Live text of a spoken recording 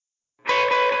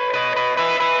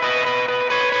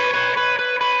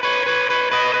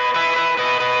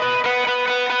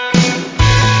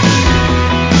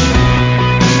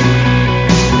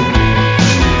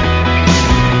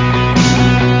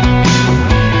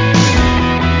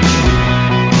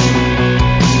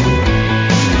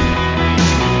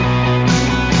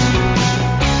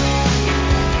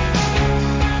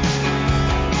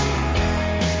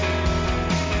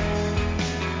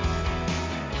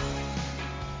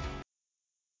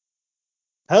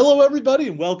Hello, everybody,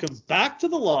 and welcome back to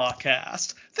the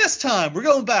Lawcast. This time, we're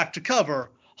going back to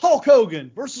cover Hulk Hogan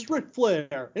versus Ric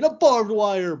Flair in a barbed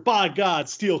wire, by God,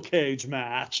 steel cage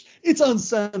match. It's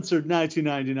Uncensored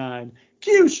 1999.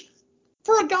 Cush,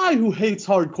 for a guy who hates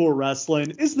hardcore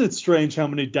wrestling, isn't it strange how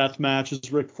many death matches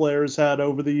Ric Flair has had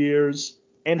over the years?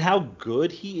 And how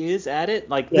good he is at it.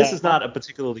 This Yeah. is not a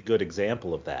particularly good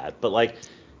example of that, but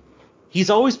he's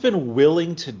always been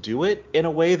willing to do it in a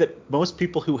way that most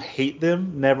people who hate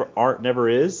them never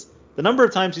is. The number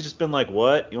of times he's just been like,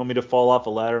 "What? You want me to fall off a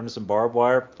ladder into some barbed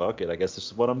wire? Fuck it. I guess this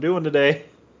is what I'm doing today."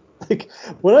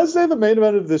 When I say the main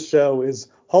event of this show is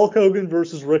Hulk Hogan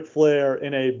versus Ric Flair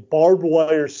in a barbed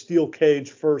wire steel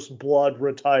cage first blood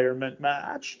retirement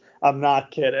match, I'm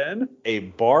not kidding. A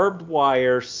barbed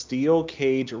wire steel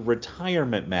cage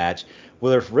retirement match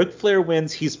where if Ric Flair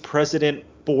wins, he's president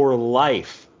for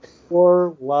life.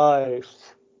 For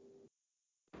life.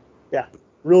 Yeah,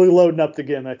 really loading up the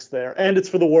gimmicks there. And it's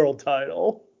for the world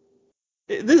title.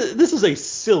 This is a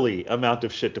silly amount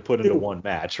of shit to put into one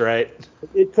match, right?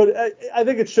 I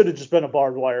think it should have just been a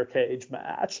barbed wire cage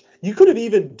match. You could have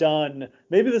even done,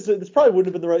 maybe this probably wouldn't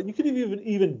have been the right, you could have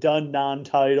even done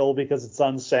non-title because it's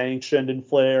unsanctioned and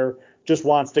Flair just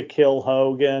wants to kill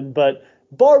Hogan. But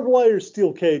barbed wire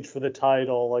steel cage for the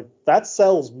title, that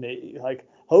sells me.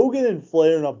 Hogan and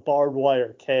Flair in a barbed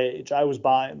wire cage. I was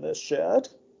buying this shit.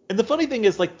 And the funny thing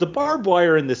is, the barbed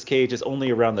wire in this cage is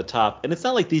only around the top, and it's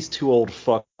not like these two old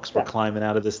fucks were climbing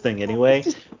out of this thing anyway.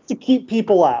 Just to keep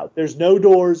people out. There's no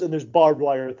doors and there's barbed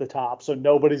wire at the top, so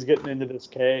nobody's getting into this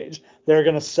cage. They're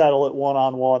gonna settle it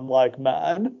one-on-one like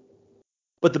men.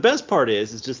 But the best part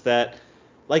is just that,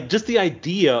 just the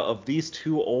idea of these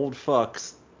two old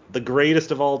fucks, the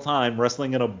greatest of all time,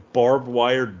 wrestling in a barbed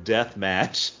wire death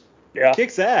match,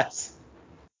 kicks ass.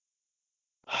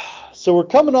 So we're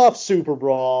coming off Super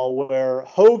Brawl, where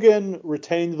Hogan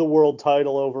retained the world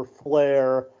title over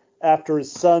Flair after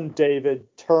his son David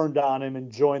turned on him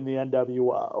and joined the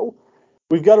NWO.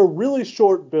 We've got a really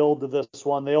short build to this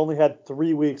one. They only had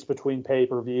 3 weeks between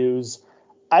pay-per-views.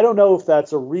 I don't know if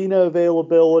that's arena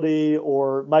availability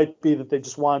or it might be that they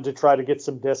just wanted to try to get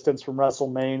some distance from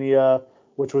WrestleMania,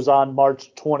 which was on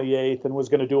March 28th and was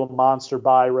going to do a monster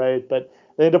buy rate, but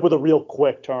they ended up with a real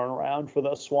quick turnaround for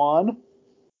this one.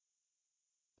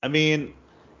 I mean,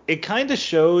 it kind of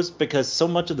shows because so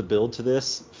much of the build to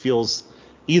this feels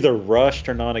either rushed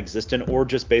or non-existent or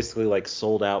just basically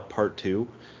sold out part 2.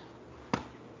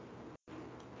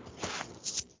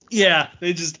 Yeah,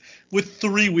 with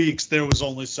 3 weeks, there was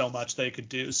only so much they could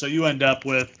do. So you end up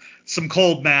with some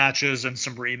cold matches and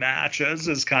some rematches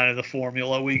is kind of the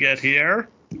formula we get here.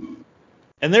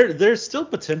 And there's still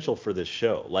potential for this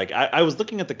show. I was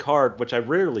looking at the card, which I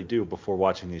rarely do before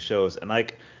watching these shows, and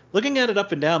looking at it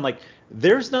up and down,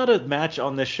 there's not a match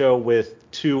on this show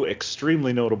with two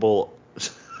extremely notable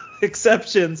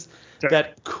exceptions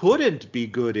that couldn't be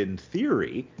good in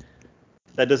theory.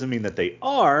 That doesn't mean that they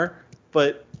are,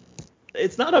 but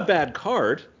it's not a bad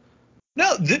card.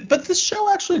 No, but this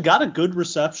show actually got a good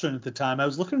reception at the time. I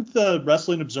was looking at the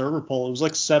Wrestling Observer poll. It was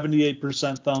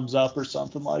 78% thumbs up or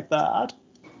something like that.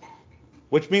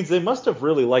 Which means they must have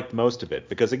really liked most of it.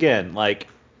 Because, again,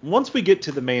 once we get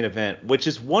to the main event, which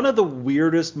is one of the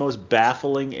weirdest, most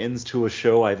baffling ends to a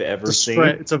show I've ever seen.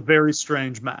 It's a very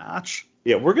strange match.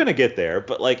 Yeah, we're going to get there.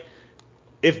 But,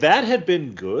 if that had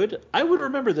been good, I would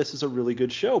remember this as a really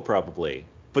good show, probably.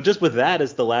 But just with that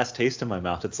as the last taste in my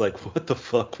mouth, it's what the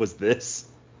fuck was this?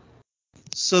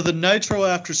 So the Nitro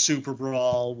after Super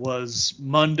Brawl was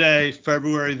Monday,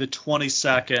 February the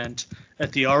 22nd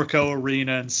at the Arco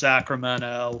Arena in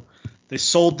Sacramento. They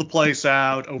sold the place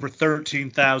out, over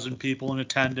 13,000 people in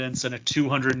attendance, and a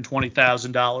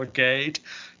 $220,000 gate.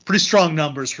 Pretty strong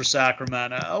numbers for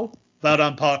Sacramento. About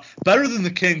on par. Better than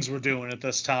the Kings were doing at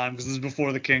this time, because this is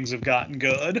before the Kings have gotten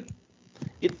good.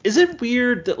 Is it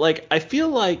weird that, I feel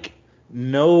like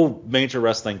no major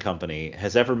wrestling company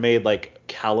has ever made,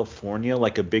 California,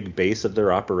 a big base of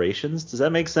their operations? Does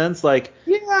that make sense?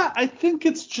 Yeah, I think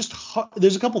it's just hard.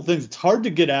 There's a couple things. It's hard to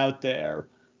get out there.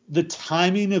 The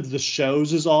timing of the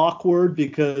shows is awkward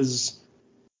because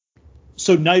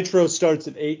so Nitro starts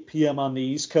at 8 p.m. on the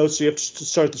East Coast, so you have to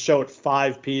start the show at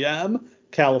 5 p.m.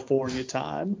 California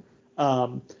time.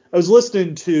 I was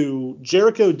listening to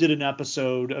Jericho did an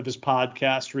episode of his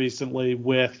podcast recently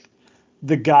with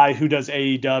the guy who does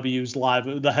AEW's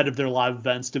live, the head of their live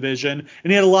events division,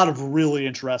 and he had a lot of really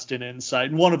interesting insight.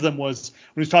 And one of them was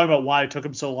when he was talking about why it took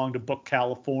him so long to book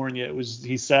California.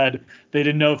 He said they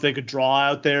didn't know if they could draw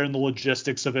out there, and the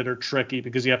logistics of it are tricky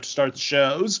because you have to start the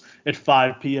shows at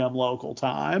 5 p.m. local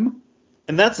time.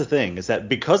 And that's the thing, is that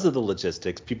because of the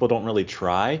logistics, people don't really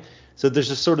try. So there's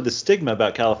just sort of the stigma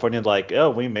about California, like, oh,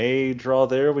 we may draw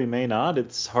there, we may not.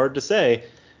 It's hard to say.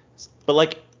 But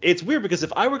like, it's weird because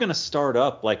if I were going to start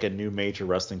up like a new major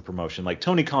wrestling promotion, like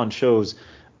Tony Khan chose,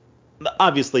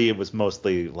 obviously it was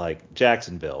mostly like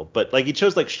Jacksonville, but like he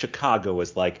chose like Chicago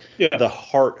as like Yeah. the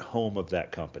heart home of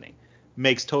that company.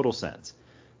 Makes total sense.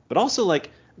 But also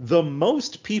like the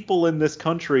most people in this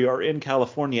country are in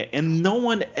California, and no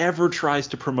one ever tries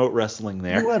to promote wrestling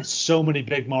there. You have so many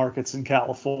big markets in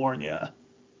California.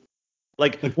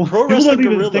 Like Like Pro people Wrestling don't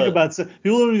even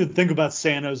Guerrilla. think about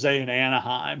San Jose and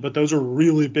Anaheim, but those are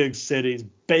really big cities.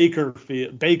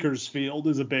 Bakersfield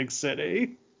is a big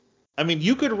city. I mean,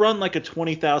 you could run like a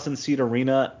 20,000 seat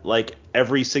arena like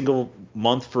every single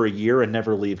month for a year and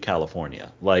never leave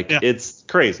California. Like Yeah. it's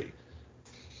crazy.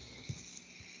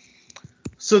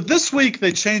 So this week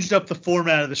they changed up the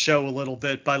format of the show a little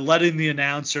bit by letting the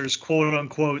announcers quote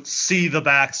unquote see the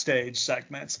backstage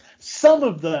segments. Some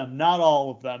of them, not all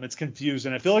of them. It's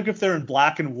confusing. I feel like if they're in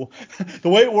black and the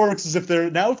way it works is if they're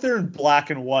in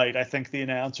black and white, I think the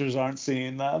announcers aren't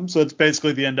seeing them. So it's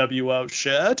basically the NWO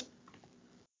shit.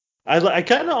 I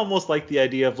kind of almost like the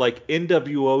idea of like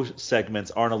NWO segments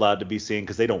aren't allowed to be seen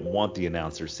because they don't want the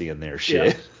announcers seeing their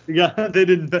shit. Yeah, they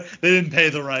didn't pay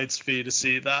the rights fee to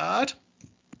see that.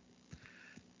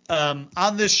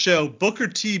 On this show, Booker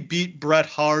T beat Bret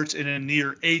Hart in a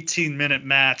near 18-minute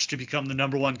match to become the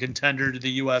number one contender to the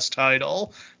U.S.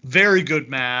 title. Very good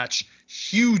match.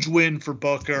 Huge win for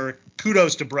Booker.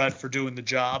 Kudos to Bret for doing the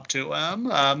job to him.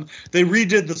 They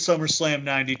redid the SummerSlam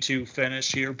 92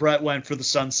 finish here. Bret went for the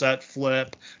sunset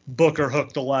flip. Booker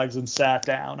hooked the legs and sat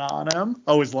down on him.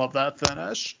 Always love that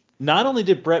finish. Not only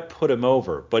did Bret put him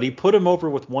over, but he put him over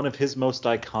with one of his most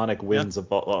iconic wins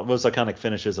most iconic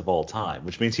finishes of all time,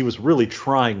 which means he was really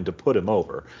trying to put him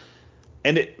over.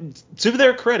 And to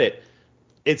their credit,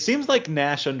 it seems like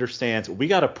Nash understands we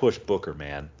got to push Booker,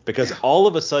 man, because all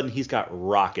of a sudden he's got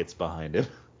rockets behind him.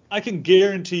 I can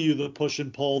guarantee you the push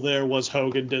and pull there was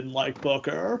Hogan didn't like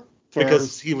Booker for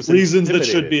Because he was reasons that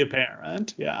intimidated. should be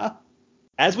apparent. Yeah.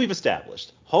 As we've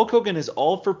established, Hulk Hogan is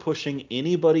all for pushing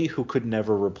anybody who could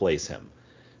never replace him.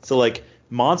 So, like,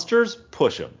 monsters,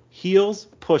 push them. Heels,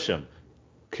 push them.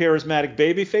 Charismatic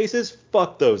baby faces,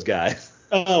 fuck those guys.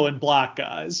 Oh, and black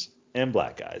guys. And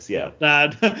black guys, yeah.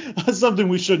 That's something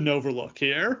we shouldn't overlook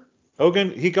here.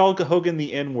 He called Hogan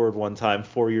the N-word one time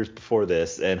 4 years before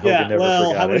this, and Hogan never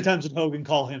forgot how many it. times did Hogan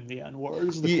call him the N-word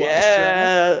is the question.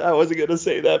 Yeah, I wasn't going to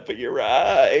say that, but you're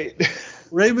right.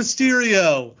 Rey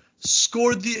Mysterio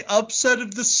scored the upset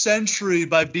of the century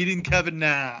by beating Kevin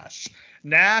Nash.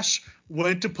 Nash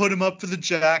went to put him up for the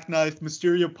jackknife.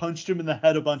 Mysterio punched him in the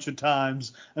head a bunch of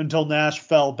times until Nash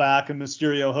fell back and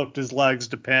Mysterio hooked his legs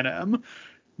to pin him.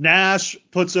 Nash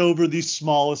puts over the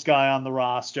smallest guy on the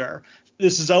roster.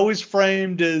 This is always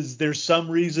framed as there's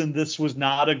some reason this was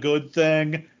not a good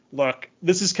thing. Look,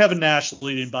 this is Kevin Nash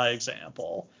leading by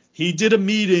example. He did a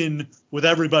meeting with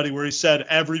everybody where he said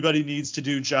everybody needs to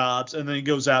do jobs, and then he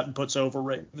goes out and puts over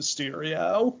Rey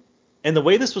Mysterio. And the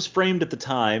way this was framed at the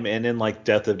time, and in like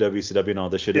Death of WCW and all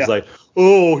this shit, is like,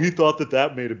 oh, he thought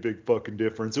that made a big fucking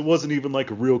difference. It wasn't even like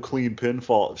a real clean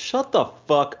pinfall. Shut the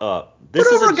fuck up. This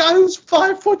is a guy who's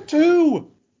 5'2".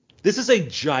 This is a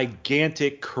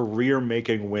gigantic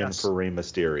career-making win for Rey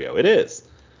Mysterio. It is.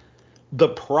 The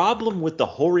problem with the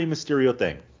whole Rey Mysterio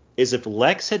thing is if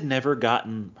Lex had never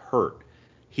gotten hurt,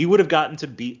 he would have gotten to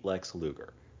beat Lex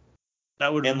Luger.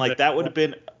 But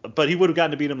he would have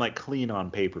gotten to beat him like clean on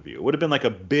pay-per-view. It would have been like a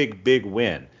big, big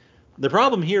win. The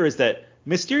problem here is that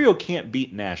Mysterio can't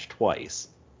beat Nash twice.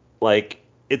 Like,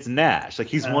 it's Nash. Like,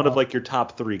 he's one of like your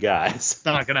top three guys. It's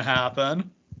not gonna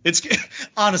happen.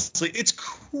 Honestly, it's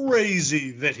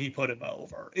crazy that he put him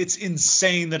over. It's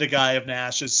insane that a guy of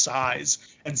Nash's size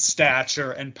and stature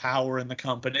and power in the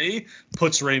company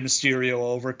puts Rey Mysterio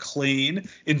over clean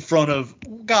in front of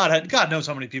God knows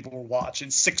how many people were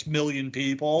watching. 6 million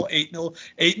people, 8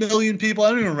 million people. I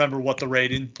don't even remember what the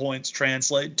rating points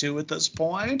translate to at this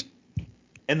point.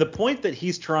 And the point that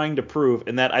he's trying to prove,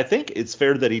 and that I think it's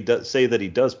fair that he does say that he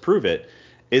does prove it,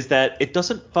 is that it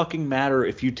doesn't fucking matter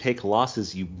if you take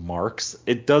losses, you marks.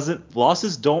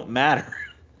 Losses don't matter.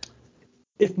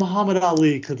 If Muhammad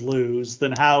Ali could lose,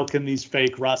 then how can these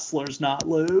fake wrestlers not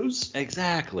lose?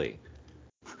 Exactly.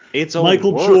 It's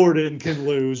Michael Jordan can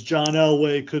lose. John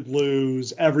Elway could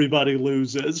lose. Everybody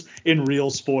loses in real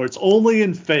sports. Only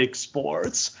in fake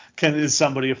sports is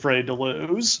somebody afraid to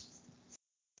lose.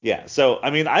 Yeah, so,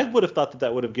 I mean, I would have thought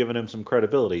that would have given him some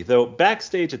credibility. Though,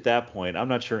 backstage at that point, I'm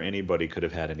not sure anybody could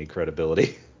have had any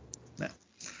credibility.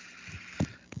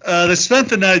 They spent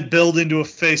the night building to a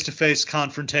face-to-face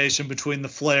confrontation between the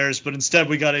Flairs, but instead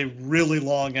we got a really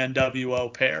long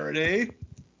NWO parody.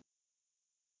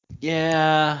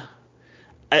 Yeah.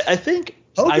 I think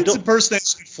Hogan's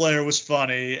impersonation of Flair was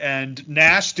funny, and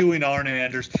Nash doing Arn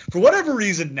Anderson. For whatever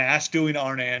reason, Nash doing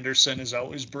Arn Anderson is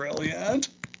always brilliant.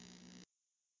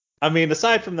 I mean,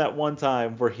 aside from that one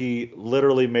time where he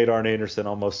literally made Arn Anderson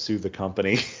almost sue the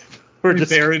company. He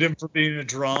buried him for being a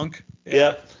drunk.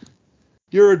 Yep.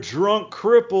 You're a drunk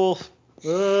cripple.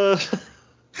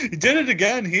 He did it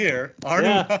again here. Arn.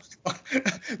 Yeah.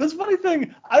 That's a funny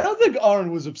thing. I don't think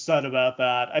Arn was upset about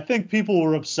that. I think people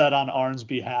were upset on Arn's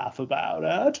behalf about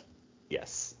it.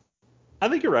 Yes. I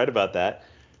think you're right about that.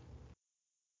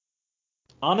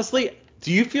 Honestly,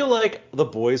 do you feel like the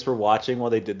boys were watching while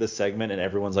they did this segment and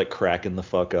everyone's like cracking the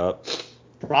fuck up?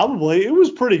 Probably. It was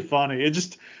pretty funny. It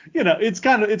just,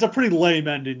 it's a pretty lame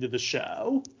ending to the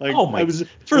show. Like, oh my!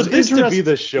 For this to be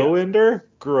the show ender,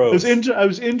 gross. I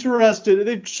was interested.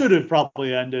 They should have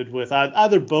probably ended with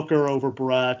either Booker over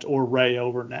Brett or Rey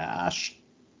over Nash.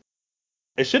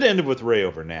 It should have ended with Rey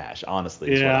over Nash.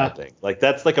 Honestly, is what I think. Like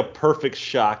that's like a perfect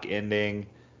shock ending.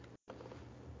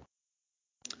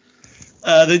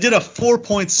 They did a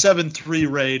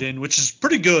 4.73 rating, which is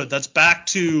pretty good. That's back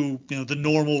to the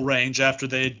normal range after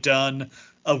they had done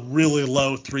a really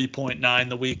low 3.9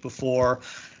 the week before.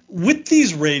 With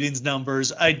these ratings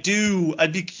numbers, I'd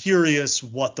be curious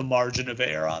what the margin of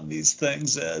error on these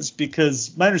things is,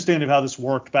 because my understanding of how this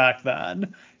worked back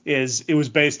then is it was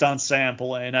based on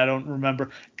sampling. I don't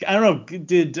remember. I don't know.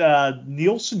 Did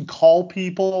Nielsen call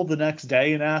people the next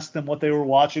day and ask them what they were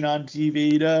watching on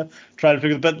TV to try to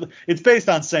figure? But it's based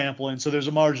on sampling, so there's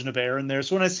a margin of error in there.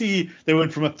 So when I see they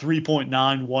went from a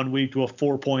 3.9 one week to a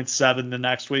 4.7 the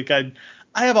next week, I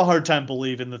have a hard time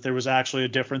believing that there was actually a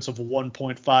difference of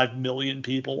 1.5 million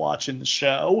people watching the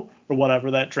show, or whatever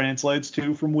that translates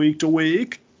to from week to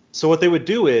week. So what they would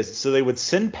do is, they would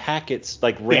send packets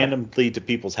like randomly to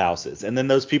people's houses, and then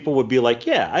those people would be like,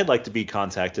 "Yeah, I'd like to be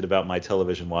contacted about my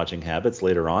television watching habits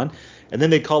later on," and then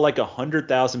they call like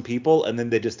 100,000 people, and then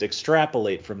they just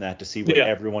extrapolate from that to see what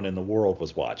everyone in the world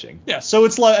was watching. Yeah, so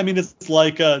it's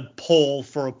like a poll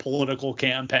for a political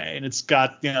campaign. It's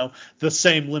got the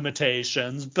same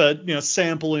limitations, but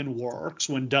sampling works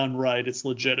when done right. It's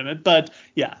legitimate, but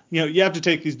you have to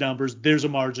take these numbers. There's a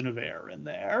margin of error in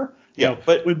there.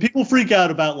 But when people freak out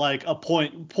about like a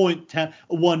point 10,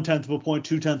 1/10 of a point,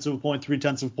 2/10 of a point,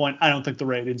 3/10 of a point, I don't think the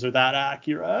ratings are that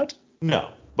accurate. No,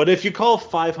 but if you call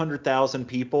 500,000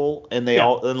 people and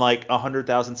and like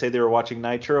 100,000 say they were watching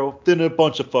Nitro, then a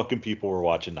bunch of fucking people were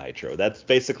watching Nitro. That's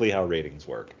basically how ratings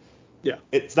work. Yeah.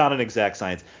 It's not an exact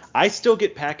science. I still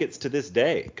get packets to this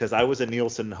day because I was a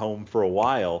Nielsen home for a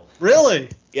while. Really?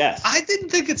 Yes. I didn't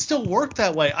think it still worked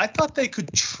that way. I thought they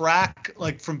could track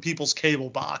like from people's cable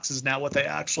boxes now what they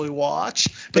actually watch.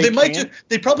 But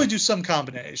they probably do some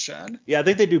combination. Yeah, I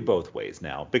think they do both ways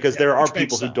now because there are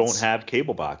people who don't have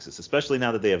cable boxes, especially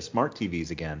now that they have smart TVs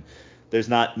again. There's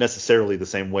not necessarily the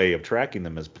same way of tracking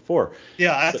them as before.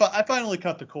 Yeah, I finally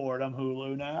cut the cord. I'm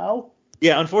Hulu now.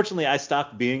 Yeah, unfortunately, I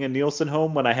stopped being a Nielsen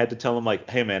home when I had to tell him, like,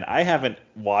 hey, man, I haven't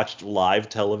watched live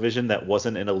television that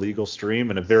wasn't an illegal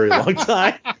stream in a very long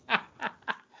time.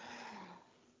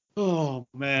 Oh,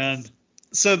 man.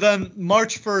 So then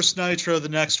March 1st Nitro the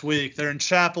next week, they're in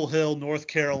Chapel Hill, North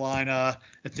Carolina,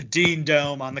 at the Dean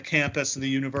Dome on the campus of the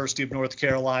University of North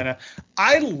Carolina.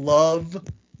 I love,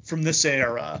 from this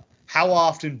era, how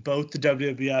often both the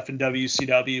WWF and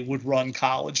WCW would run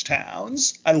college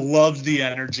towns. I loved the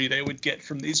energy they would get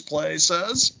from these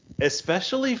places.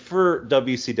 Especially for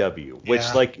WCW, which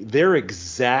like their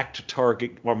exact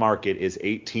target market is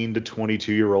 18 to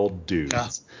 22-year-old dudes. Yeah.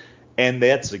 And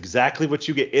that's exactly what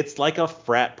you get. It's like a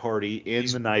frat party in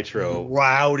the Nitro.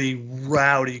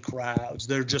 Rowdy crowds.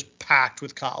 They're just packed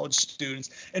with college students.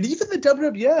 And even the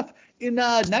WWF, in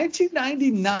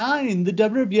 1999, the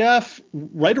WWF,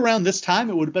 right around this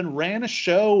time, it would have been, ran a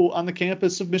show on the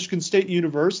campus of Michigan State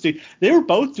University. They were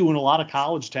both doing a lot of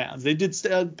college towns. They did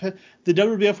the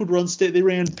WWF would run state. They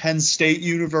ran Penn State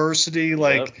University.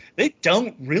 They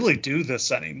don't really do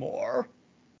this anymore.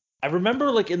 I remember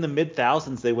like in the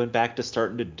mid-thousands they went back to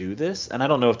starting to do this, and I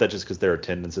don't know if that's just because their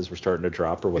attendances were starting to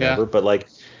drop or whatever, but like,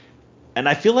 and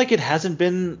I feel like it hasn't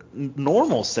been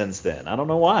normal since then. I don't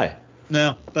know why.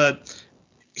 No, but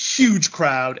huge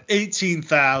crowd,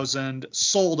 18,000,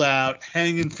 sold out,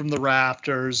 hanging from the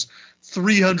rafters,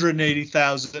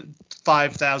 $380,000,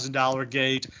 $5,000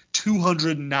 gate,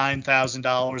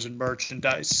 $209,000 in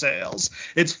merchandise sales.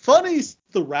 It's funny.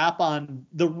 The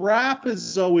rap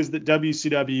is always that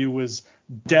WCW was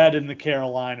dead in the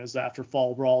Carolinas after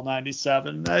Fall Brawl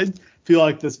 97. I feel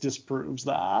like this disproves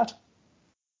that.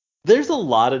 There's a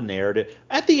lot of narrative.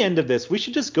 At the end of this, we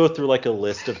should just go through like a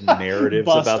list of narratives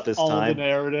Bust about this all time. the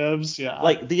narratives, yeah.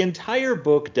 Like the entire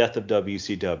book, Death of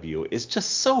WCW, is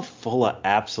just so full of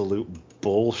absolute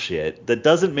bullshit that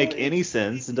doesn't make any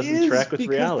sense and doesn't track with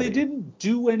reality. They didn't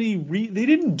do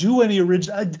any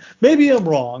original. Maybe I'm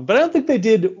wrong, but I don't think they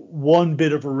did one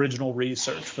bit of original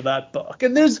research for that book.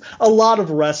 And there's a lot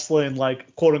of wrestling,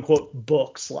 like quote unquote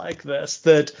books like this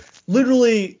that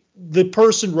literally the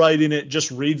person writing it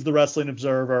just reads the Wrestling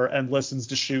Observer and listens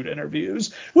to shoot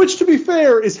interviews, which, to be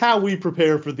fair, is how we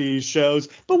prepare for these shows,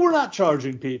 but we're not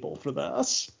charging people for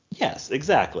this. Yes,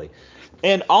 exactly.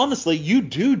 And honestly, you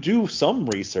do some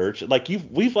research. Like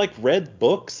we've like read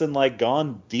books and like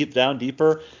gone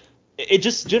deeper. It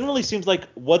just generally seems like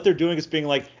what they're doing is being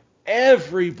like,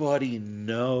 everybody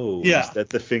knows that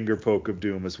the finger poke of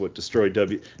doom is what destroyed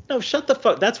No, shut the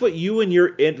fuck. That's what you and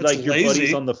your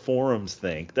buddies on the forums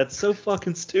think. That's so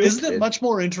fucking stupid. Isn't it much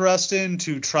more interesting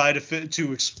to try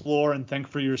to explore and think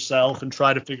for yourself and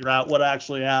try to figure out what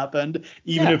actually happened,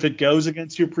 even if it goes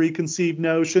against your preconceived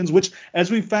notions, which,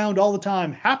 as we found all the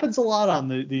time, happens a lot on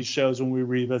these shows when we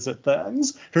revisit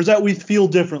things. Turns out we feel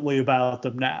differently about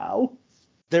them now.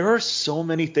 There are so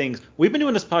many things. We've been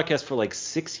doing this podcast for like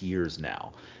 6 years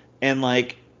now. And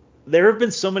like there have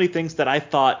been so many things that I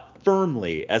thought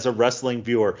firmly as a wrestling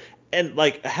viewer, and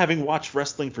like having watched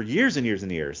wrestling for years and years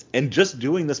and years, and just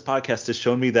doing this podcast has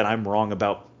shown me that I'm wrong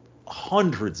about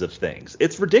hundreds of things.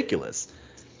 It's ridiculous.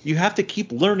 You have to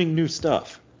keep learning new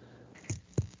stuff.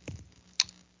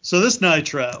 So this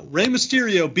Nitro, Rey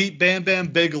Mysterio beat Bam Bam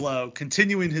Bigelow,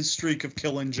 continuing his streak of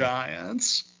killing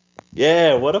giants.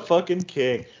 Yeah, what a fucking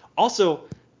king. Also,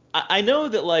 I know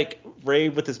that like Rey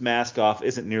with his mask off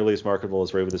isn't nearly as marketable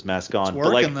as Rey with his mask on. It's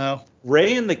working, though.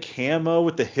 Rey in the camo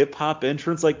with the hip hop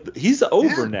entrance, like he's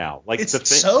over now. Like it's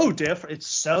so different. It's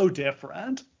so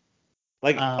different.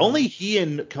 Like only he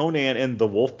and Conan and the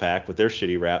Wolfpack with their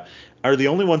shitty rap are the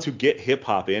only ones who get hip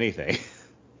hop anything.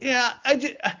 Yeah,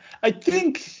 I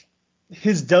think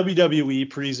his WWE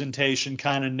presentation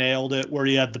kind of nailed it, where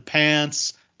he had the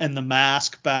pants and the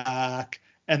mask back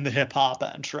and the hip hop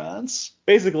entrance.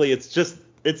 Basically, it's just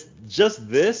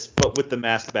this, but with the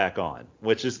mask back on,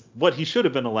 which is what he should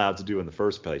have been allowed to do in the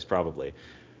first place, probably.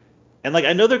 And like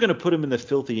I know they're going to put him in the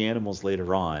Filthy Animals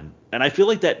later on, and I feel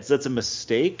like that's a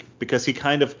mistake because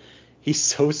he's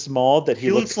so small that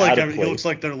he looks out of place. He looks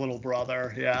like their little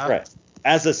brother, yeah. Right.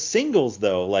 As a singles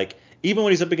though, like even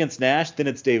when he's up against Nash, then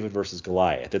it's David versus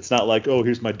Goliath. It's not like, oh,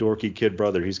 here's my dorky kid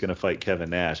brother, he's going to fight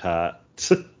Kevin Nash, huh?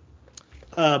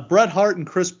 Bret Hart and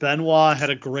Chris Benoit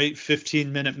had a great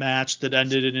 15-minute match that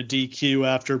ended in a DQ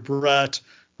after Bret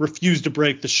refused to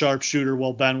break the sharpshooter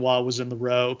while Benoit was in the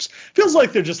ropes. Feels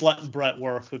like they're just letting Bret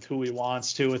work with who he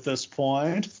wants to at this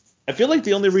point. I feel like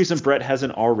the only reason Bret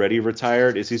hasn't already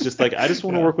retired is he's just like, I just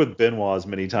want to work with Benoit as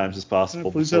many times as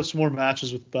possible. Please have some more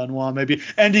matches with Benoit, maybe.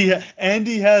 And he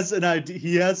has an idea.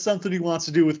 He has something he wants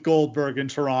to do with Goldberg in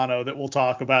Toronto that we'll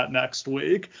talk about next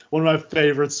week. One of my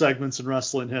favorite segments in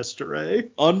wrestling history.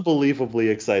 Unbelievably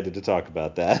excited to talk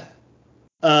about that.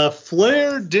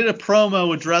 Flair did a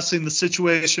promo addressing the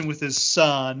situation with his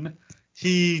son.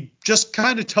 He just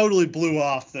kind of totally blew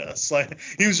off this. Like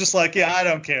he was just like, yeah, I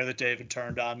don't care that David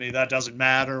turned on me. That doesn't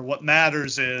matter. What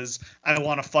matters is I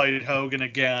want to fight Hogan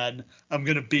again. I'm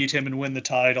going to beat him and win the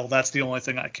title. That's the only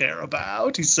thing I care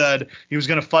about. He said he was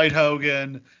going to fight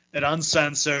Hogan at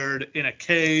Uncensored in a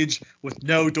cage with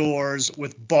no doors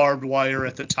with barbed wire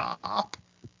at the top.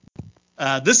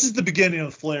 This is the beginning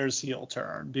of Flair's heel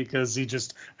turn because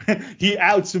he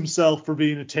outs himself for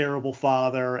being a terrible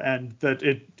father and that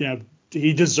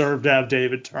he deserved to have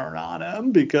David turn on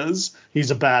him because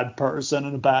he's a bad person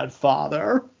and a bad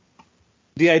father.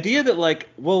 The idea that like,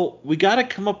 well, we got to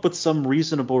come up with some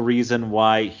reasonable reason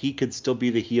why he could still be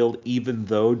the heel even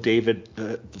though David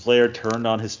Flair turned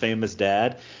on his famous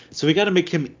dad. So we got to make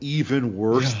him even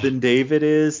worse than David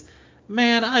is.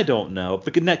 Man, I don't know.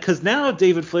 Because now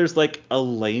David Flair's like a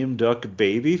lame duck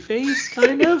baby face,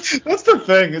 kind of. That's the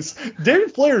thing.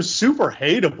 David Flair is super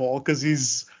hateable because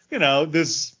he's,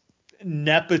 this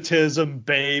nepotism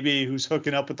baby who's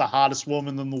hooking up with the hottest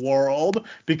woman in the world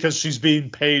because she's being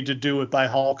paid to do it by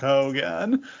Hulk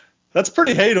Hogan. That's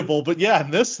pretty hateable, but yeah, in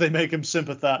this they make him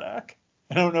sympathetic.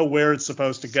 I don't know where it's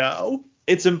supposed to go.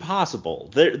 It's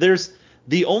impossible. There's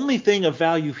the only thing of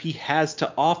value he has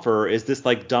to offer is this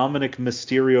like Dominic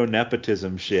Mysterio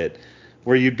nepotism shit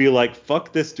where you'd be like,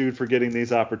 fuck this dude for getting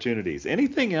these opportunities.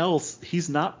 Anything else he's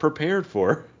not prepared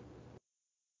for.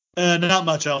 Not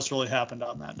much else really happened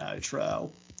on that Nitro.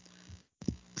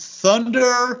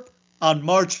 Thunder on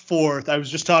March 4th, I was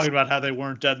just talking about how they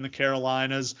weren't dead in the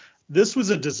Carolinas. This was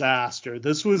a disaster.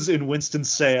 This was in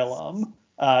Winston-Salem,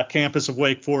 campus of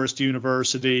Wake Forest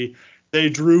University. They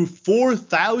drew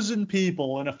 4,000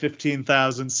 people in a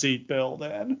 15,000-seat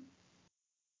building.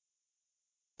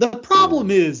 The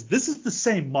problem is, this is the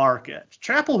same market.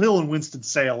 Chapel Hill and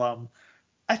Winston-Salem,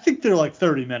 I think they're like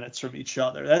 30 minutes from each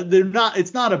other.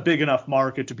 It's not a big enough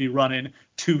market to be running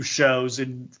 2 shows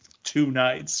in 2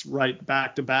 nights right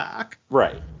back to back.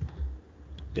 Right.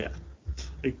 Yeah.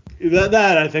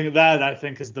 That I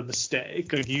think is the mistake.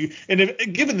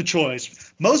 Given the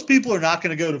choice, most people are not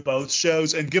going to go to both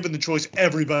shows, and given the choice,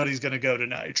 everybody's going to go to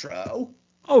Nitro.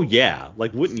 Oh yeah,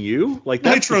 like wouldn't you? Like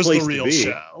that's Nitro's the place the real to be.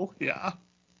 show. Yeah.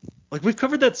 Like we've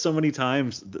covered that so many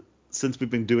times since we've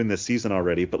been doing this season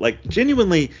already, but like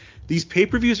genuinely, these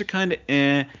pay-per-views are kind of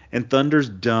and Thunder's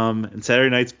dumb, and Saturday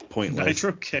Night's pointless.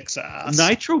 Nitro kicks ass.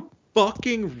 Nitro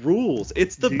fucking rules.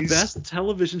 It's the best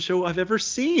television show I've ever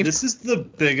seen. This is the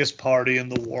biggest party in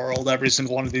the world, every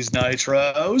single one of these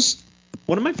Nitros.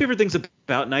 One of my favorite things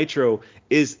about Nitro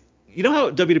is, you know how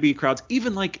WWE crowds,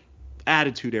 even like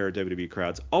Attitude Era WWE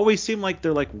crowds, always seem like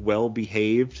they're like well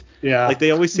behaved. Yeah. Like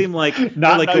they always seem like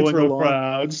not they're like Nitro going along.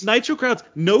 crowds. Nitro crowds,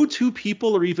 no 2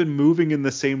 people are even moving in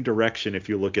the same direction if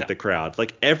you look at the crowd.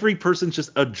 Like every person's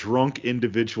just a drunk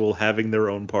individual having their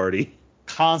own party.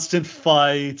 Constant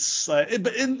fights,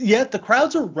 and yet the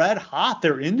crowds are red hot.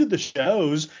 They're into the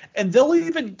shows, and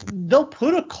they'll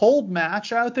put a cold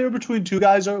match out there between 2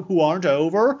 guys who aren't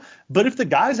over. But if the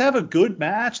guys have a good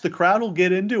match, the crowd will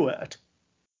get into it.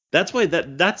 That's why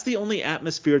that's the only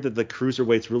atmosphere that the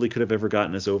cruiserweights really could have ever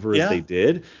gotten as over as they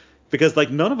did. Because like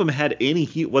none of them had any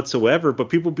heat whatsoever, but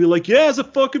people be like, yeah, it's a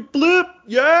fucking blip,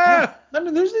 yeah. I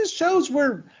mean, there's these shows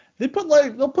where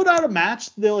they'll put out a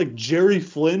match, they're like Jerry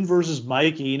Flynn versus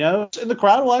Mike Enos, and the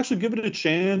crowd will actually give it a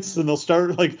chance, and they'll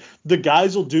start like the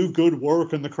guys will do good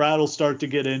work, and the crowd will start to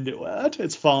get into it.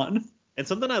 It's fun. And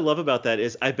something I love about that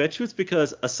is I bet you it's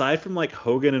because aside from like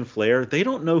Hogan and Flair, they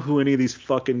don't know who any of these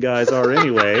fucking guys are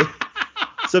anyway.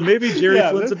 So maybe Jerry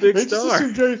Flynn's a big they star. Just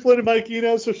assume Jerry Flynn and Mike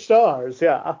Enos are stars,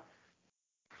 yeah.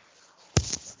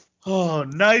 Oh,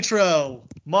 Nitro,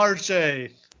 March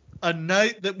 8th. A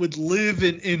night that would live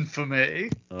in infamy.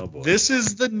 Oh boy. This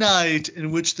is the night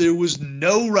in which there was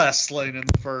no wrestling in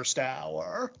the first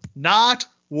hour. Not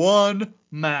one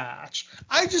match.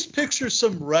 I just picture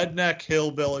some redneck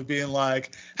hillbilly being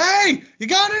like, hey, you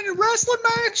got any wrestling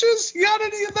matches? You got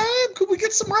any of them? Could we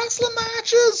get some wrestling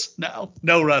matches?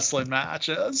 No wrestling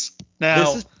matches.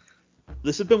 Now,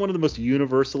 this has been one of the most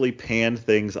universally panned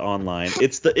things online.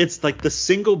 It's like the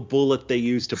single bullet they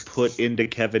used to put into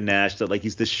Kevin Nash that like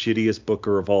he's the shittiest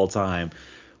booker of all time.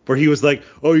 Where he was like,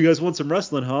 oh, you guys want some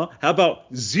wrestling, huh? How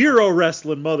about 0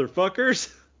 wrestling,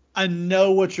 motherfuckers? I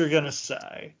know what you're going to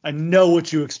say. I know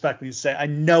what you expect me to say. I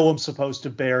know I'm supposed to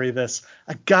bury this.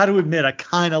 I got to admit, I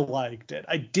kind of liked it.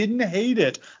 I didn't hate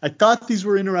it. I thought these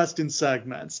were interesting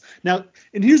segments. Now,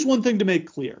 and here's one thing to make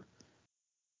clear.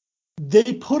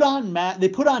 They put on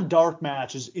dark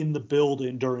matches in the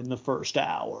building during the first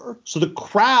hour, so the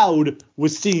crowd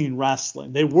was seeing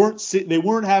wrestling. They weren't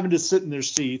having to sit in their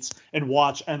seats and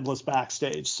watch endless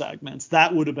backstage segments.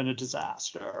 That would have been a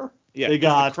disaster. Yeah, they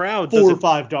got the crowd 4 or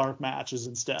 5 dark matches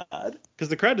instead. Because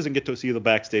the crowd doesn't get to see the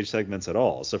backstage segments at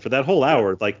all. So for that whole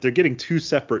hour, like they're getting 2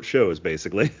 separate shows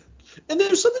basically. And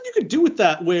there's something you could do with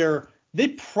that where they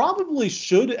probably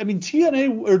should. I mean,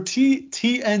 TNT.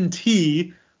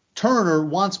 Turner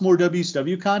wants more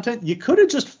WCW content. You could have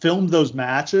just filmed those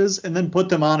matches and then put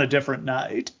them on a different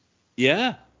night.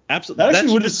 Yeah, absolutely. That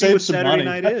actually would have saved some Saturday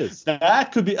money. Night is.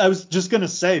 That could be. I was just gonna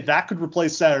say that could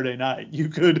replace Saturday Night. You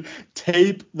could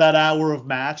tape that hour of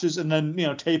matches and then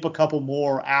tape a couple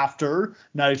more after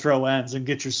Nitro ends and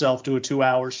get yourself to a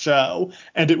 2-hour show.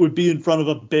 And it would be in front of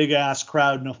a big ass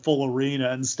crowd in a full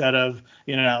arena instead of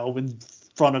in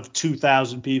front of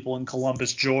 2,000 people in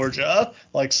Columbus, Georgia,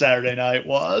 like Saturday Night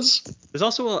was. There's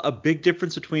also a big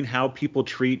difference between how people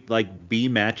treat like B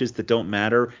matches that don't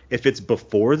matter if it's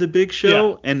before the big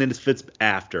show and then if it's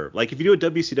after. Like if you do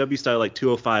a WCW style like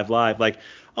 205 Live, like,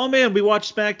 oh man, we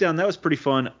watched SmackDown, that was pretty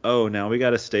fun. Oh, now we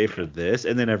got to stay for this,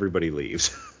 and then everybody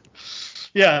leaves.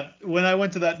 Yeah, when I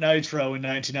went to that Nitro in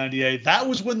 1998, that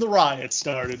was when the riot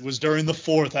started, was during the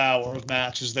 4th hour of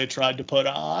matches they tried to put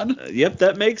on. Yep,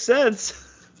 that makes sense.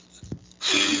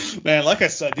 Man, like I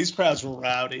said, these crowds were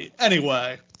rowdy.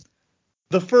 Anyway,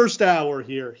 the first hour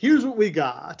here, here's what we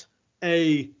got.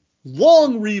 A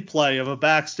long replay of a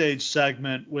backstage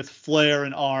segment with Flair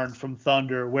and Arn from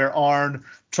Thunder, where Arn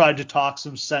tried to talk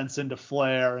some sense into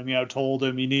Flair and, told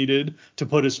him he needed to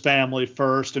put his family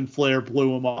first, and Flair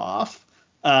blew him off.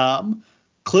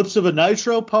 clips of a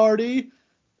Nitro party,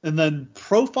 and then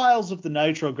profiles of the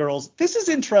Nitro girls. This is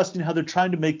interesting how they're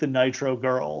trying to make the Nitro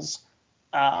girls,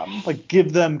 like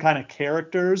give them kind of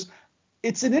characters.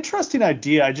 It's an interesting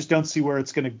idea. I just don't see where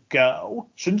it's going to go.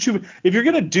 Shouldn't you, if you're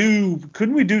going to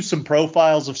couldn't we do some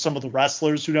profiles of some of the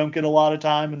wrestlers who don't get a lot of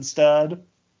time instead?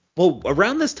 Well,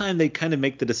 around this time, they kind of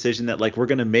make the decision that, like, we're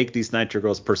going to make these Nitro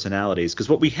Girls personalities. Because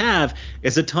what we have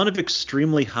is a ton of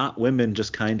extremely hot women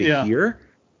just kind of here.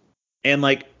 And,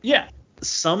 like,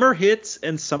 some are hits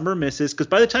and some are misses. Because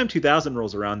by the time 2000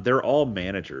 rolls around, they're all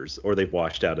managers or they've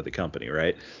washed out of the company,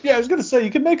 right? Yeah, I was going to say,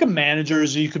 you could make them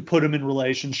managers, or you could put them in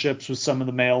relationships with some of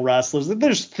the male wrestlers.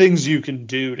 There's things you can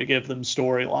do to give them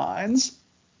storylines.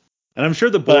 And I'm sure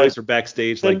the boys are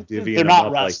backstage, like, divvying they're them not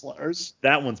up. Wrestlers. Like,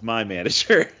 that one's my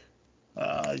manager.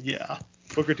 Yeah.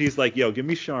 Booker T's like, yo, give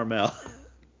me Charmel.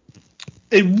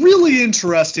 A really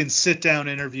interesting sit-down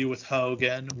interview with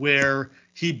Hogan where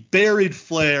he buried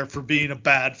Flair for being a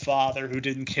bad father who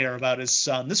didn't care about his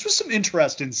son. This was some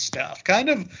interesting stuff. Kind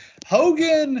of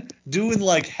Hogan doing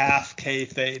like half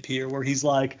kayfabe here where he's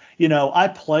like, I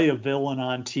play a villain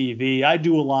on TV. I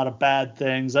do a lot of bad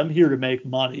things. I'm here to make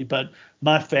money, but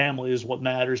my family is what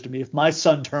matters to me. If my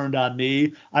son turned on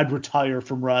me, I'd retire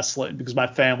from wrestling because my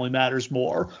family matters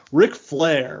more. Ric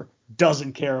Flair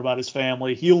doesn't care about his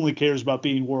family. He only cares about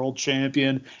being world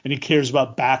champion, and he cares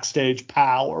about backstage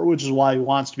power, which is why he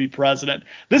wants to be president.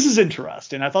 This is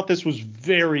interesting. I thought this was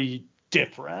very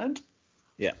different.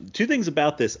 Yeah. Two things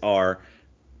about this are,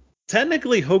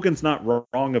 technically, Hogan's not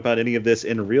wrong about any of this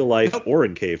in real life or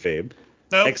in kayfabe.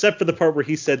 Nope. Except for the part where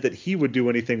he said that he would do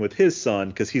anything with his son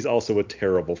because he's also a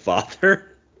terrible father.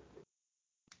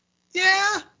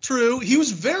 Yeah, true. He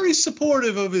was very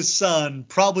supportive of his son,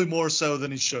 probably more so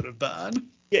than he should have been.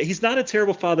 Yeah, he's not a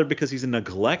terrible father because he's a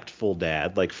neglectful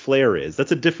dad like Flair is.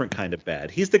 That's a different kind of bad.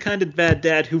 He's the kind of bad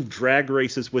dad who drag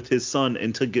races with his son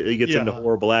until he gets into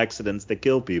horrible accidents that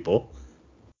kill people.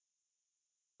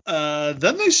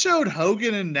 Then they showed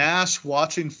Hogan and Nash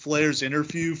watching Flair's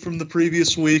interview from the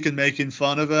previous week and making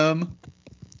fun of him.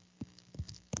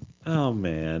 Oh,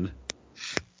 man.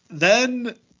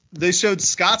 Then they showed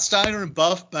Scott Steiner and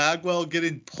Buff Bagwell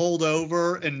getting pulled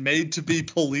over and made to be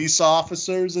police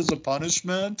officers as a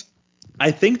punishment.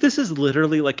 I think this is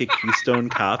literally like a Keystone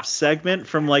Cops segment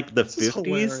from like the 50s. Is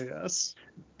hilarious.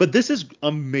 But this is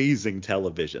amazing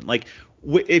television. Like,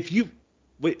 if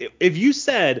you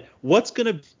said what's going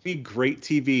to be great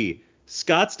TV,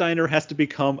 Scott Steiner has to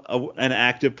become an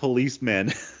active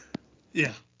policeman.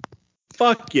 Yeah.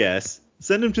 Fuck yes.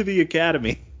 Send him to the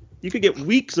academy. You could get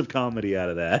weeks of comedy out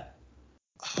of that.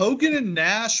 Hogan and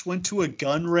Nash went to a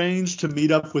gun range to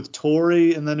meet up with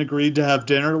Tori and then agreed to have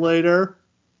dinner later.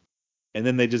 And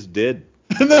then they just did.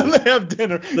 And then they have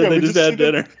dinner. Then they just had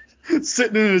dinner.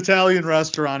 Sitting in an Italian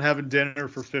restaurant having dinner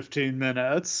for 15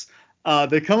 minutes.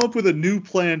 They come up with a new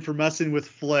plan for messing with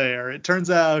Flair. It turns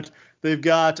out they've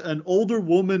got an older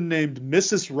woman named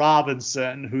Mrs.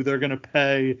 Robinson who they're going to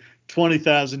pay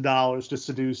 $20,000 to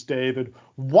seduce David.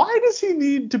 Why does he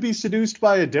need to be seduced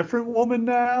by a different woman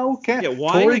now?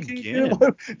 Why Tori again?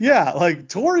 Yeah, like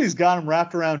Tori's got him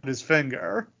wrapped around his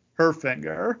finger, her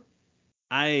finger.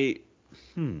 That's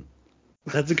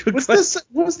a good question.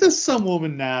 Was this some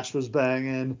woman Nash was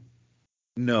banging?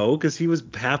 No, because he was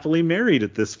happily married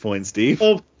at this point, Steve.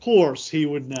 Of course, he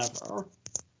would never.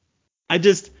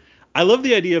 I love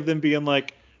the idea of them being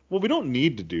like, well, we don't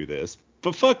need to do this,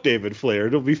 but fuck David Flair,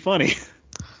 it'll be funny.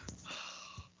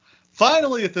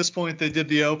 Finally, at this point, they did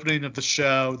the opening of the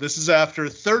show. This is after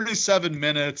 37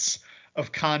 minutes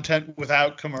of content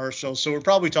without commercials, so we're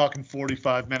probably talking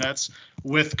 45 minutes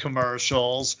with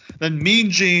commercials. Then Mean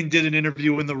Gene did an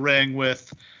interview in the ring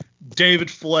with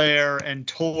David Flair and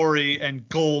Tori and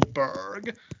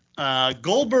Goldberg.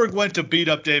 Goldberg went to beat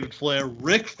up David Flair.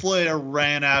 Ric Flair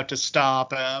ran out to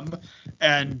stop him,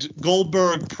 and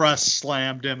Goldberg press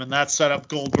slammed him, and that set up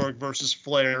Goldberg versus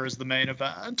Flair as the main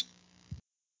event.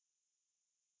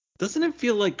 Doesn't it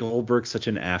feel like Goldberg's such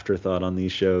an afterthought on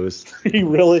these shows? He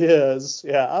really is,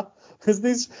 yeah.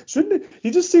 Because he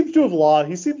just seems to have lost.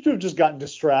 He seems to have just gotten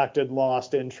distracted,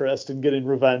 lost interest in getting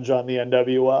revenge on the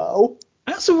NWO.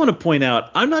 I also want to point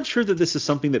out, I'm not sure that this is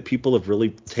something that people have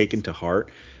really taken to heart,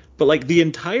 but like the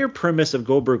entire premise of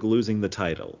Goldberg losing the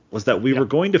title was that we were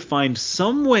going to find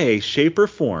some way, shape, or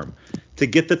form to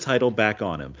get the title back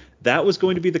on him. That was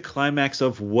going to be the climax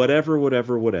of whatever,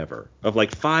 of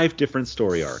like 5 different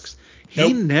story arcs.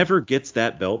 He never gets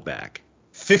that belt back.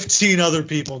 15 other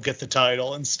people get the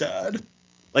title instead.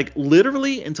 Like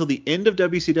literally until the end of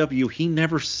WCW, he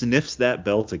never sniffs that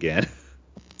belt again.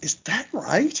 Is that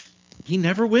right? He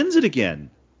never wins it again.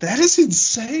 That is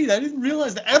insane. I didn't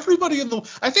realize that everybody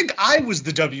I think I was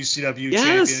the WCW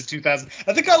champion in 2000.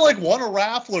 I think I won a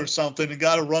raffle or something and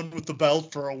got to run with the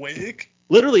belt for a week.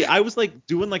 Literally, I was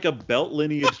doing a belt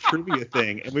lineage trivia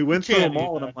thing, and we went through them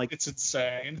all, and I'm like, it's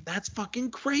insane. That's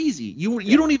fucking crazy. You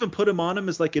don't even put him on him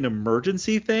as an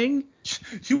emergency thing.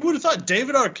 You would have thought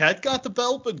David Arquette got the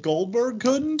belt, but Goldberg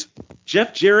couldn't.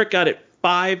 Jeff Jarrett got it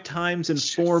 5 times in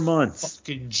 4 months.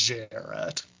 Fucking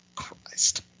Jarrett.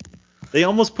 Christ. They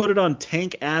almost put it on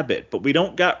Tank Abbott, but we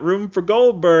don't got room for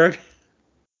Goldberg.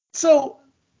 So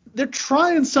they're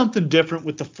trying something different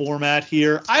with the format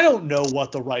here. I don't know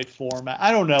what the right format.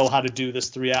 I don't know how to do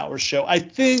this 3-hour show. I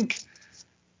think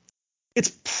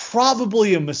it's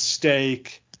probably a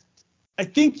mistake. I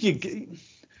think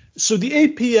so the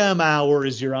 8 p.m. hour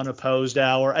is your unopposed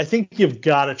hour. I think you've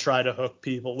got to try to hook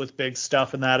people with big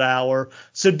stuff in that hour.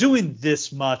 So doing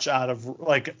this much out of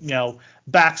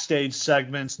backstage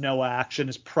segments, no action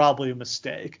is probably a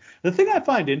mistake. The thing I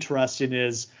find interesting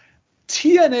is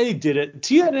TNA did it.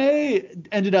 TNA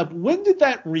ended up, when did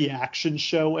that reaction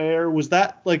show air? Was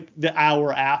that the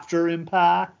hour after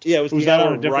Impact? Yeah, it was the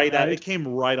hour right night? It came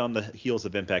right on the heels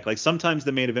of Impact. Sometimes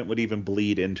the main event would even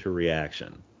bleed into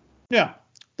reaction. Yeah.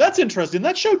 That's interesting.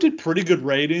 That show did pretty good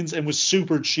ratings and was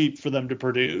super cheap for them to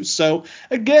produce. So,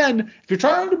 again, if you're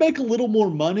trying to make a little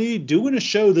more money, doing a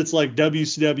show that's like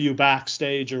WCW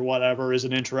Backstage or whatever is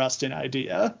an interesting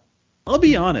idea. I'll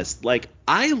be honest.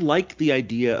 I like the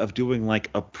idea of doing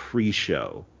a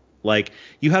pre-show.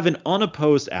 You have an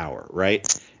unopposed hour,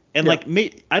 right? And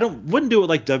I wouldn't do it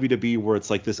like WWE where it's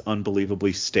this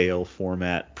unbelievably stale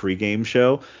format pregame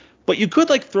show. But you could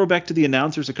throw back to the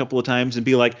announcers a couple of times and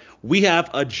be like, we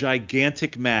have a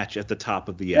gigantic match at the top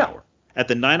of the hour. At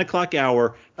the 9 o'clock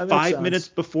hour, 5 minutes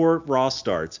before Raw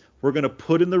starts, we're going to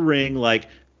put in the ring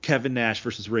Kevin Nash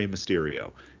versus Rey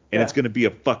Mysterio. And it's going to be a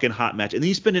fucking hot match. And then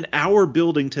you spend an hour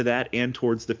building to that and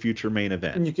towards the future main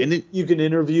event. And you can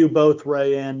interview both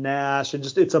Rey and Nash, and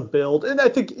it's a build. And I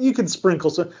think you can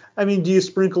sprinkle some. I mean, do you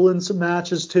sprinkle in some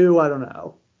matches too? I don't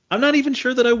know. I'm not even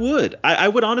sure that I would. I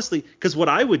would honestly, because what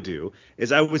I would do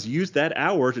is I would use that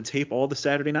hour to tape all the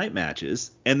Saturday night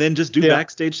matches and then just do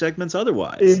backstage segments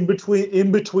otherwise. In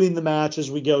between the matches,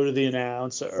 we go to the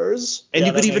announcers. And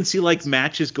you could even see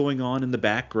matches going on in the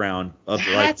background of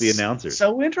the announcers.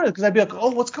 So interesting, because I'd be like, oh,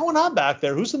 what's going on back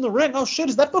there? Who's in the ring? Oh shit,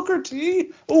 is that Booker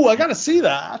T? Oh, I gotta see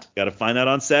that. Gotta find out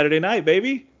on Saturday night,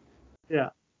 baby.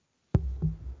 Yeah.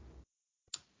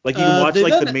 You can watch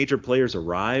the major players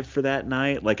arrive for that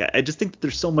night. I just think that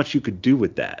there's so much you could do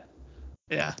with that.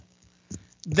 Yeah.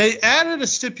 They added a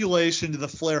stipulation to the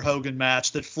Flair Hogan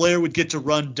match that Flair would get to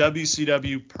run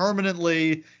WCW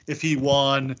permanently if he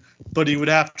won, but he would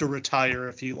have to retire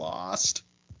if he lost.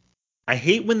 I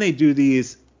hate when they do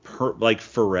these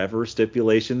forever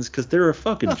stipulations because they're a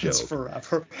fucking joke. It's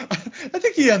forever. I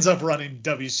think he ends up running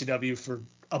WCW for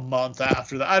a month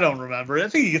after that. I don't remember. I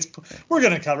think he gets. We're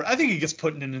gonna cover. I think he gets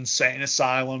put in an insane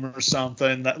asylum or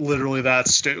something.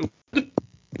 That's stupid.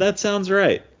 That sounds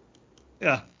right.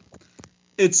 Yeah.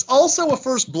 It's also a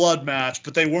first blood match,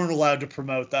 but they weren't allowed to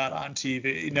promote that on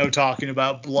TV. No talking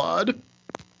about blood.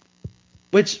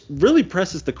 Which really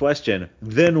presses the question,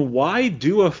 then why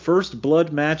do a first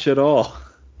blood match at all?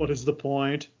 What is the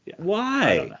point? Yeah. Why?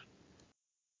 I don't know.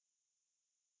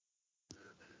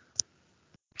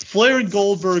 Flair and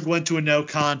Goldberg went to a no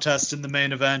contest in the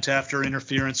main event after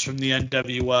interference from the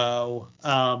NWO.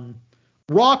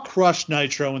 Raw crushed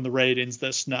Nitro in the ratings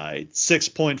this night,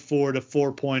 6.4 to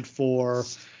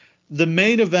 4.4. The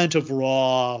main event of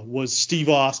Raw was Steve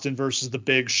Austin versus The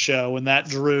Big Show, and that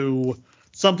drew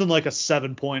something like a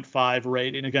 7.5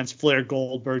 rating against Flair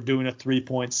Goldberg doing a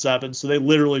 3.7. So they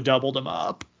literally doubled him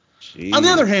up. Jeez. On the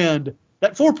other hand,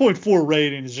 that 4.4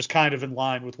 rating is just kind of in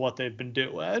line with what they've been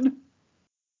doing.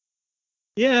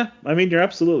 Yeah, I mean, you're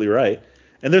absolutely right.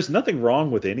 And there's nothing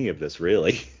wrong with any of this,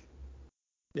 really.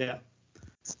 Yeah.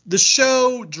 The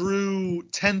show drew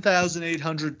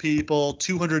 10,800 people,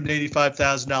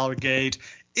 $285,000 gate,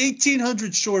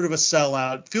 1,800 short of a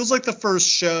sellout. Feels like the first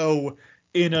show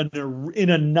in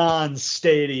a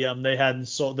non-stadium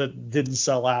that didn't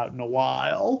sell out in a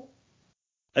while.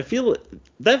 I feel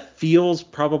that feels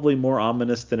probably more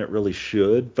ominous than it really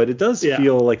should, but it does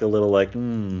feel like a little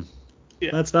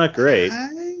that's not great.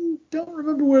 I don't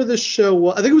remember where this show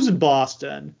was. I think it was in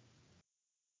Boston.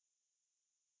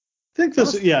 I think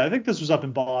this was up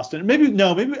in Boston. Maybe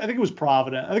I think it was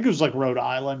Providence. I think it was Rhode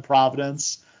Island,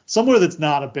 Providence. Somewhere it's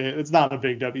not a big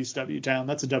WCW town.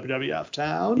 That's a WWF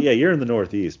town. Yeah, you're in the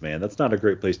Northeast, man. That's not a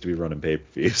great place to be running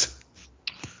pay-per-views.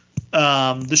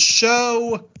 The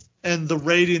show And the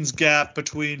ratings gap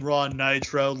between Raw and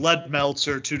Nitro led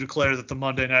Meltzer to declare that the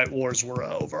Monday Night Wars were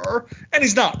over. And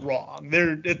he's not wrong.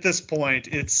 At this point,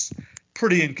 it's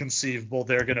pretty inconceivable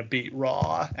they're going to beat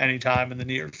Raw anytime in the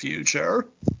near future.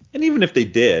 And even if they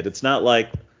did, it's not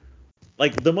like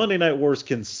the Monday Night Wars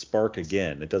can spark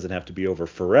again. It doesn't have to be over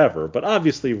forever. But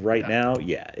obviously right now,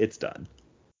 it's done.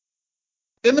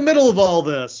 In the middle of all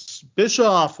this,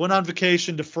 Bischoff went on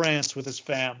vacation to France with his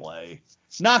family.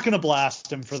 Not going to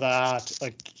blast him for that.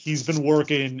 Like, he's been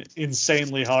working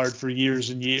insanely hard for years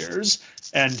and years,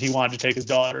 and he wanted to take his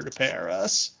daughter to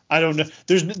Paris. I don't know.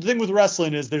 The thing with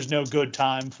wrestling is there's no good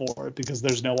time for it because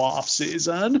there's no off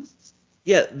season.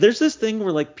 Yeah, there's this thing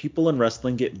where like people in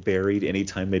wrestling get buried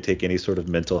anytime they take any sort of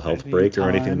mental health break or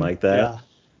anything like that. Yeah.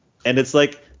 And it's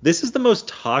like, this is the most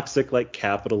toxic, like,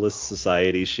 capitalist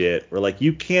society shit where, like,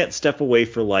 you can't step away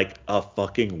for, like, a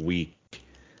fucking week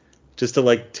just to,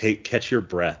 like, catch your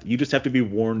breath. You just have to be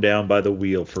worn down by the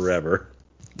wheel forever.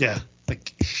 Yeah.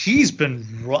 Like, he's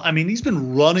been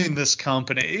running this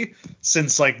company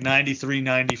since, like, 93,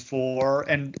 94.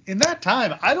 And in that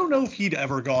time, I don't know if he'd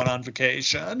ever gone on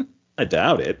vacation. I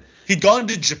doubt it. He'd gone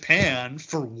to Japan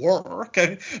for work.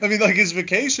 I mean, like, his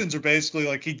vacations are basically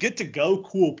like he'd get to go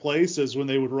cool places when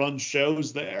they would run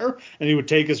shows there, and he would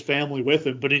take his family with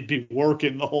him, but he'd be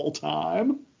working the whole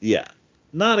time. Yeah.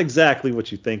 Not exactly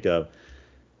what you think of.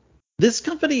 This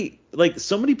company, like,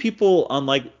 so many people on,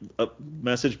 like,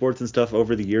 message boards and stuff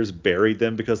over the years buried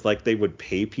them because, like, they would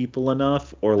pay people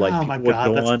enough or, like, people would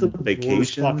go on vacations.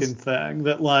 Worst fucking thing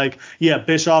that, like, yeah,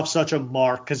 Bischoff's such a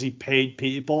mark because he paid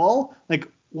people. Like,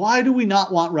 why do we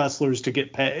not want wrestlers to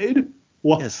get paid?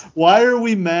 Why are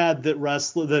we mad that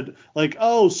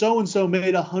so-and-so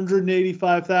made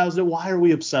 $185,000? Why are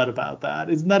we upset about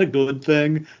that? Isn't that a good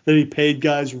thing that he paid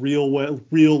guys real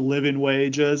living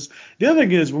wages? The other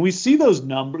thing is when we see those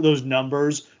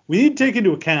numbers, we need to take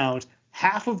into account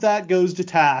half of that goes to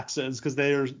taxes because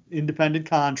they are independent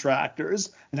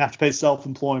contractors and have to pay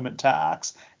self-employment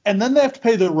tax. And then they have to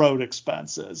pay their road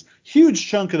expenses. Huge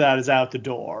chunk of that is out the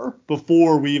door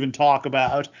before we even talk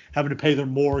about having to pay their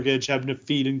mortgage, having to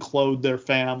feed and clothe their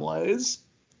families.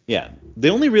 Yeah. The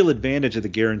only real advantage of the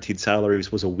guaranteed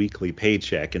salaries was a weekly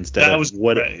paycheck instead of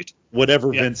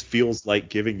whatever Vince feels like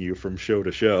giving you from show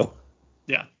to show.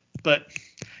 Yeah. But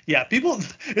yeah,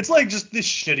 it's like just the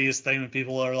shittiest thing when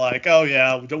people are like, oh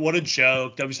yeah, what a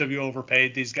joke. WCW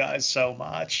overpaid these guys so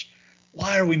much.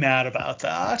 Why are we mad about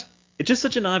that? It's just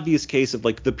such an obvious case of,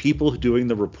 like, the people doing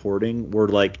the reporting were,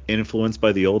 like, influenced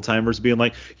by the old timers being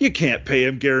like, you can't pay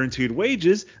them guaranteed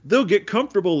wages. They'll get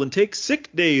comfortable and take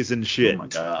sick days and shit. Oh my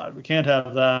God, we can't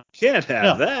have that. Can't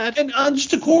have that. And on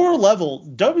just a core level,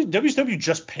 WCW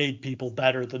just paid people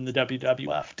better than the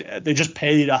WWF did. They just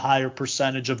paid a higher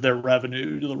percentage of their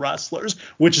revenue to the wrestlers,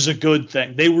 which is a good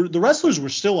thing. The wrestlers were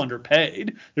still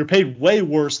underpaid. They were paid way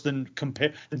worse than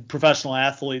professional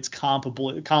athletes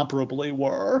comparably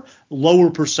were. Lower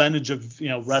percentage of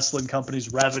wrestling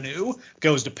companies' revenue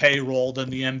goes to payroll than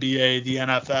the NBA, the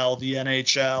NFL, the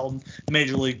NHL,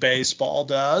 Major League Baseball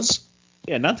does.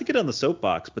 Yeah, not to get on the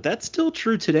soapbox, but that's still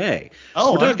true today.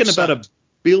 Oh, we're talking 100%. about a $1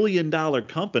 billion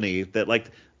company that, like,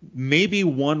 maybe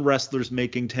one wrestler's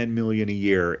making $10 million a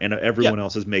year and everyone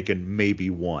else is making maybe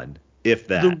one, if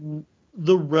that.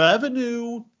 The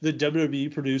revenue that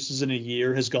WWE produces in a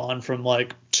year has gone from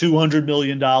like $200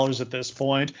 million at this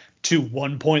point to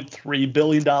 $1.3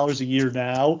 billion a year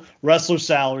now. Wrestler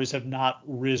salaries have not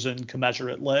risen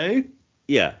commensurately.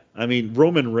 Yeah, I mean,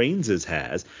 Roman Reigns'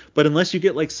 has, but unless you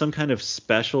get, like, some kind of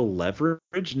special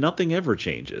leverage, nothing ever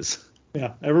changes.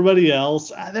 Yeah, everybody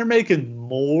else, they're making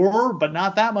more, but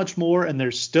not that much more, and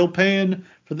they're still paying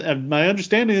for my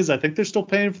understanding is I think they're still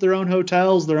paying for their own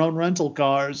hotels, their own rental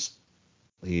cars.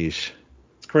 Yeesh.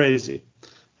 It's crazy.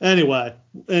 Anyway,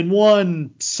 and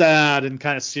one sad and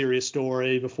kind of serious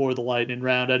story before the lightning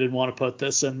round. I didn't want to put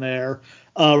this in there.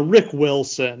 Rick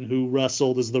Wilson, who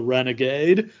wrestled as the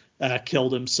Renegade,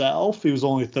 killed himself. He was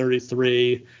only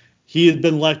 33. He had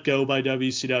been let go by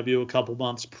WCW a couple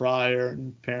months prior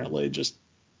and apparently just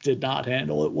did not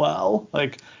handle it well.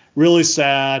 Like, really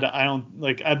sad.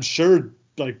 I'm sure,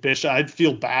 like, Bischoff, I'd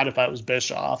feel bad if I was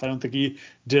Bischoff. I don't think he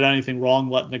did anything wrong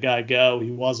letting the guy go.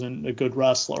 He wasn't a good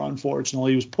wrestler,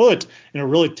 unfortunately. He was put in a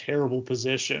really terrible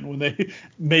position when they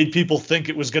made people think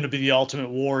it was going to be the Ultimate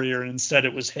Warrior, and instead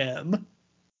it was him.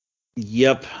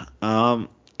 Yep.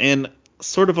 And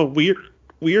sort of a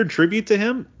weird tribute to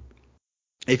him.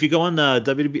 If you go on the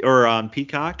WWE or on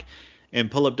Peacock and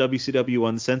pull up WCW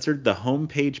Uncensored, the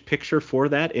homepage picture for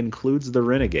that includes the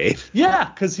Renegade. Yeah,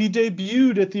 because he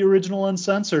debuted at the original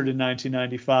Uncensored in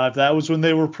 1995. That was when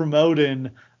they were promoting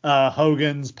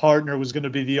Hogan's partner was going to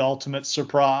be the ultimate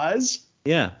surprise.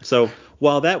 Yeah. So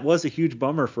while that was a huge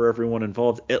bummer for everyone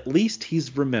involved, at least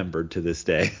he's remembered to this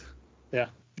day. Yeah.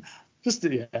 Just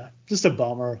a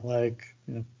bummer. Like,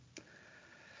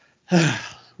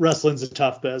 wrestling's a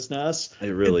tough business. It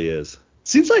really is.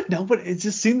 Seems like nobody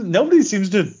seems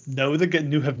to have known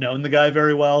the guy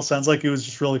very well. Sounds like he was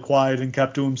just really quiet and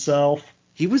kept to himself.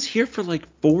 He was here for like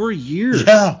 4 years.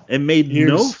 Yeah. And made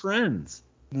no friends.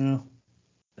 No.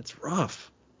 That's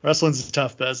rough. Wrestling's a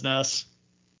tough business.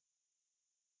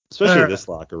 Especially this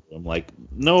locker room. Like,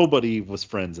 nobody was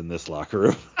friends in this locker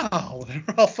room. Oh, they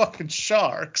were all fucking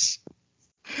sharks.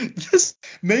 This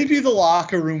may be the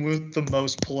locker room with the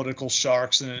most political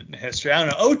sharks in history. I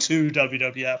don't know. 02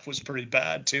 WWF was pretty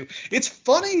bad, too. It's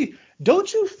funny.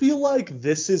 Don't you feel like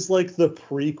this is like the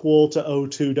prequel to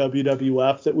 02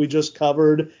 WWF that we just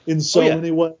covered in so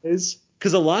many ways?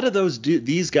 Because a lot of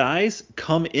these guys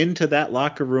come into that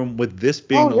locker room with this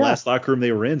being the last locker room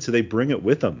they were in, so they bring it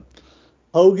with them.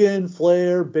 Hogan,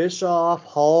 Flair, Bischoff,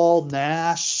 Hall,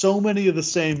 Nash, so many of the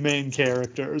same main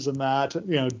characters in that,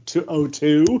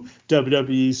 02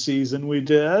 WWE season we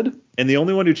did. And the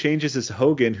only one who changes is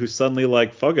Hogan, who's suddenly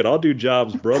like, fuck it, I'll do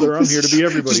jobs, brother. I'm here to be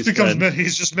everybody's friend.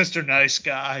 He's just Mr. Nice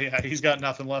Guy. Yeah, he's got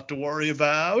nothing left to worry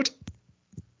about.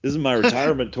 This is my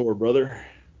retirement tour, brother.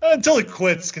 Until he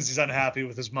quits because he's unhappy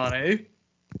with his money.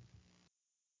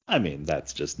 I mean,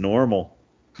 that's just normal.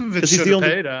 He's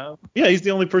paid out. Yeah, he's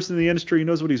the only person in the industry who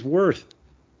knows what he's worth.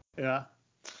 Yeah.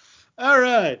 All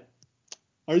right.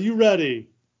 Are you ready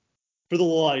for the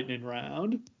lightning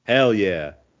round? Hell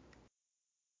yeah.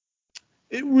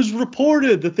 It was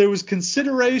reported that there was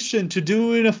consideration to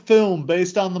doing a film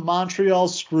based on the Montreal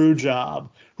Screwjob.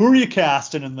 Who are you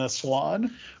casting in this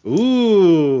one?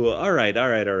 Ooh, all right.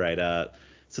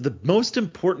 So the most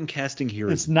important casting here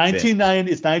is It's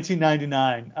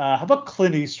 1999. How about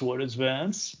Clint Eastwood as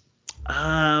Vince?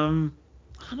 I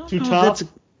don't Too know. tough?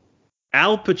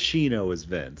 Al Pacino as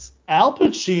Vince. Al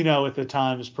Pacino at the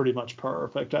time is pretty much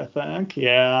perfect, I think.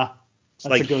 Yeah, that's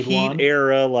like a good Heat one.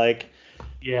 Era, like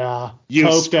you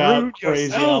coked out yourself.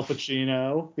 crazy Al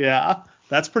Pacino. Yeah,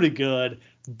 that's pretty good.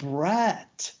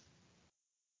 Brett.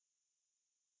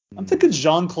 I'm thinking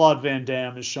Jean-Claude Van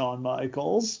Damme as Shawn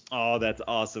Michaels. Oh, that's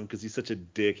awesome because he's such a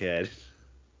dickhead.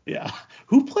 Yeah.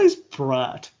 Who plays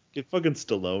Brett? Get fucking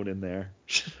Stallone in there.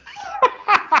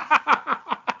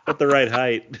 At the right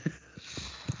height.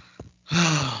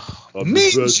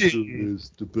 Mean Gene.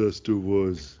 The best there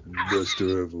was, and the best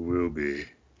there ever will be.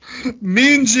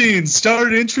 Mean Gene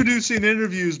started introducing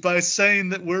interviews by saying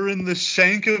that we're in the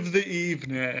shank of the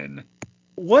evening.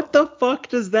 What the fuck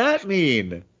does that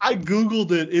mean? I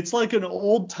Googled it. It's like an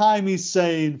old-timey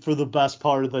saying for the best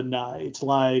part of the night.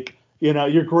 Like,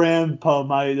 your grandpa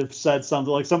might have said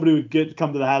something. Like, somebody would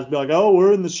come to the house and be like, oh,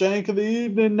 we're in the shank of the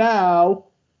evening now.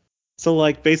 So,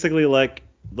 like, basically, like,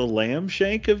 the lamb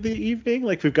shank of the evening?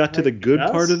 Like, we've got to the good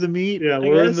part of the meat? Yeah,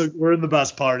 we're in the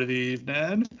best part of the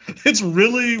evening. It's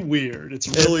really weird. It's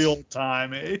really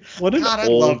old-timey. What an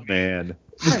old man.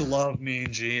 I love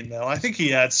Mean Gene, though. I think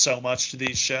he adds so much to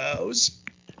these shows.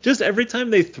 Just every time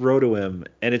they throw to him,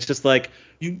 and it's just like,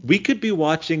 we could be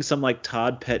watching some, like,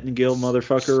 Todd Pettengill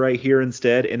motherfucker right here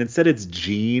instead, and instead it's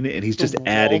Gene, and he's just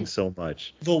adding so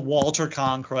much. The Walter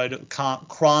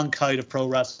Cronkite of pro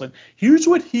wrestling. Here's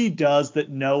what he does that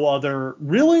no other,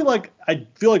 really, like, I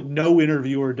feel like no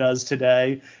interviewer does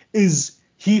today, is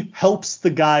he helps the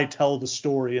guy tell the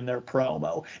story in their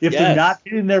promo. If they're not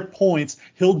hitting their points,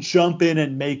 he'll jump in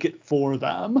and make it for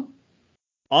them.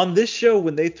 On this show,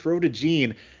 when they throw to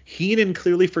Gene, Heenan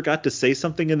clearly forgot to say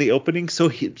something in the opening, so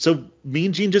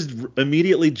Mean Gene just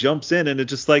immediately jumps in, and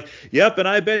it's just like, yep, and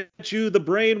I bet you the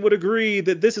brain would agree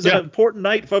that this is an important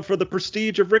night for the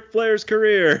prestige of Ric Flair's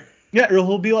career. Yeah, or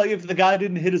he'll be like, if the guy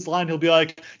didn't hit his line, he'll be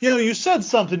like, you said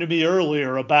something to me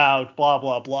earlier about blah,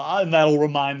 blah, blah, and that'll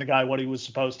remind the guy what he was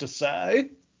supposed to say.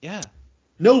 Yeah.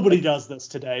 Nobody does this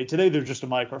today. Today, they're just a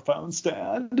microphone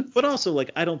stand. But also,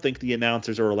 like, I don't think the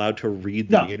announcers are allowed to read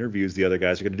the interviews the other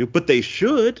guys are going to do, but they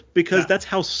should, because that's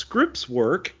how scripts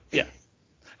work. Yeah.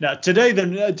 Now, today,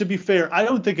 then, to be fair, I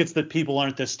don't think it's that people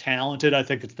aren't this talented. I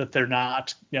think it's that they're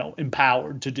not,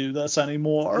 empowered to do this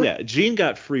anymore. Yeah, Gene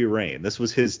got free reign. This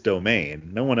was his domain.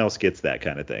 No one else gets that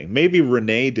kind of thing. Maybe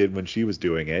Renee did when she was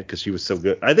doing it because she was so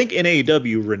good. I think in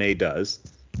AEW, Renee does.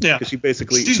 Yeah. Because she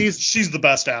basically she's the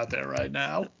best out there right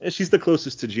now. She's the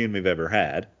closest to Gene we've ever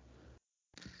had.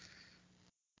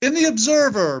 In The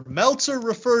Observer, Meltzer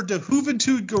referred to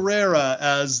Juventud Guerrera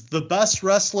as the best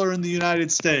wrestler in the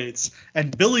United States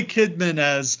and Billy Kidman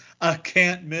as a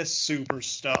can't-miss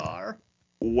superstar.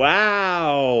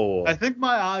 Wow. I think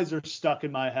my eyes are stuck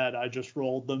in my head. I just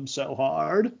rolled them so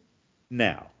hard.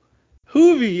 Now,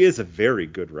 Hoovy is a very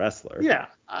good wrestler. Yeah.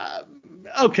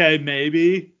 Okay,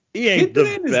 maybe. He ain't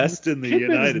the best in the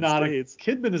United States.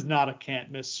 Kidman is not a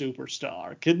can't miss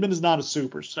superstar. Kidman is not a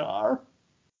superstar.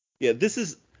 Yeah, this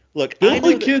is look.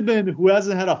 Billy Kidman, who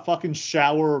hasn't had a fucking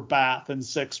shower or bath in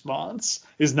 6 months,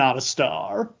 is not a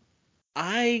star.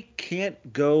 I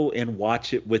can't go and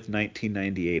watch it with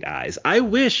 1998 eyes. I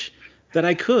wish that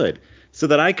I could, so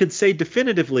that I could say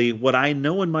definitively what I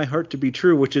know in my heart to be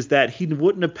true, which is that he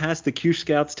wouldn't have passed the Q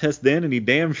Scouts test then, and he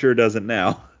damn sure doesn't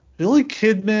now. Billy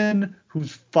Kidman,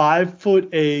 who's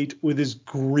 5'8", with his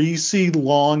greasy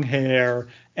long hair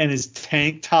and his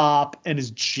tank top and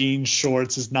his jean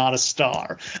shorts, is not a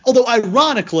star. Although,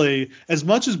 ironically, as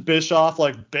much as Bischoff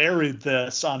buried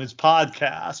this on his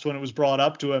podcast when it was brought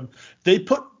up to him, they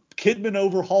put Kidman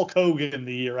over Hulk Hogan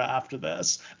the year after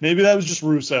this. Maybe that was just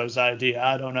Russo's idea.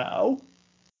 I don't know.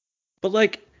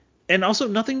 But and also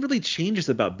nothing really changes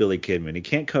about Billy Kidman. He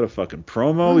can't cut a fucking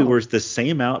promo. No. He wears the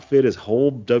same outfit his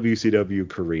whole WCW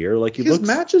career. His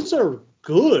matches are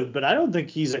good, but I don't think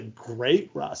he's a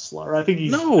great wrestler. I think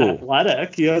he's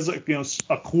athletic. He has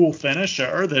a cool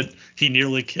finisher that he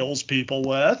nearly kills people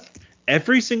with.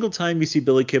 Every single time you see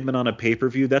Billy Kidman on a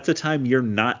pay-per-view, that's a time you're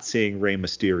not seeing Rey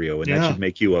Mysterio, and that should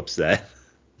make you upset.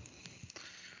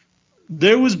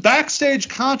 There was backstage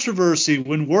controversy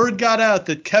when word got out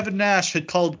that Kevin Nash had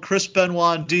called Chris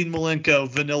Benoit and Dean Malenko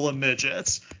vanilla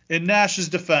midgets. In Nash's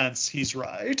defense, he's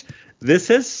right. This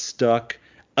has stuck,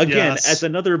 again, as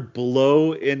another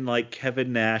blow in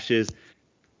Kevin Nash's.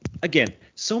 Again,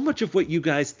 so much of what you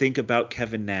guys think about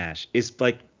Kevin Nash is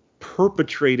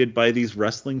perpetrated by these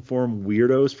wrestling forum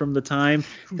weirdos from the time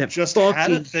that just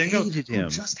hated him. Who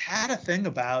just had a thing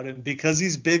about him because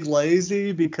he's big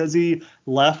lazy, because he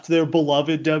left their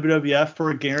beloved WWF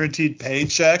for a guaranteed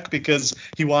paycheck, because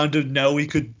he wanted to know he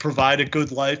could provide a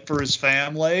good life for his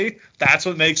family. That's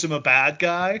what makes him a bad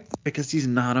guy. Because he's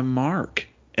not a mark.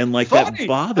 And that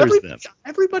bothers them.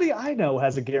 Everybody I know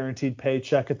has a guaranteed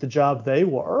paycheck at the job they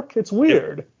work. It's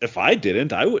weird. If I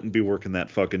didn't, I wouldn't be working that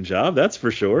fucking job. That's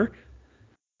for sure.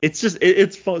 It's just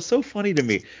it's so funny to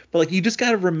me. But you just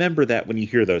got to remember that when you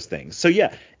hear those things. So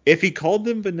yeah, if he called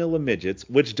them vanilla midgets,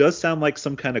 which does sound like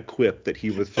some kind of quip that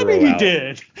he would throw out. He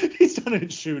did. He's done it in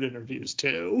shoot interviews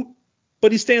too.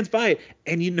 But he stands by it.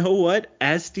 And you know what?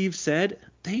 As Steve said,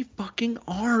 they fucking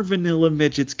are vanilla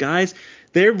midgets, guys.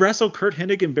 They wrestle Kurt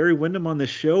Hennig and Barry Windham on this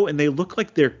show, and they look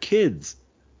like they're kids.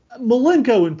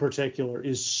 Malenko in particular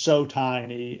is so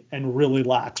tiny and really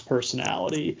lacks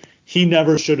personality. He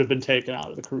never should have been taken out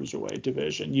of the cruiserweight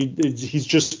division. He's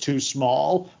just too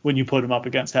small when you put him up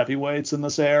against heavyweights in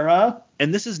this era.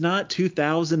 And this is not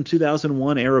 2000,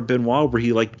 2001 era Benoit where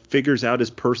he figures out his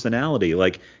personality.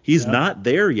 He's not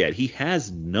there yet. He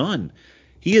has none.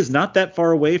 He is not that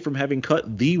far away from having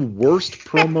cut the worst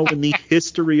promo in the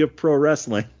history of pro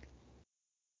wrestling.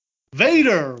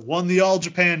 Vader won the All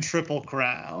Japan Triple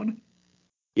Crown.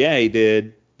 Yeah, he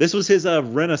did. This was his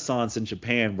renaissance in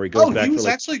Japan where he goes back. He was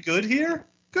actually good here?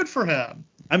 Good for him.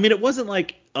 I mean, it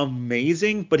wasn't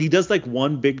amazing, but he does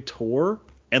one big tour,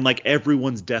 and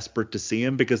everyone's desperate to see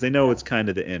him because they know it's kind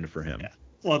of the end for him. Yeah.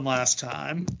 One last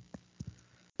time.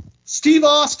 Steve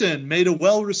Austin made a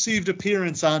well-received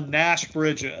appearance on Nash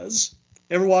Bridges.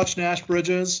 Ever watch Nash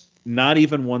Bridges? Not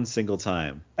even one single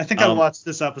time. I think I watched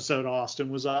this episode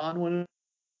Austin was on when it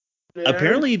aired.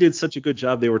 Apparently he did such a good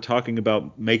job they were talking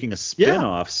about making a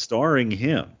spin-off starring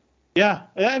him. Yeah,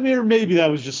 I mean, or maybe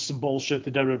that was just some bullshit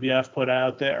the WWF put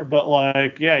out there. But I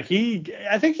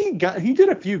think he did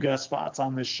a few guest spots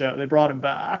on this show. They brought him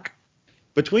back.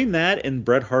 Between that and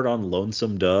Bret Hart on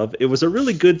Lonesome Dove, it was a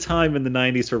really good time in the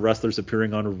 90s for wrestlers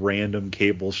appearing on random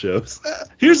cable shows.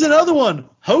 Here's another one.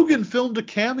 Hogan filmed a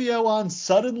cameo on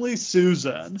Suddenly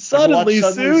Susan. Suddenly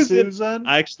Susan?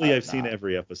 I've seen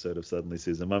every episode of Suddenly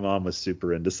Susan. My mom was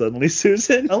super into Suddenly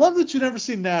Susan. I love that you've never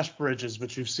seen Nash Bridges,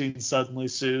 but you've seen Suddenly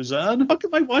Susan. What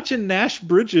am I watching Nash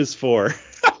Bridges for?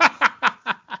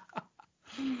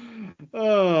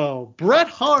 Oh, Bret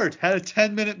Hart had a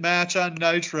 10-minute match on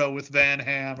Nitro with Van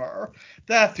Hammer.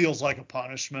 That feels like a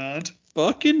punishment.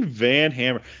 Fucking Van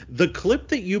Hammer. The clip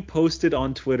that you posted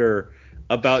on Twitter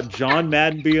about John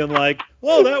Madden being like,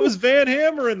 "Oh, that was Van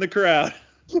Hammer in the crowd."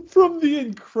 From the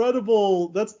incredible,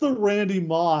 that's the Randy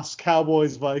Moss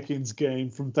Cowboys-Vikings game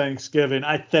from Thanksgiving,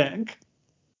 I think.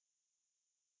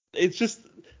 It's just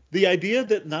the idea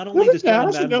that not only does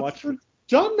John Madden watch...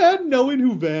 John Madden knowing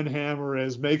who Van Hammer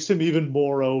is makes him even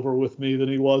more over with me than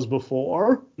he was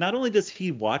before. Not only does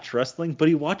he watch wrestling, but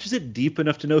he watches it deep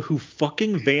enough to know who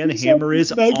fucking Van He's Hammer a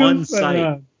is mega on fan. site.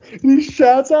 And he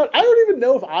shouts out. I don't even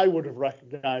know if I would have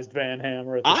recognized Van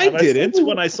Hammer at the I time. didn't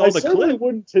when I saw the certainly clip.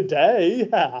 wouldn't today.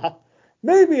 Yeah.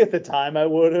 Maybe at the time I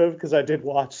would have, because I did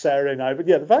watch Saturday Night. But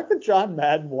yeah, the fact that John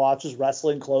Madden watches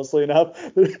wrestling closely enough,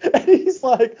 and he's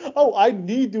like, oh, I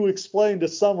need to explain to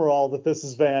Summerall that this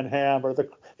is Van Hammer. The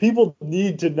people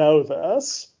need to know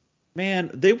this. Man,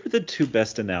 they were the two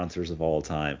best announcers of all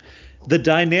time. The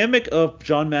dynamic of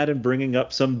John Madden bringing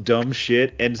up some dumb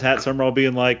shit and Pat Summerall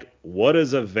being like, what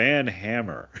is a Van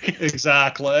Hammer?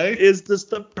 Exactly. Is this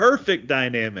the perfect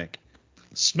dynamic?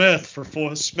 Smith with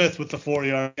the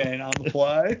 4-yard gain on the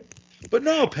play. But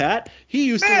no, Pat, he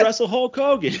used to wrestle Hulk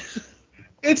Hogan.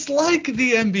 It's like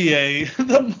the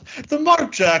NBA, the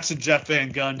Mark Jackson, Jeff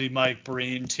Van Gundy, Mike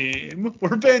Breen team,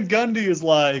 where Van Gundy is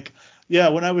like, yeah,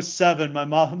 when I was 7,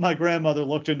 my grandmother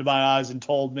looked into my eyes and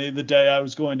told me the day I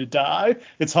was going to die.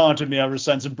 It's haunted me ever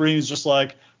since. And Breen's just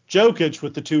like, Jokic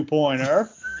with the 2-pointer.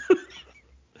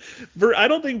 I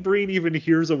don't think Breen even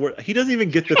hears a word. He doesn't even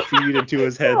get the feed into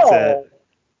his headset. Oh,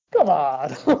 come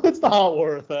on. It's not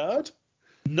worth it.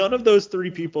 None of those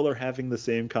three people are having the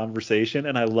same conversation,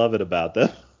 and I love it about them.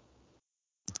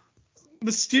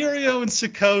 Mysterio and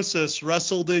Psicosis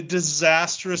wrestled a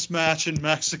disastrous match in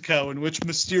Mexico in which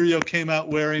Mysterio came out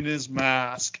wearing his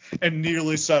mask and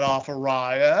nearly set off a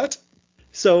riot.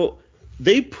 So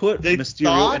they put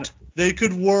Mysterio in. They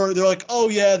could work. They're like, oh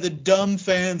yeah, the dumb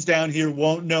fans down here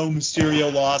won't know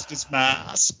Mysterio lost his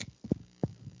mask.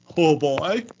 Oh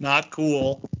boy, not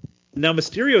cool. Now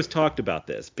Mysterio's talked about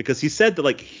this because he said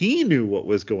that he knew what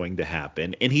was going to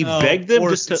happen and he begged them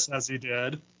just to. Says he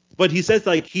did. But he says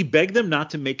he begged them not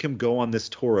to make him go on this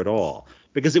tour at all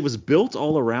because it was built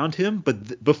all around him.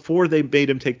 But before they made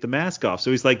him take the mask off,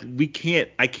 so he's like,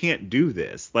 I can't do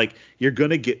this. You're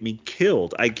gonna get me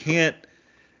killed. I can't.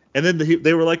 And then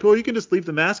they were like, well, you can just leave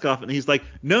the mask off. And he's like,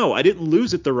 no, I didn't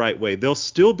lose it the right way. They'll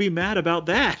still be mad about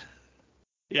that.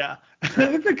 Yeah. I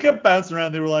think they kept bouncing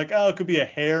around. They were like, oh, it could be a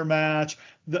hair match,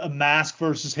 a mask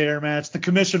versus hair match. The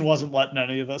commission wasn't letting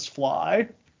any of this fly.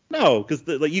 No, because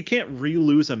you can't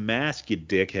re-lose a mask, you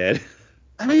dickhead.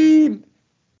 I mean,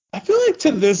 I feel like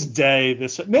to this day,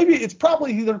 maybe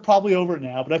they're probably over it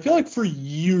now, but I feel like for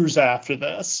years after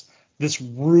this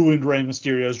ruined Rey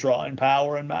Mysterio's drawing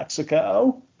power in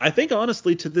Mexico. I think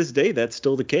honestly to this day that's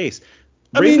still the case.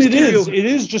 It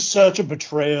is just such a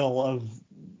betrayal of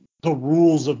the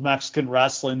rules of Mexican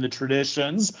wrestling, the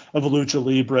traditions of Lucha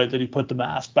Libre that he put the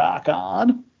mask back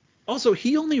on. Also,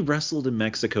 he only wrestled in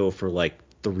Mexico for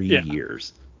 3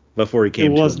 years before he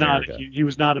came to America. He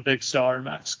was not a big star in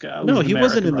Mexico. No, he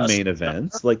wasn't in the main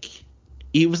events.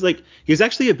 He was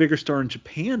actually a bigger star in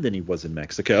Japan than he was in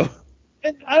Mexico.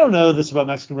 And I don't know this about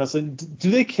Mexican wrestling. Do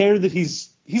they care that he's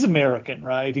American,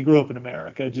 right? He grew up in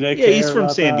America. Do they care? Yeah, he's from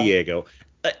San that? Diego.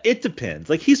 It depends.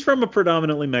 He's from a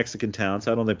predominantly Mexican town,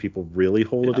 so I don't think people really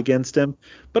hold it against him.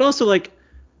 But also,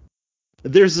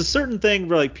 there's a certain thing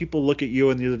where people look at you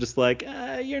and you're just like,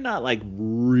 you're not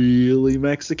really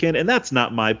Mexican, and that's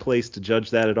not my place to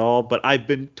judge that at all. But I've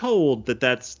been told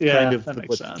that's kind of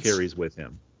what he carries with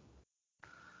him.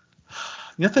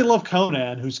 Yet they love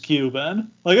Conan, who's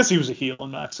Cuban. Well, I guess he was a heel in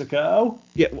Mexico.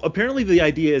 Yeah, apparently the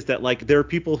idea is that there are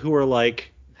people who are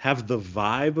have the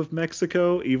vibe of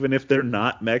Mexico, even if they're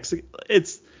not Mexican.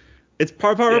 It's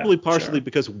partially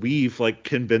because we've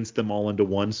convinced them all into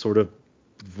one sort of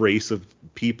race of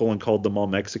people and called them all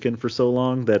Mexican for so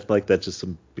long that that just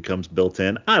becomes built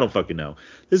in. I don't fucking know.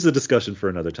 This is a discussion for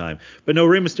another time. But no,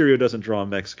 Rey Mysterio doesn't draw in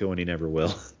Mexico and he never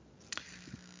will.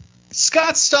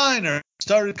 Scott Steiner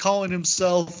started calling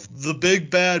himself the Big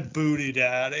Bad Booty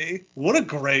Daddy. What a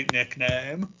great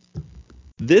nickname.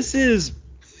 This is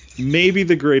maybe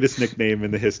the greatest nickname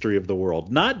in the history of the world.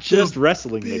 Not just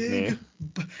wrestling nickname.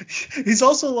 He's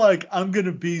also I'm going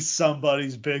to be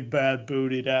somebody's Big Bad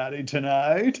Booty Daddy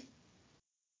tonight.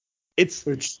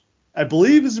 Which I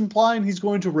believe is implying he's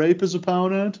going to rape his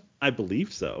opponent. I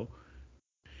believe so.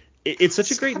 It's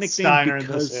such a great nickname Steiner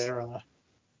because in this era.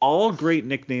 All great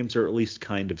nicknames are at least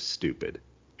kind of stupid.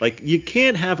 You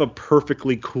can't have a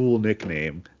perfectly cool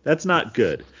nickname. That's not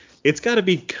good. It's got to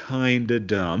be kind of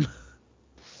dumb.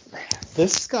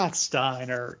 This Scott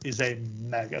Steiner is a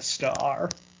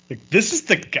megastar. This is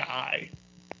the guy.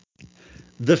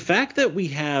 The fact that we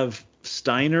have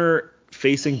Steiner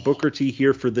facing Booker T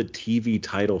here for the TV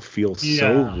title feels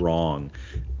so wrong.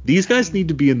 These guys need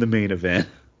to be in the main event.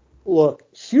 Look,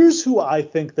 here's who I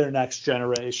think their next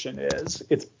generation is.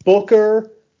 It's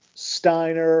Booker,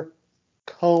 Steiner,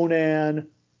 Conan,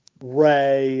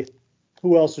 Rey.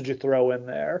 Who else would you throw in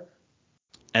there?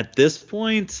 At this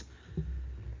point,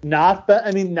 it's not,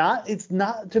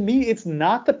 to me, it's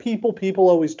not the people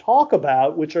always talk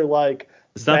about, which are like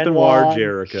it's not Benoit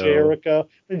or Jericho.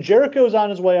 And Jericho's on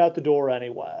his way out the door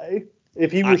anyway.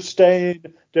 If he were staying,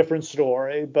 different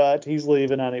story, but he's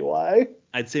leaving anyway.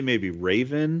 I'd say maybe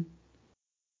Raven.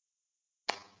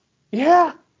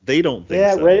 Yeah. They don't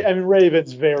think so.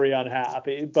 Raven's very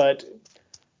unhappy, but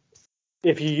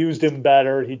if you used him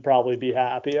better, he'd probably be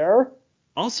happier.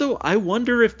 Also, I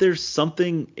wonder if there's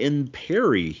something in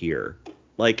Perry here.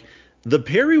 Like, the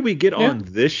Perry we get on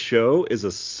this show is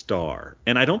a star,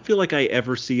 and I don't feel like I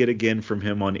ever see it again from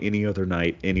him on any other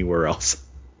night anywhere else.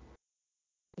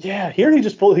 Yeah, here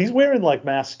he's wearing like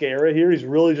mascara here. He's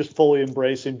really just fully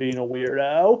embracing being a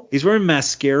weirdo. He's wearing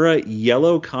mascara,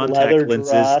 yellow contact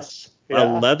lenses,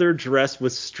 a leather dress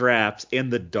with straps,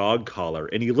 and the dog collar,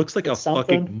 and he looks like a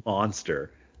fucking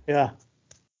monster. Yeah.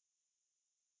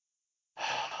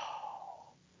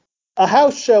 A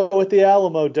house show at the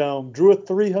Alamo Dome drew a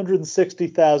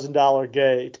 $360,000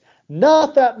 gate.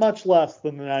 Not that much less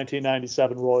than the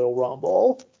 1997 Royal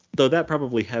Rumble. Though that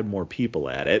probably had more people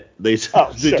at it. They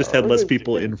just had less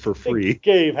people in for free. They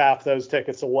gave half those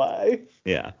tickets away.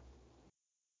 Yeah.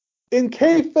 In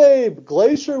kayfabe,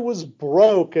 Glacier was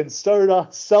broke and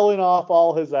started selling off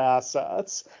all his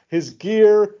assets. His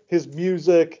gear, his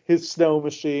music, his snow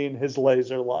machine, his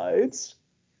laser lights.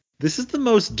 This is the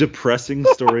most depressing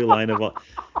storyline of all.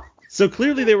 So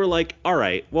clearly they were like, all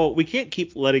right, well, we can't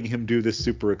keep letting him do this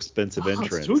super expensive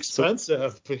entrance. It's too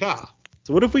expensive, yeah.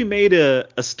 So what if we made a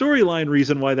storyline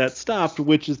reason why that stopped,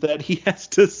 which is that he has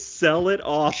to sell it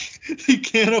off. He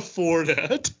can't afford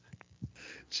it.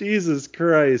 Jesus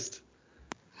Christ.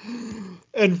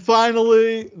 And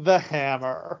finally, the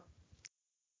hammer.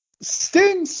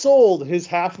 Sting sold his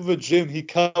half of a gym he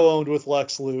co-owned with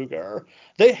Lex Luger.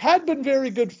 They had been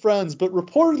very good friends, but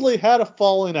reportedly had a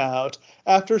falling out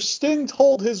after Sting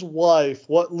told his wife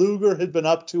what Luger had been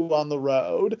up to on the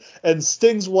road, and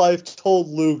Sting's wife told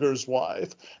Luger's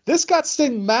wife. This got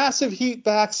Sting massive heat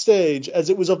backstage, as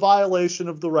it was a violation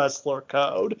of the wrestler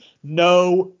code.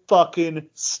 No fucking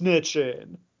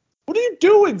snitching. What are you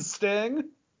doing, Sting?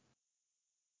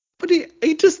 But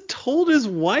he just told his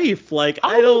wife, like,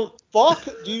 I don't... Fuck,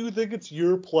 do you think it's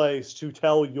your place to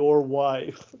tell your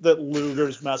wife that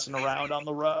Luger's messing around on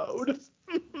the road?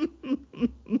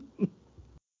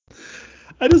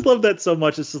 I just love that so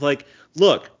much. It's just like,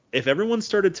 look, if everyone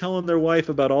started telling their wife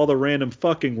about all the random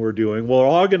fucking we're doing, we're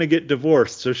all going to get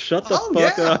divorced, so shut the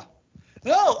fuck up.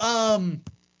 No,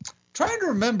 trying to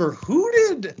remember,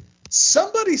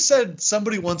 somebody said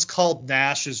somebody once called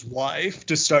Nash's wife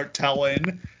to start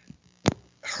telling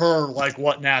her like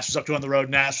what Nash was up to on the road.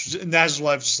 Nash's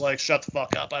wife's just like, shut the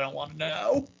fuck up, I don't want to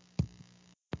know.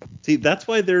 See, that's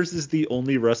why theirs is the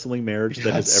only wrestling marriage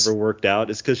that has ever worked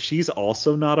out, is because she's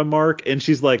also not a mark, and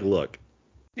she's like, look,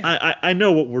 I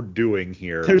know what we're doing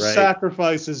here. There's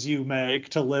sacrifices you make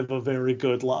to live a very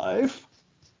good life.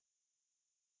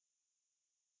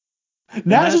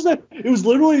 Nash is like, it was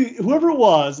literally whoever it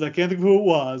was, I can't think of who it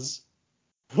was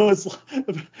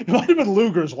it might have been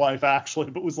Luger's wife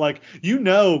actually, but was like,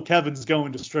 Kevin's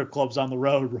going to strip clubs on the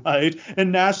road, right?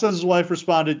 And Nash says his wife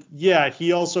responded, yeah,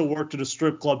 he also worked at a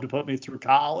strip club to put me through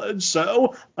college,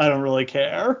 so I don't really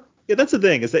care. Yeah, that's the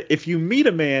thing, is that if you meet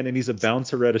a man and he's a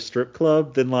bouncer at a strip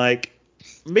club, then like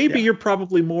maybe you're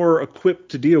probably more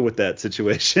equipped to deal with that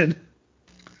situation.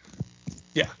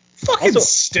 Yeah. Fucking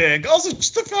Sting. Also,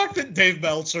 just the fact that Dave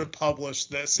Meltzer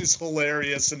published this is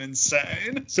hilarious and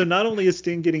insane. So not only is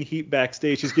Sting getting heat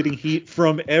backstage, he's getting heat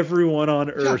from everyone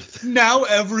on Earth. Now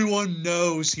everyone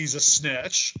knows he's a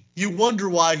snitch. You wonder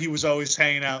why he was always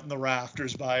hanging out in the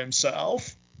rafters by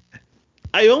himself.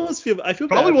 I feel probably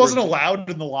bad wasn't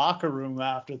allowed in the locker room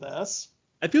after this.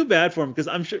 I feel bad for him because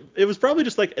I'm sure it was probably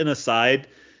just like an aside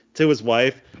to his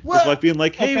wife. His wife being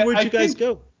like, hey, where'd you guys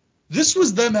go? This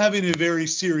was them having a very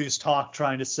serious talk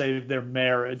trying to save their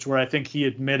marriage, where I think he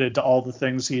admitted to all the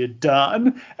things he had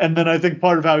done. And then I think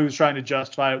part of how he was trying to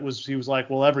justify it was he was like,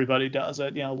 well, everybody does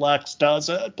it. Lex does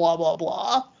it, blah, blah,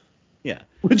 blah. Yeah.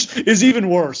 Which is even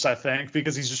worse, I think,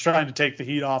 because he's just trying to take the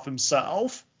heat off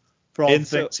himself for all the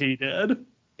things he did.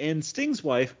 And Sting's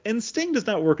wife, and Sting does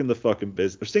not work in the fucking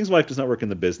business. Sting's wife does not work in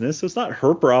the business, so it's not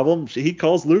her problem. He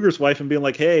calls Luger's wife and being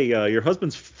like, hey, your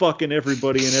husband's fucking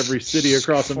everybody in every city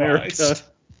across America.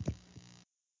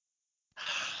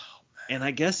 And I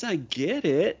guess I get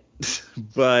it,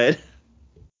 but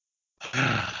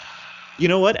you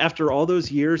know what? After all those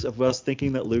years of us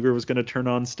thinking that Luger was going to turn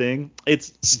on Sting,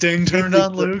 Sting turned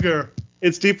on Luger.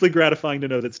 It's deeply gratifying to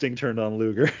know that Sting turned on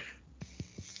Luger.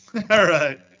 All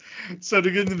right. So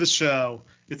to get into the show,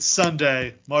 it's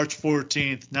Sunday, March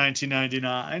 14th,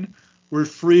 1999. We're at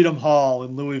Freedom Hall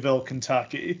in Louisville,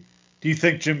 Kentucky. Do you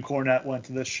think Jim Cornette went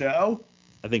to this show?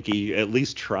 I think he at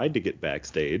least tried to get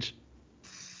backstage.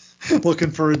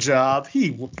 Looking for a job.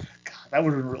 God, that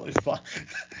would have been really fun.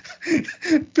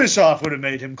 Bischoff would have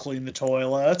made him clean the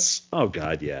toilets. Oh,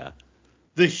 God, yeah.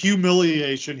 The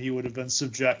humiliation he would have been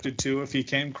subjected to if he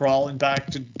came crawling back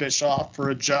to Bischoff for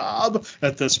a job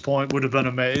at this point would have been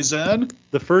amazing.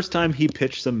 The first time he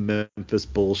pitched some Memphis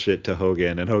bullshit to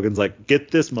Hogan, and Hogan's like,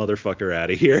 get this motherfucker out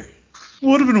of here.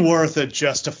 Would have been worth it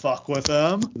just to fuck with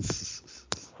him.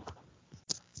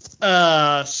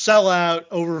 Sell out,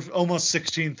 over almost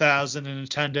 16,000 in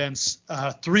attendance,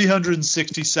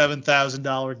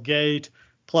 $367,000 gate,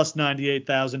 plus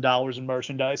 $98,000 in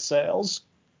merchandise sales.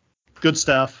 Good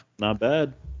stuff. Not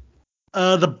bad.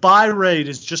 The buy rate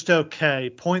is just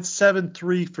okay.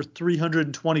 0.73 for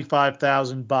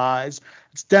 325,000 buys.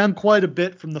 It's down quite a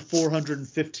bit from the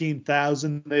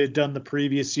 415,000 they had done the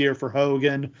previous year for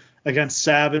Hogan against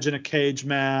Savage in a cage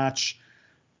match.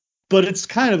 But it's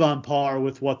kind of on par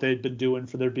with what they'd been doing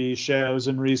for their B shows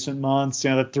in recent months. You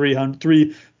know, that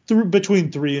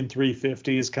between 3 and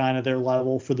 350 is kind of their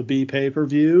level for the B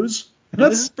pay-per-views. And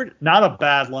that's not a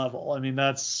bad level. I mean,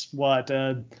 that's what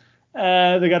they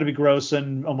got to be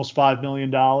grossing almost $5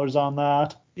 million on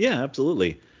that. Yeah,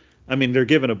 absolutely. I mean, they're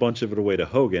giving a bunch of it away to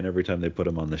Hogan every time they put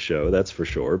him on the show. That's for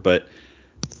sure. But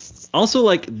also,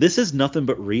 like, this is nothing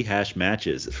but rehash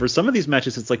matches. For some of these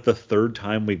matches, it's like the third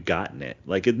time we've gotten it.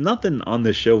 Like, nothing on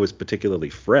this show was particularly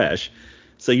fresh.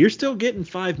 So you're still getting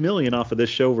 $5 million off of this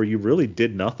show where you really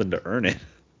did nothing to earn it.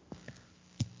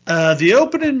 The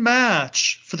opening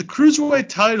match for the Cruiserweight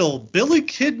title, Billy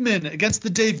Kidman against the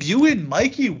debuting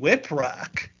Mikey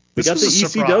Whipwreck. We got the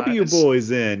ECW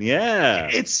boys in, yeah.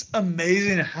 It's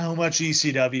amazing how much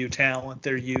ECW talent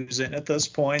they're using at this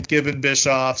point, given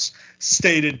Bischoff's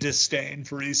stated disdain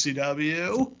for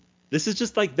ECW. This is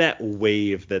just like that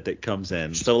wave that comes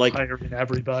in. So like hiring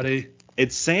everybody.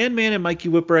 It's Sandman and Mikey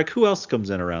Whipwreck. Who else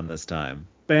comes in around this time?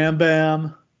 Bam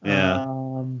Bam.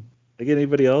 Yeah. They get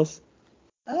anybody else?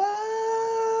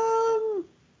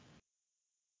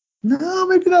 No,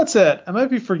 maybe that's it. I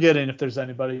might be forgetting if there's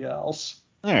anybody else.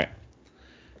 All right.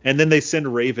 And then they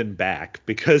send Raven back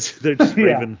because they're just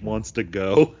Raven wants to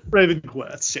go. Raven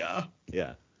quits, yeah.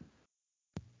 Yeah.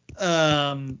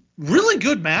 Really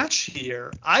good match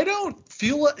here. I don't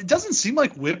feel it doesn't seem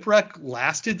like Whipwreck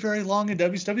lasted very long in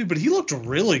WCW, but he looked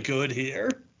really good here.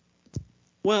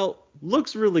 Well,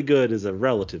 looks really good is a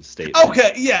relative statement.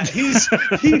 Okay, yeah, his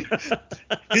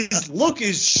look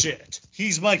is shit.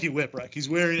 He's Mikey Whipwreck. He's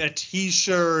wearing a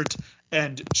t-shirt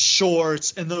and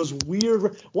shorts and those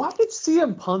weird. Why did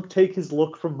CM Punk take his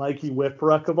look from Mikey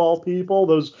Whipwreck of all people?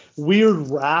 Those weird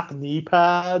wrap knee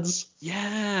pads.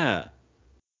 Yeah.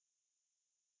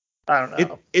 I don't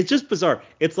know. It's just bizarre.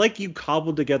 It's like you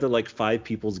cobbled together like 5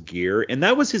 people's gear, and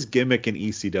that was his gimmick in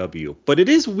ECW. But it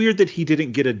is weird that he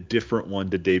didn't get a different one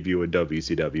to debut in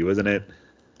WCW, isn't it?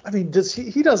 I mean,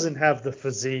 he doesn't have the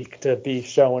physique to be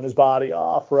showing his body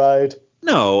off, right?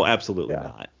 No, absolutely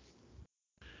not.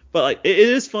 But like, it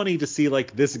is funny to see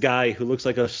like this guy who looks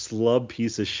like a slub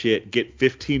piece of shit get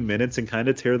 15 minutes and kind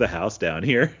of tear the house down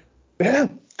here. Yeah,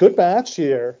 good match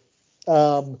here.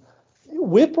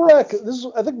 Whipwreck, this is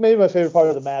I think maybe my favorite part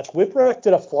of the match. Whipwreck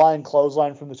did a flying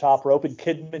clothesline from the top rope and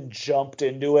Kidman jumped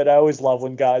into it. I always love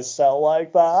when guys sell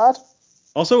like that.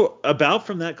 Also, about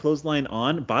from that clothesline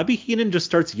on, Bobby Heenan just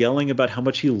starts yelling about how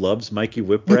much he loves Mikey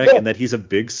Whipwreck and that he's a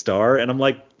big star. And I'm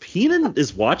like, Heenan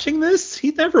is watching this?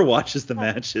 He never watches the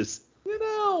matches. You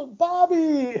know,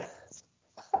 Bobby.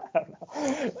 I don't know.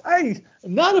 I'm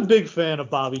not a big fan of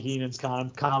Bobby Heenan's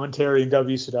commentary in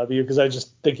WCW because I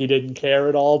just think he didn't care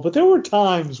at all. But there were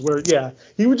times where,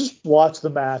 he would just watch the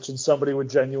match and somebody would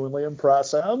genuinely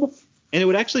impress him. And it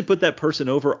would actually put that person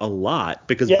over a lot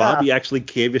because Bobby actually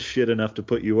gave a shit enough to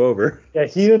put you over. Yeah,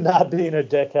 he not being a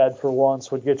dickhead for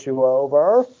once would get you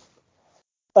over.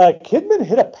 Kidman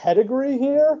hit a pedigree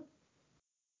here.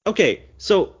 Okay,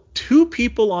 so 2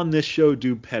 people on this show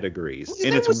do pedigrees,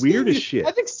 and it's weird as shit.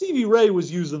 I think Stevie Ray was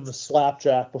using the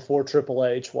slapjack before Triple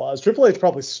H was. Triple H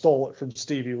probably stole it from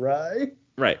Stevie Ray.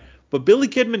 Right. But Billy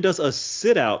Kidman does a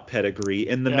sit-out pedigree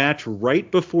in the match right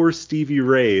before Stevie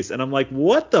Ray's, and I'm like,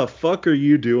 what the fuck are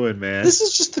you doing, man? This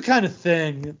is just the kind of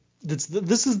thing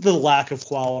this is the lack of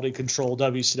quality control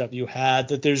WCW had,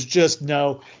 that there's just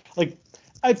no, like,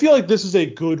 I feel like this is a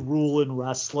good rule in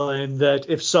wrestling that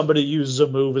if somebody uses a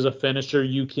move as a finisher,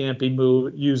 you can't be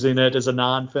using it as a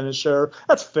non-finisher.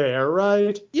 That's fair,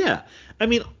 right? Yeah. I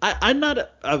mean, I'm not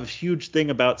a huge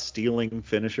thing about stealing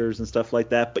finishers and stuff like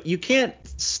that, but you can't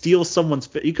steal someone's.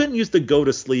 You couldn't use the go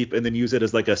to sleep and then use it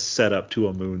as like a setup to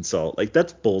a moonsault. Like,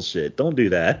 that's bullshit. Don't do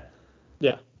that.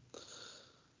 Yeah.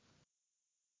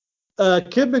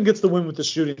 Kidman gets the win with the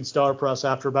shooting star press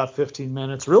after about 15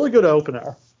 minutes. Really good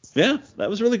opener. Yeah, that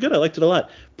was really good. I liked it a lot.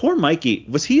 Poor Mikey.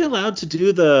 Was he allowed to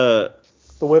do the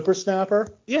whippersnapper?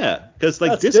 Yeah, because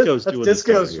like Disco's doing this.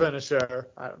 Disco's finisher.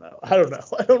 I don't know.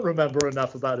 I don't remember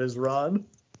enough about his run.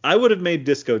 I would have made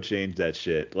Disco change that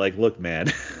shit. Like, look,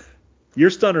 man, your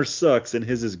stunner sucks and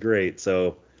his is great,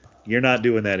 so you're not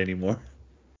doing that anymore.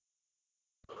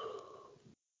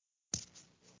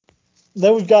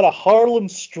 Then we've got a Harlem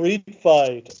Street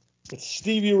fight with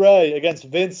Stevie Ray against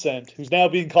Vincent, who's now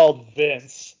being called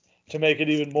Vince to make it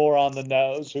even more on the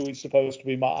nose, who he's supposed to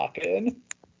be mocking.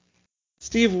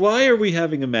 Steve, why are we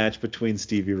having a match between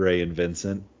Stevie Ray and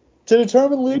Vincent? To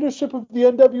determine leadership of the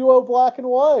NWO Black and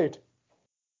White.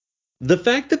 The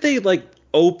fact that they like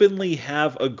openly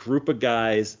have a group of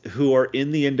guys who are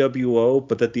in the NWO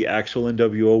but that the actual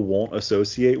NWO won't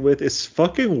associate with is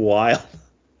fucking wild.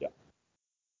 Yeah.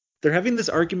 They're having this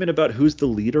argument about who's the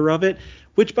leader of it,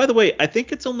 which, by the way, I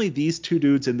think it's only these two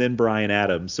dudes and then Bryan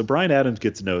Adams. So Bryan Adams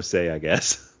gets no say, I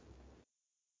guess.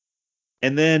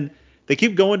 And then they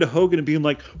keep going to Hogan and being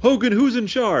like, Hogan, who's in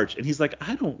charge? And he's like,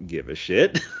 I don't give a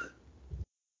shit.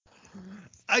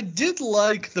 I did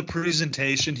like the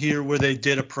presentation here where they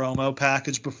did a promo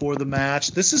package before the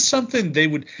match. This is something they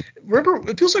would –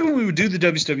 remember, it feels like when we would do the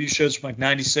WCW shows from like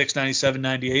 96, 97,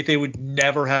 98, they would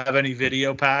never have any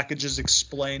video packages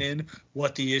explaining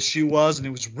what the issue was, and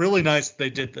it was really nice that they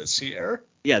did this here.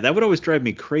 Yeah, that would always drive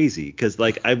me crazy because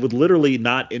like I would literally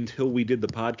not until we did the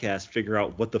podcast figure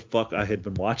out what the fuck I had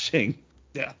been watching.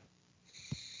 Yeah.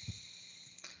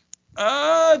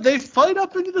 They fight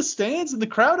up into the stands, and the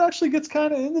crowd actually gets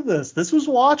kind of into this. This was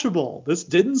watchable. This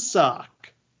didn't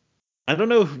suck. I don't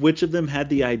know which of them had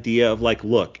the idea of like,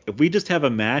 look, if we just have a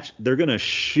match, they're going to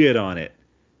shit on it.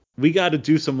 We got to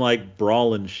do some like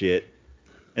brawling shit.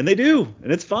 And they do,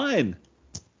 and it's fine.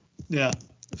 Yeah.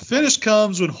 The finish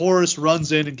comes when Horace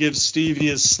runs in and gives Stevie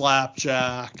his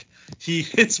slapjack. He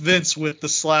hits Vince with the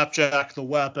slapjack, the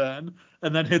weapon,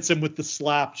 and then hits him with the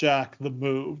slapjack, the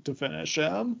move, to finish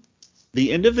him.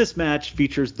 The end of this match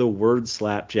features the word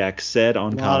slapjack said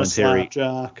on commentary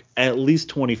at least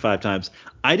 25 times.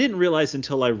 I didn't realize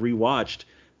until I rewatched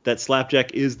that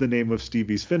slapjack is the name of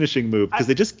Stevie's finishing move because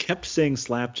they just kept saying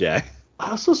slapjack. I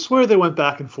also swear they went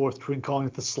back and forth between calling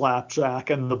it the slapjack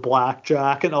and the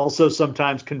blackjack, and also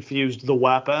sometimes confused the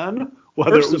weapon,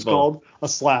 whether it was called a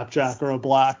slapjack or a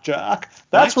blackjack.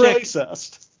 That's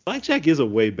racist. Blackjack is a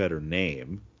way better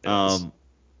name.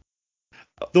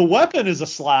 The weapon is a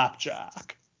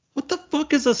slapjack. What the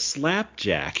fuck is a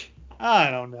slapjack? I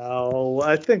don't know.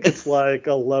 I think it's like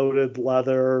a loaded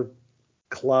leather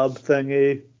club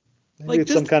thingy. Maybe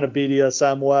it's some kind of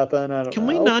BDSM weapon. I don't know. Can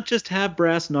we not just have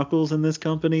brass knuckles in this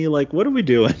company? Like, what are we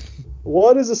doing?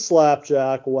 What is a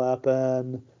slapjack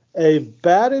weapon? A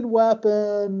batted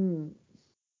weapon?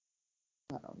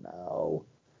 I don't know.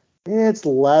 It's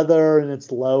leather and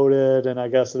it's loaded, and I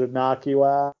guess it'd knock you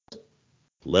out.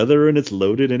 Leather and it's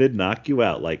loaded and it'd knock you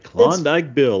out like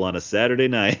Klondike Bill on a Saturday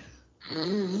night.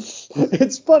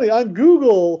 It's funny. On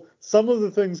Google, some of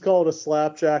the things call it a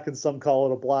slapjack and some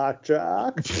call it a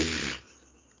blackjack.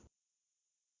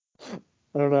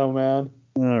 I don't know, man.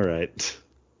 All right.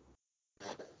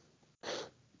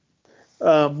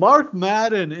 Mark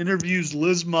Madden interviews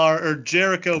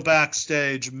Jericho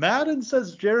backstage. Madden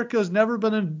says Jericho's never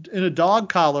been in a dog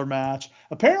collar match.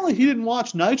 Apparently he didn't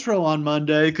watch Nitro on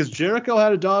Monday because Jericho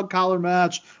had a dog collar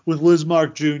match with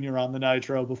Lizmark Jr. on the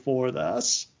Nitro before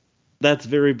this. That's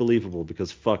very believable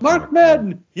because fuck Mark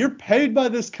Madden, you're paid by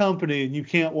this company and you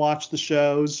can't watch the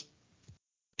shows.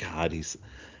 God,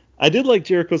 I did like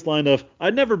Jericho's line of,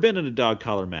 I'd never been in a dog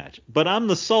collar match, but I'm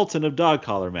the sultan of dog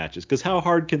collar matches, because how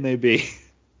hard can they be?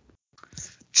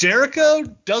 Jericho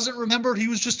doesn't remember he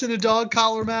was just in a dog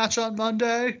collar match on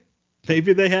Monday?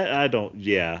 Maybe they had, I don't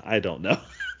know.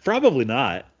 Probably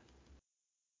not.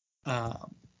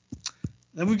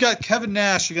 Then we've got Kevin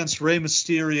Nash against Rey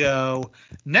Mysterio.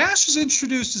 Nash is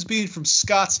introduced as being from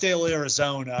Scottsdale,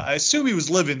 Arizona. I assume he was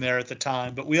living there at the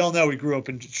time, but we all know he grew up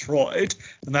in Detroit,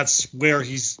 and that's where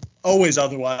he's always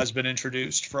otherwise been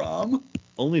introduced from.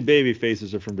 Only baby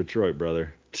faces are from Detroit,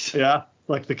 brother. Yeah,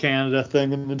 like the Canada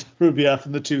thing in the WWF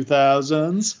in the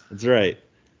 2000s. That's right.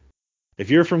 If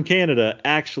you're from Canada,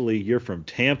 actually, you're from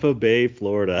Tampa Bay,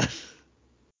 Florida.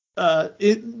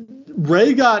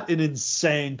 Ray got an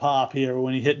insane pop here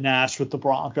when he hit Nash with the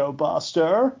Bronco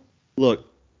Buster. Look,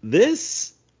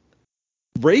 this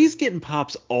Ray's getting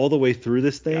pops all the way through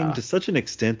this thing to such an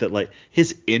extent that like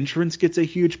his entrance gets a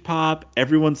huge pop.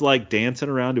 Everyone's like dancing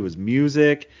around to his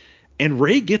music, and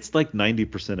Ray gets like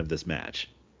 90% of this match.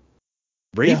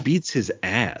 Ray beats his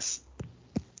ass.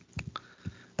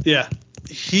 Yeah.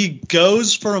 He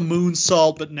goes for a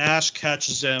moonsault, but Nash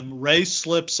catches him. Ray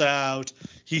slips out.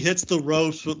 He hits the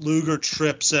ropes, but Luger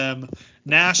trips him.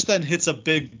 Nash then hits a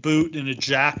big boot and a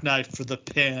jackknife for the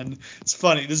pin. It's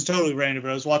funny. This is totally random,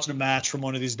 but I was watching a match from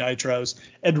one of these Nitros,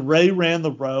 and Ray ran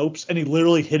the ropes, and he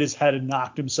literally hit his head and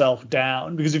knocked himself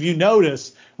down. Because if you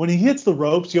notice, when he hits the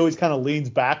ropes, he always kind of leans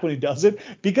back when he does it,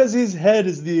 because his head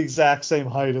is the exact same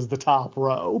height as the top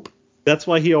rope. That's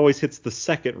why he always hits the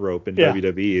second rope in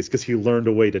WWE, is because he learned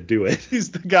a way to do it.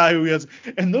 He's the guy who has,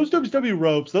 and those WCW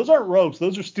ropes, those aren't ropes,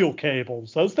 those are steel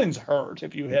cables. Those things hurt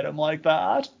if you hit them like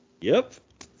that. Yep.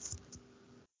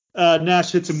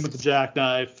 Nash hits him with the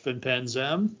jackknife and pins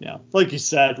him. Yeah, like you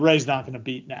said, Ray's not going to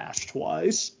beat Nash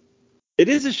twice. It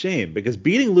is a shame, because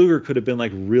beating Luger could have been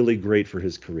like really great for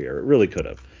his career. It really could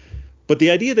have. But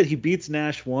the idea that he beats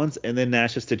Nash once and then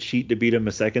Nash has to cheat to beat him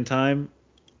a second time,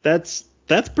 that's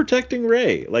protecting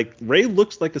Ray. Like, Ray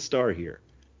looks like a star here.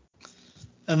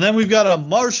 And then we've got a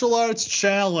martial arts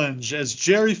challenge as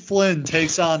Jerry Flynn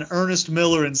takes on Ernest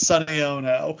Miller and Sonny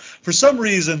Ono. For some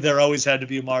reason, there always had to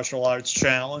be a martial arts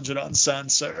challenge at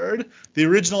Uncensored. The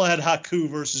original had Haku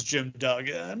versus Jim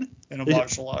Duggan in a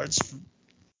martial arts.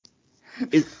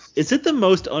 Is it the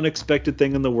most unexpected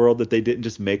thing in the world that they didn't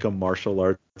just make a martial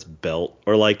arts belt,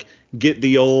 or like get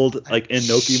the old like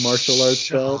Inoki martial arts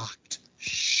belt?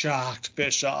 Shocked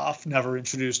Bischoff never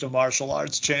introduced a martial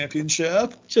arts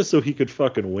championship. Just so he could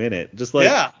fucking win it. Just like,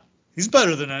 yeah, he's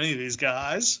better than any of these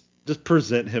guys. Just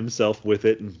present himself with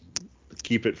it and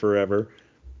keep it forever.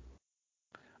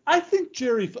 I think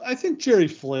Jerry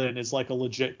Flynn is like a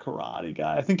legit karate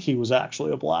guy. I think he was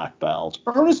actually a black belt.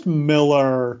 Ernest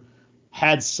Miller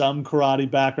had some karate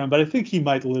background, but I think he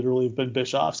might literally have been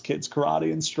Bischoff's kid's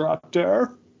karate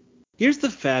instructor. Here's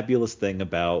the fabulous thing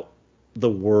about the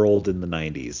world in the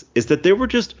 90s is that there were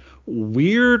just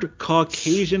weird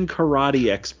Caucasian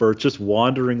karate experts just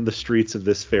wandering the streets of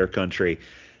this fair country.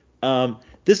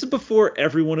 This is before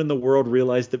everyone in the world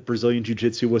realized that Brazilian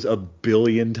Jiu-Jitsu was a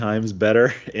billion times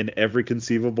better in every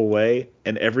conceivable way,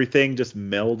 and everything just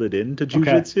melded into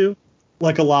Jiu-Jitsu. Okay.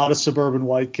 Like a lot of suburban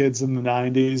white kids in the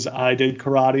 90s, I did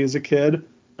karate as a kid.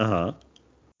 Uh-huh.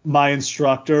 My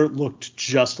instructor looked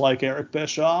just like Eric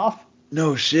Bischoff.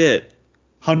 No shit.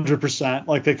 100%,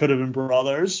 like they could have been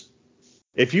brothers.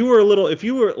 If you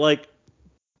were like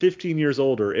 15 years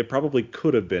older, it probably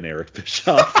could have been Eric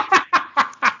Bischoff.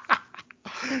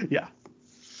 Yeah.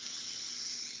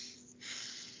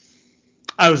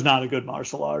 I was not a good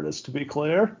martial artist, to be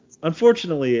clear.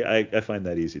 Unfortunately, I find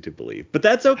that easy to believe. But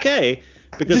that's okay,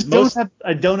 because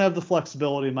I don't have the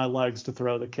flexibility in my legs to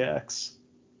throw the kicks.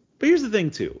 But here's the thing,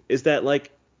 too, is that,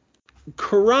 like,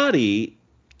 karate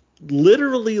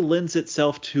literally lends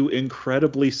itself to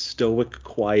incredibly stoic,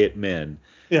 quiet men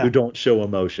who don't show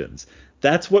emotions.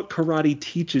 That's what karate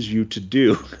teaches you to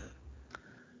do.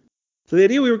 So the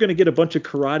idea we were going to get a bunch of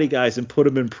karate guys and put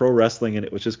them in pro wrestling and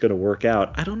it was just going to work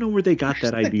out, I don't know where they got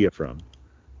that idea from.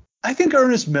 I think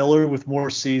Ernest Miller with more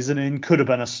seasoning could have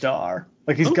been a star.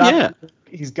 Like he's got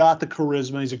the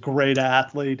charisma, he's a great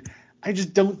athlete. I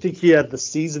just don't think he had the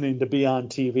seasoning to be on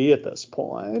TV at this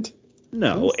point.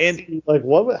 No, and like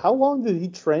how long did he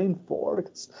train for?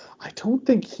 I don't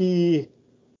think he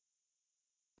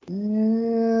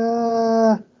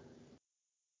And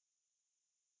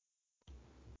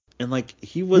like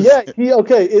he was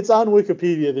it's on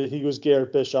Wikipedia that he was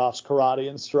Garrett Bischoff's karate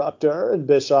instructor, and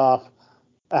Bischoff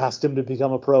asked him to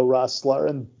become a pro wrestler,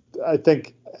 and I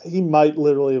think he might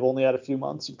literally have only had a few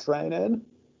months of training.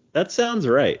 That sounds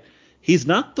right. He's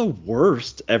not the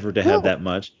worst ever to have that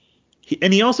much.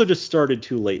 He also just started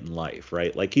too late in life,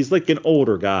 right? Like he's like an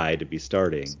older guy to be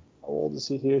starting. How old is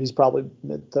he here? He's probably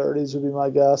mid-30s would be my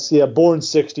guess. Yeah, born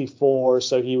 64,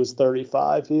 so he was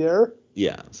 35 here.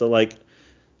 Yeah, so like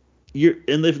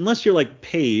unless you're like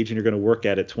Paige and you're going to work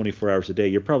at it 24 hours a day,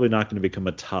 you're probably not going to become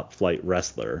a top flight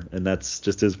wrestler, and that's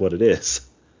just is what it is.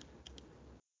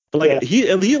 But like he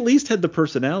at least had the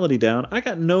personality down. I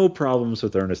got no problems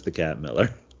with Ernest the Cat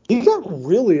Miller. He got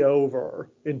really over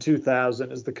in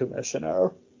 2000 as the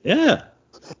commissioner. Yeah.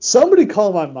 Somebody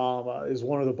call my mama is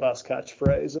one of the best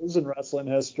catchphrases in wrestling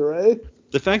history.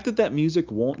 The fact that music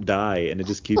won't die and it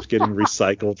just keeps getting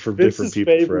recycled from different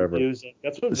people forever. Music.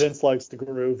 That's what Vince likes to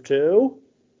groove to.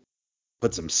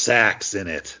 Put some sax in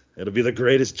it. It'll be the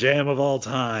greatest jam of all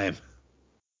time.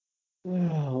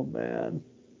 Oh, man.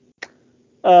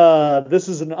 This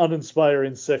is an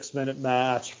uninspiring 6-minute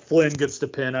match. Flynn gets to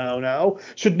pin Ono.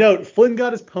 Should note, Flynn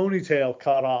got his ponytail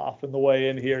cut off in the way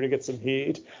in here to get some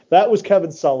heat. That was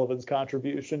Kevin Sullivan's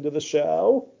contribution to the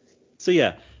show. So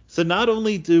yeah, so not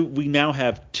only do we now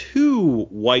have 2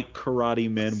 white karate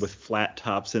men with flat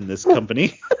tops in this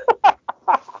company.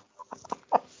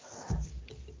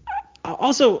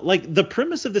 Also, like, the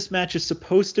premise of this match is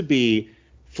supposed to be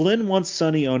Flynn wants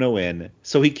Sonny Ono in,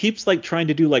 so he keeps like trying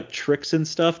to do like tricks and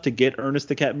stuff to get Ernest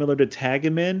the Cat Miller to tag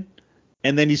him in,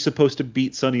 and then he's supposed to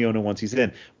beat Sonny Ono once he's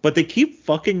in. But they keep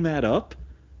fucking that up,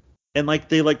 and like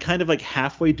they like kind of like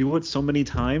halfway do it so many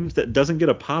times that it doesn't get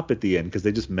a pop at the end because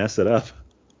they just mess it up.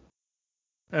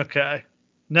 Okay.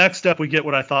 Next up, we get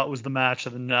what I thought was the match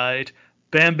of the night.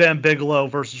 Bam Bam Bigelow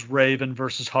versus Raven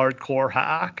versus Hardcore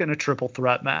Hack in a triple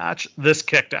threat match. This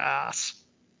kicked ass.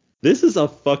 This is a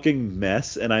fucking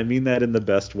mess, and I mean that in the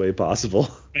best way possible.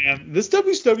 Man, this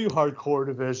WCW Hardcore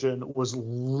division was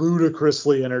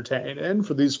ludicrously entertaining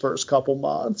for these first couple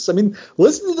months. I mean,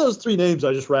 listen to those 3 names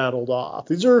I just rattled off.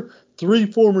 These are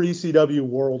 3 former ECW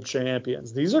world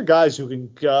champions. These are guys who can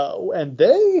go, and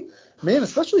man,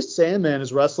 especially Sandman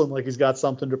is wrestling like he's got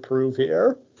something to prove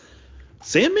here.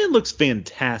 Sandman looks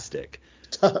fantastic.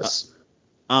 Does.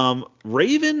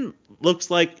 Raven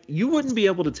looks like you wouldn't be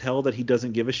able to tell that he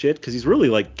doesn't give a shit because he's really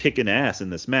like kicking ass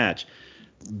in this match.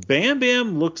 Bam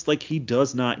Bam looks like he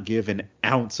does not give an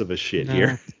ounce of a shit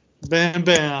here. Bam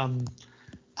Bam.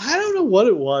 I don't know what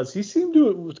it was. He seemed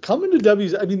to come into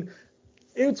W's. I mean,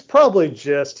 it's probably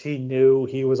just he knew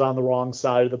he was on the wrong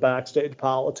side of the backstage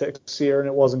politics here and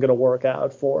it wasn't going to work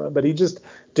out for him. But he just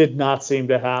did not seem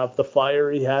to have the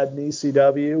fire he had in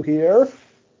ECW here.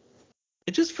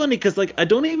 It's just funny because, like, I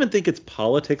don't even think it's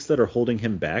politics that are holding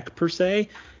him back, per se.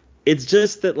 It's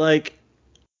just that, like,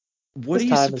 what are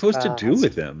you supposed to do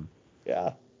with him?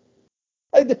 Yeah.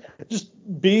 Just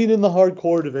being in the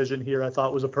hardcore division here, I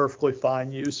thought was a perfectly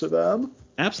fine use of them.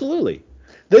 Absolutely.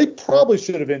 They probably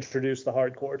should have introduced the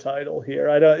hardcore title here.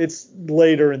 It's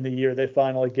later in the year they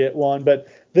finally get one, but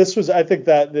I think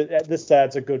that this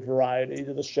adds a good variety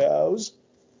to the shows.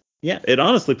 Yeah, it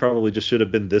honestly probably just should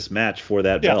have been this match for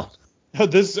that belt.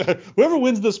 Whoever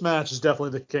wins this match is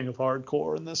definitely the king of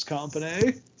hardcore in this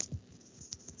company.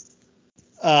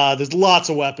 There's lots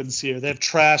of weapons here. They have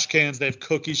trash cans, they have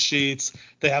cookie sheets,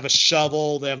 they have a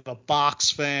shovel, they have a box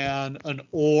fan, an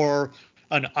oar,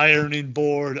 an ironing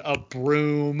board, a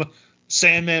broom.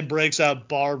 Sandman breaks out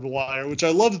barbed wire, which I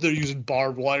love that they're using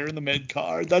barbed wire in the mid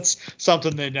card. That's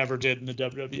something they never did in the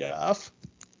WWF.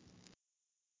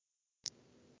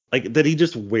 Like, that he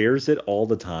just wears it all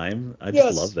the time. I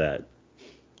just love that.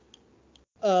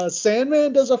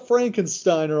 Sandman does a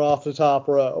Frankensteiner off the top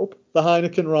rope, the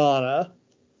Heineken Rana.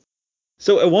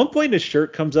 So at one point his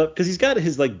shirt comes up because he's got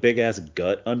his like big ass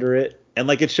gut under it, and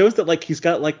like it shows that like he's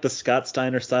got like the Scott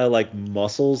Steiner style like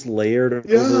muscles layered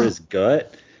over his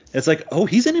gut. And it's like, oh,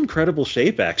 he's in incredible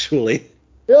shape actually.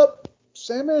 Yep,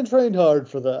 Sandman trained hard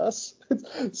for this.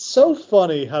 It's so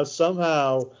funny how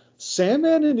somehow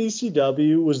Sandman in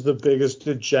ECW was the biggest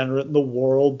degenerate in the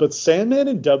world, but Sandman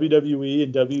in WWE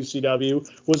and WCW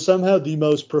was somehow the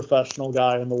most professional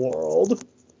guy in the world.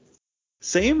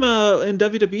 Same in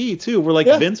WWE too, where like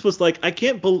Vince was like, I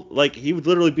can't like he would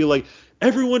literally be like,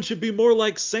 everyone should be more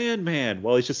like Sandman,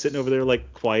 while he's just sitting over there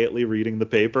like quietly reading the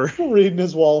paper, reading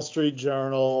his Wall Street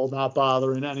Journal, not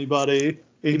bothering anybody.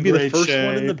 He'd be the first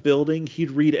one in the building.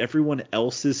 He'd read everyone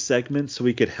else's segments so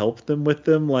he could help them with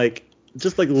them, like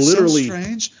just like literally. So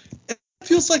strange. It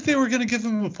feels like they were going to give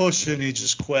him a push and he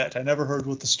just quit. I never heard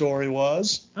what the story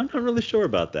was. I'm not really sure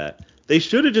about that. They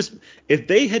should have just, if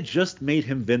they had just made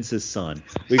him Vince's son.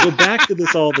 We go back to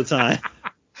this all the time.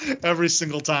 Every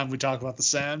single time we talk about the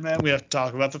Sandman, we have to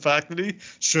talk about the fact that he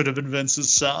should have been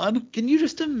Vince's son. Can you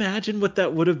just imagine what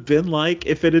that would have been like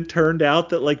if it had turned out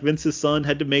that like Vince's son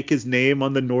had to make his name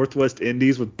on the Northwest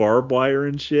Indies with barbed wire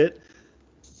and shit?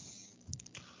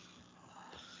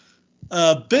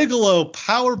 Bigelow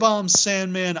powerbombs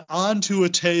Sandman onto a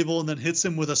table and then hits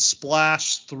him with a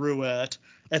splash through it.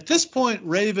 At this point,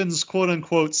 Raven's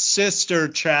quote-unquote sister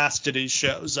Chastity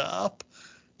shows up.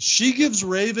 She gives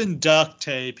Raven duct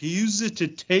tape. He uses it to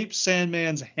tape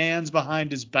Sandman's hands behind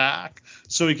his back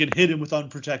so he can hit him with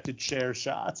unprotected chair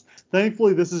shots.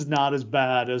 Thankfully, this is not as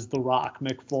bad as the Rock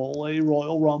McFoley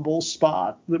Royal Rumble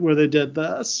spot where they did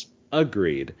this.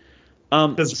 Agreed.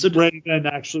 Because Raven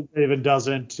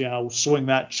doesn't, swing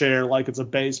that chair like it's a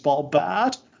baseball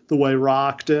bat the way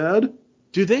Rock did.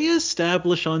 Do they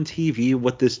establish on TV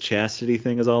what this chastity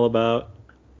thing is all about?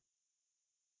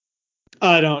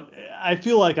 I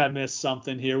feel like I missed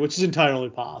something here, which is entirely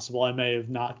possible. I may have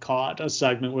not caught a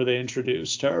segment where they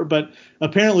introduced her, but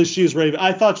apparently she is Raven.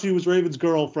 I thought she was Raven's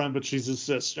girlfriend, but she's his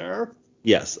sister.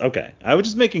 Yes, okay. I was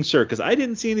just making sure because I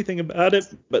didn't see anything about it,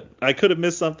 but I could have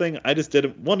missed something. I just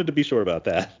wanted to be sure about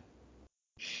that.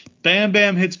 Bam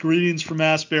Bam hits greetings from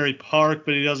Asbury Park,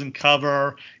 but he doesn't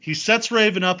cover. He sets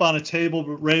Raven up on a table,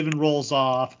 but Raven rolls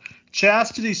off.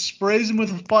 Chastity sprays him with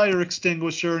a fire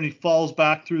extinguisher, and he falls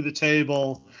back through the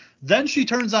table. Then she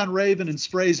turns on Raven and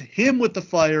sprays him with the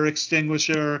fire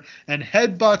extinguisher and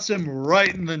headbutts him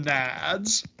right in the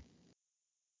nads.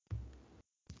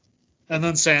 And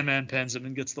then Sandman pins him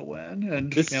and gets the win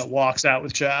and walks out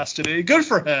with Chastity. Good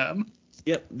for him.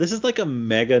 Yep, this is like a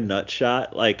mega nut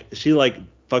shot. Like, she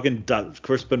fucking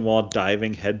Chris Benoit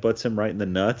diving headbutts him right in the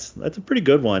nuts. That's a pretty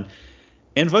good one.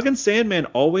 And fucking Sandman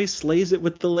always slays it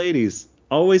with the ladies.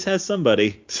 Always has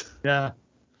somebody. Yeah.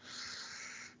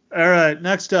 All right,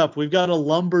 next up, we've got a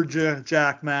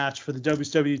lumberjack match for the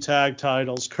WCW tag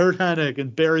titles. Kurt Hennig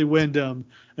and Barry Windham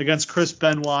against Chris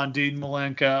Benoit and Dean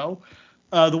Malenko.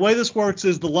 The way this works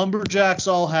is the lumberjacks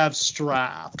all have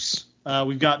straps.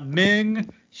 We've got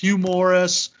Ming, Hugh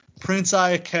Morris, Prince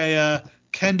Iaukea,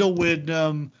 Kendall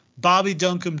Windham, Bobby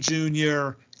Duncombe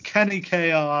Jr., Kenny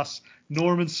Chaos,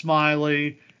 Norman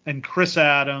Smiley, and Chris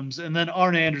Adams. And then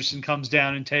Arn Anderson comes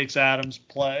down and takes Adams'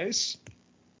 place.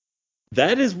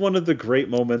 That is one of the great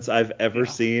moments I've ever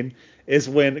seen, is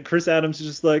when Chris Adams is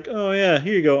just like, oh, yeah,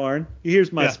 here you go, Arn.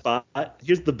 Here's my spot.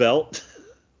 Here's the belt.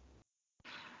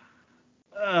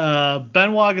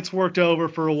 Benoit gets worked over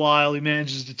for a while. He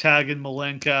manages to tag in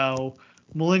Malenko.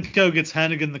 Malenko gets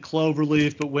Hennig in the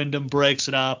cloverleaf, but Windham breaks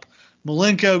it up.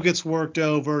 Malenko gets worked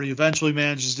over. He eventually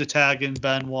manages to tag in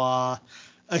Benoit.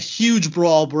 A huge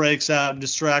brawl breaks out and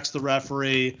distracts the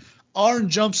referee. Arn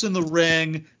jumps in the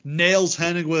ring, nails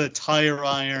Hennig with a tire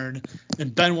iron,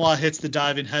 and Benoit hits the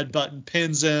diving headbutt and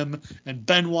pins him, and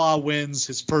Benoit wins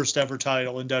his first ever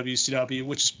title in WCW,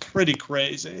 which is pretty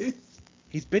crazy.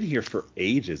 He's been here for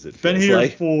ages, it feels like. Been here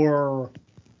like. for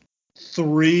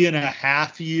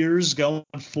 3.5 years, going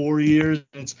 4 years,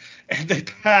 and they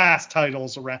pass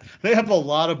titles around. They have a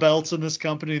lot of belts in this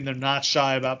company, and they're not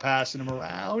shy about passing them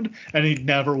around, and he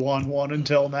never won one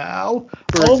until now.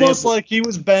 Almost like he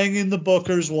was banging the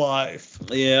Booker's wife.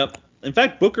 Yep. In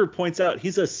fact, Booker points out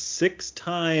he's a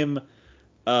 6-time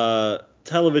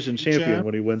television champion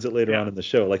when he wins it later on in the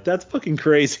show. Like, that's fucking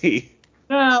crazy.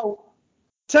 Now,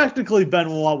 technically,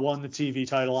 Benoit won the TV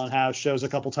title on house shows a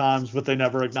couple times, but they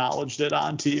never acknowledged it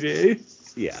on TV.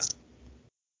 Yeah.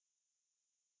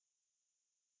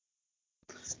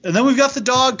 And then we've got the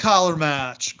dog collar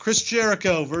match. Chris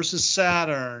Jericho versus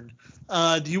Saturn.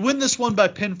 You win this one by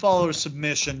pinfall or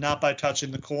submission, not by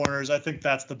touching the corners. I think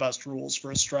that's the best rules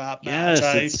for a strap match.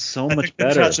 Yes, it's so much better.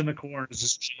 Better. Touching the corners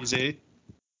is cheesy.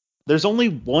 There's only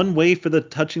one way for the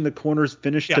touching the corners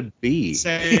finish to be.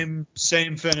 Same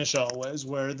finish always,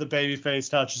 where the babyface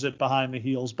touches it behind the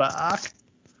heel's back.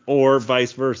 Or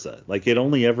vice versa. Like, it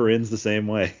only ever ends the same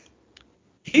way.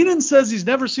 Heenan says he's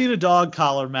never seen a dog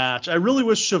collar match. I really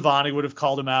wish Shivani would have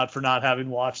called him out for not having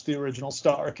watched the original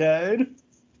Starrcade.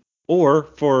 Or,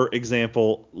 for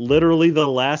example, literally the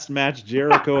last match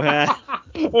Jericho had.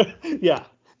 Yeah.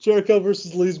 Jericho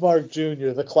versus Leesmark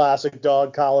Jr., the classic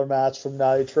dog collar match from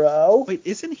Nitro. Wait,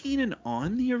 isn't Heenan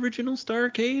on the original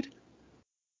Starrcade?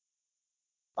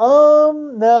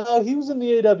 No, he was in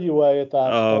the AWA at that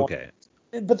point. Okay.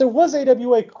 But there was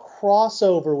AWA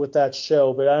crossover with that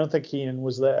show, but I don't think Heenan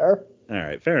was there. All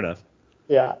right, fair enough.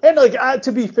 Yeah, and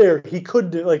to be fair, he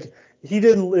couldn't do he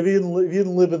didn't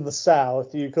live in the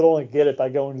South. You could only get it by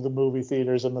going to the movie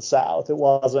theaters in the South. It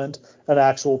wasn't an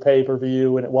actual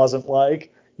pay-per-view, and it wasn't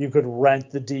like you could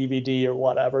rent the DVD or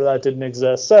whatever. That didn't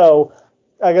exist. So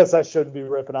I guess I shouldn't be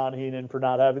ripping on Heenan for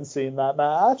not having seen that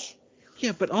match.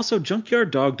 Yeah, but also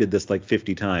Junkyard Dog did this like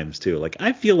 50 times too. Like,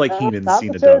 I feel like Heenan's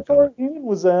seen a dog collar. Heenan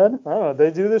was in. I don't know. They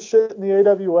do this shit in the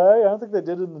AWA. I don't think they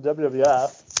did it in the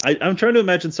WWF. I'm trying to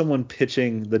imagine someone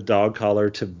pitching the dog collar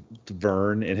to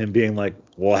Vern and him being like,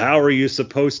 well, how are you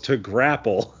supposed to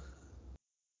grapple?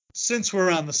 Since we're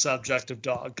on the subject of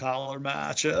dog collar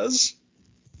matches,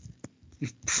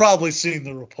 you've probably seen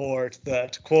the report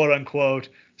that, quote unquote,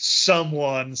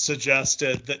 someone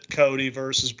suggested that Cody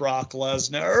versus Brock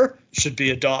Lesnar should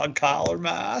be a dog collar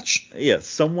match. Yeah,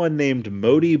 someone named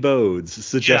Modi Bodes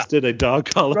suggested a dog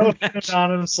collar match.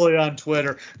 Anonymously on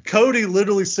Twitter. Cody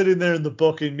literally sitting there in the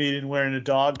booking meeting wearing a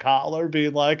dog collar,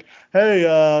 being like, hey,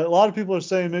 a lot of people are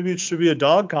saying maybe it should be a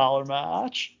dog collar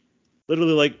match.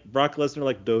 Literally, like, Brock Lesnar,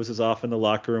 like, dozes off in the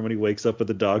locker room when he wakes up with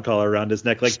a dog collar around his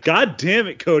neck. Like, God damn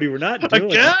it, Cody, we're not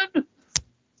doing Again? it.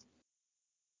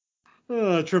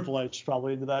 Triple H is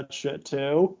probably into that shit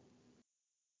too.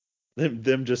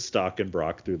 Them just stalking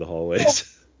Brock through the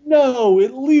hallways. No,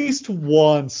 at least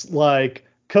once, like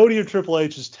Cody or Triple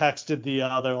H has texted the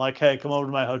other, like, "Hey, come over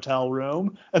to my hotel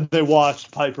room," and they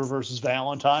watched Piper versus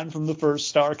Valentine from the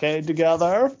first Starrcade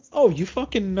together. Oh, you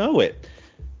fucking know it.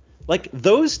 Like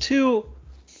those two.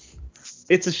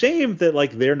 It's a shame that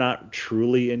like they're not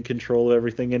truly in control of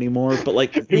everything anymore. But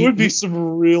like it would be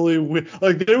some really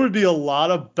like there would be a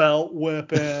lot of belt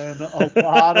whipping, a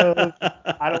lot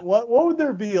of what would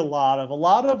there be a lot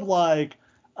of like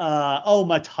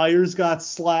my tires got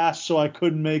slashed so I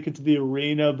couldn't make it to the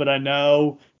arena, but I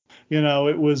know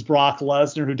it was Brock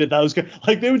Lesnar who did that. Was good.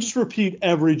 Like they would just repeat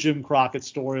every Jim Crockett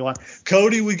storyline.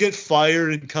 Cody would get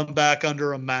fired and come back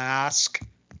under a mask.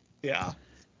 Yeah.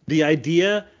 The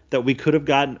idea that we could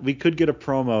get a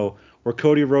promo where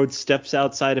Cody Rhodes steps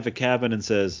outside of a cabin and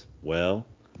says, "Well,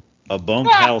 a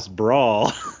bunkhouse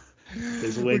brawl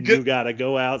is when you gotta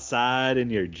go outside in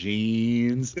your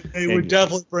jeans." They would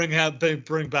definitely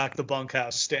bring back the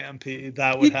bunkhouse stampede.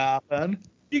 That would happen.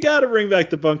 You gotta bring back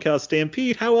the bunkhouse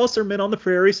stampede. How else are men on the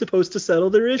prairie supposed to settle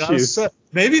their issues?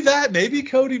 Maybe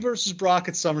Cody versus Brock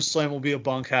at SummerSlam will be a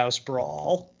bunkhouse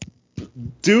brawl.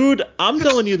 Dude, I'm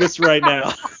telling you this right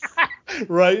now.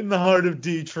 Right in the heart of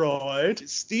Detroit.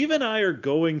 Steve and I are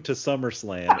going to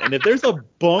SummerSlam, and if there's a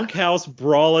bunkhouse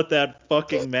brawl at that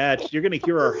fucking match, you're going to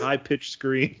hear our high-pitched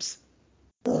screams.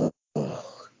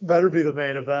 Better be the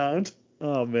main event.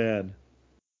 Oh, man.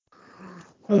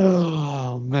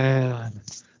 Oh, man.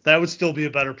 That would still be a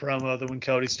better promo than when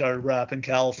Cody started rapping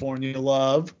California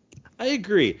Love. I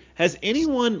agree. Has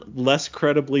anyone less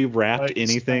credibly rapped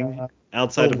anything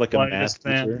outside of like a math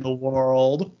man teacher? In the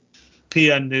world.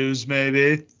 PN News,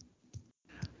 maybe.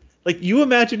 Like, you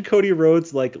imagine Cody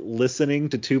Rhodes, like, listening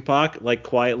to Tupac, like,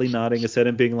 quietly nodding his head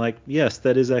and being like, "Yes,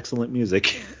 that is excellent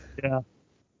music." Yeah.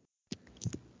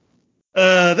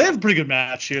 They have a pretty good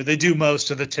match here. They do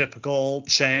most of the typical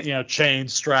chain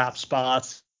strap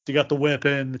spots. You got the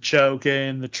whipping, the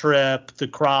choking, the trip, the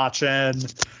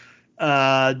crotching.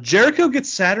 Jericho gets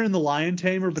Saturn in the Lion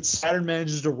Tamer, but Saturn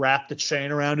manages to wrap the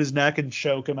chain around his neck and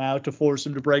choke him out to force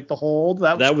him to break the hold.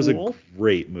 That was cool. A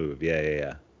great move.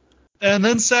 Yeah. And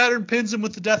then Saturn pins him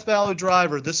with the Death Valley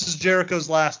Driver. This is Jericho's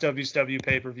last WCW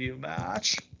pay-per-view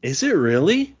match. Is it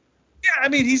really? Yeah, I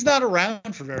mean, he's not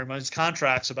around for very much. His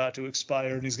contract's about to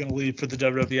expire, and he's going to leave for the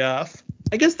WWF.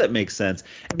 I guess that makes sense.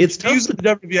 It's tough using the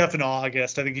WWF in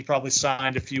August. I think he probably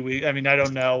signed a few weeks. I mean, I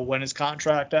don't know when his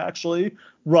contract actually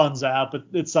runs out, but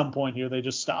at some point here they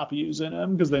just stop using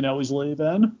him because they know he's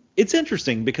leaving. It's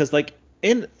interesting because, like,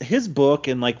 in his book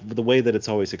and, like, the way that it's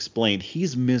always explained,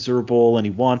 he's miserable and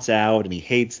he wants out and he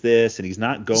hates this and he's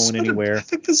not going anywhere. I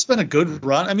think this has been a good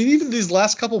run. I mean, even these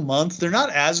last couple months, they're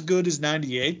not as good as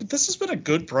 98, but this has been a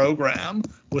good program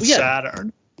with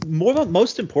Saturn.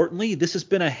 Most importantly, this has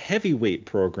been a heavyweight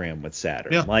program with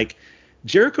Saturn. Yeah. Like,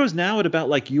 Jericho's now at about,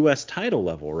 like, U.S. title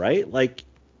level, right? Like,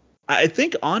 I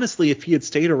think, honestly, if he had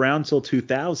stayed around till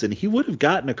 2000, he would have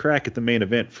gotten a crack at the main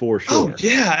event for sure. Oh,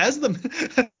 yeah.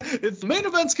 If the main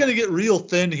event's going to get real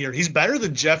thin here, he's better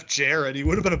than Jeff Jarrett. He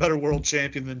would have been a better world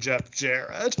champion than Jeff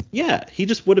Jarrett. Yeah, he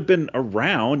just would have been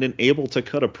around and able to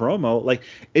cut a promo. Like,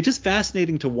 it's just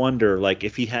fascinating to wonder, like,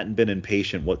 if he hadn't been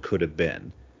impatient, what could have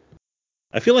been.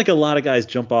 I feel like a lot of guys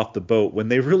jump off the boat when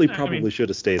they really probably should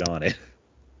have stayed on it.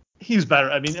 He's better.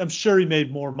 I mean, I'm sure he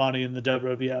made more money in the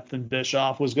WWF than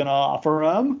Bischoff was going to offer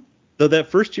him. Though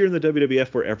that first year in the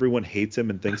WWF where everyone hates him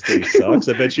and thinks that he sucks,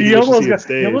 I bet you he wishes he had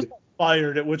stayed. He almost got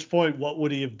fired, at which point, what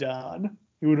would he have done?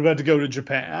 He would have had to go to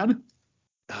Japan.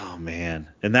 Oh, man.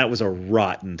 And that was a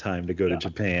rotten time to go to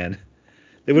Japan.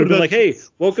 They would have been like, "Hey,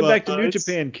 welcome back to New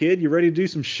Japan, kid. You ready to do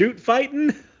some shoot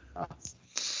fighting?"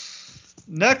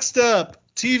 Next up,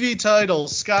 TV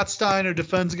titles. Scott Steiner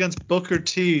defends against Booker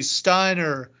T.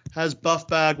 Steiner has Buff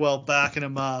Bagwell backing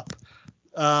him up.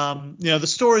 The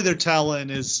story they're telling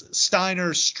is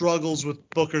Steiner struggles with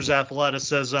Booker's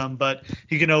athleticism, but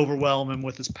he can overwhelm him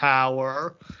with his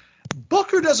power.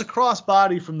 Booker does a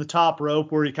crossbody from the top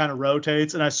rope where he kind of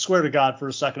rotates, and I swear to God, for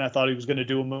a second, I thought he was going to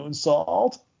do a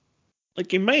moonsault. Like,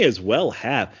 he may as well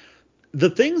have. The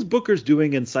things Booker's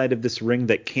doing inside of this ring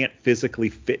that can't physically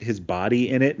fit his body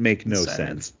in it make no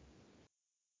sense.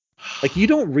 Like, you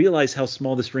don't realize how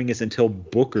small this ring is until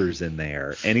Booker's in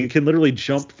there, and he can literally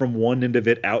jump from one end of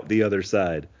it out the other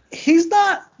side. He's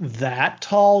not that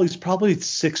tall. He's probably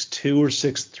 6'2" or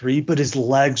 6'3", but his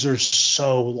legs are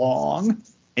so long.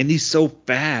 And he's so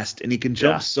fast, and he can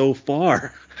jump so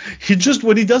far.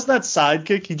 When he does that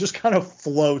sidekick, he just kind of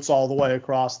floats all the way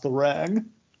across the ring.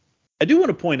 I do want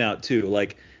to point out, too,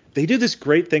 like, they do this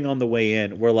great thing on the way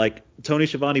in where like Tony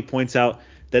Schiavone points out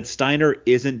that Steiner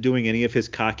isn't doing any of his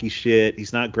cocky shit.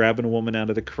 He's not grabbing a woman out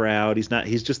of the crowd.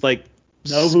 He's just like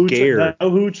scared.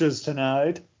 No hooches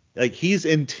tonight. Like he's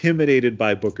intimidated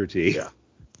by Booker T. Yeah.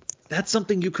 That's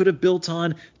something you could have built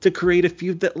on to create a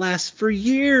feud that lasts for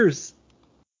years.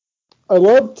 I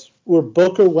loved where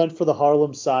Booker went for the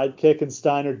Harlem sidekick and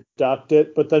Steiner ducked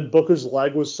it, but then Booker's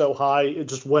leg was so high it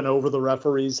just went over the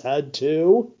referee's head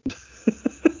too.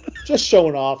 Just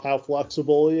showing off how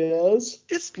flexible he is.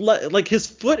 It's like his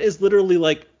foot is literally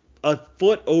like a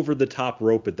foot over the top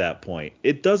rope at that point.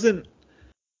 It doesn't.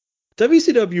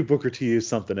 WCW Booker T is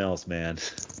something else, man.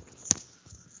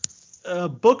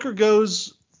 Booker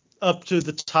goes up to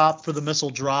the top for the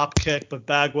missile drop kick, but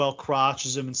Bagwell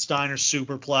crotches him and Steiner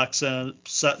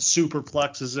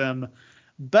superplexes him.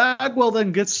 Bagwell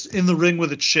then gets in the ring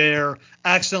with a chair,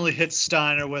 accidentally hits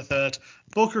Steiner with it.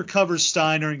 Booker covers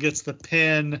Steiner and gets the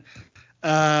pin.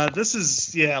 This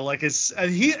is, I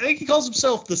think he calls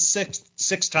himself the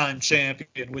six-time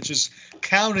champion, which is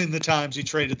counting the times he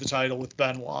traded the title with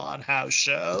Benoit on house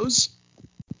shows.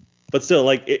 But still,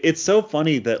 like, it's so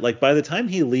funny that, like, by the time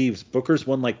he leaves, Booker's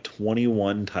won, like,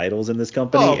 21 titles in this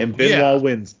company, and Benoit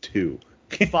wins 2.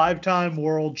 5-time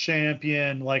world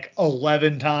champion, like,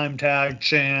 11-time tag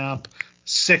champ,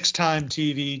 6-time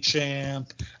TV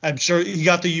champ. I'm sure he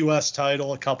got the U.S.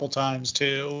 title a couple times,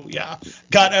 too. Yeah.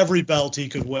 Got every belt he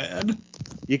could win.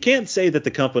 You can't say that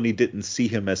the company didn't see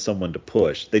him as someone to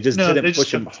push. They just didn't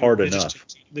push him hard enough.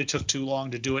 They took too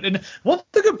long to do it. And one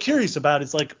thing I'm curious about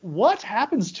is like what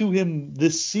happens to him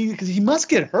this season, because he must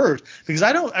get hurt, because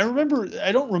I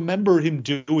don't remember him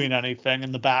doing anything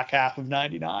in the back half of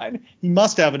 '99. He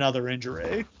must have another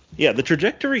injury. Yeah, the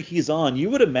trajectory he's on, you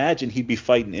would imagine he'd be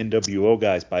fighting NWO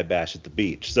guys by Bash at the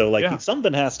Beach. So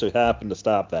something has to happen to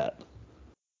stop that.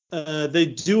 They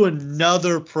do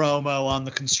another promo on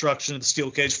the construction of the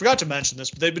steel cage. Forgot to mention this,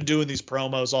 but they've been doing these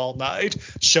promos all night,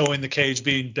 showing the cage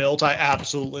being built. I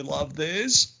absolutely love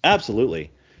these. Absolutely.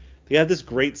 They have this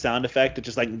great sound effect that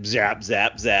just like zap,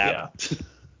 zap, zap.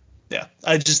 Yeah.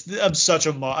 I'm such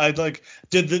a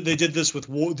they did this with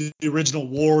the original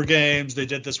War Games. They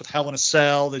did this with Hell in a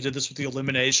Cell. They did this with the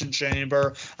Elimination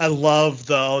Chamber. I love,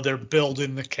 though, they're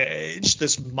building the cage,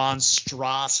 this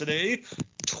monstrosity,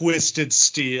 twisted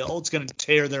steel. It's going to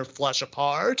tear their flesh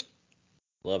apart.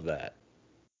 Love that.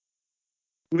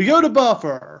 We go to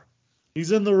Buffer.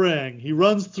 He's in the ring. He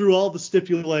runs through all the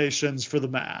stipulations for the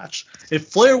match. If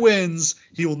Flair wins,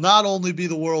 he will not only be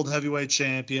the World Heavyweight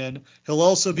Champion, he'll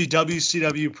also be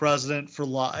WCW President for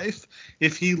life.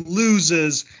 If he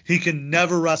loses, he can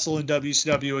never wrestle in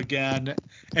WCW again,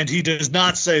 and he does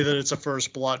not say that it's a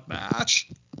first blood match.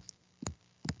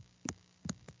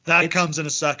 That comes in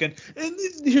a second. And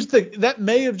here's the thing. That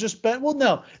may have just been – well,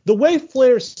 no. The way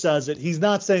Flair says it, he's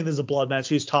not saying there's a blood match.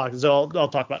 He's talking – so I'll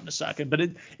talk about it in a second. But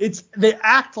it's – they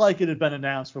act like it had been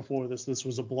announced before this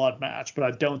was a blood match, but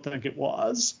I don't think it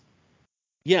was.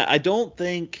 Yeah, I don't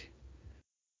think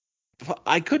 –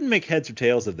 I couldn't make heads or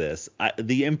tails of this.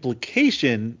 The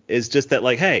implication is just that,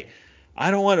 like, hey,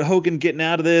 I don't want Hogan getting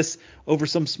out of this over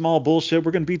some small bullshit.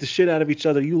 We're going to beat the shit out of each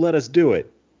other. You let us do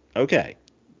it. Okay.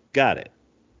 Got it.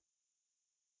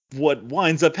 What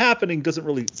winds up happening doesn't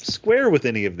really square with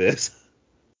any of this.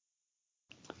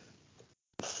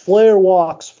 Flair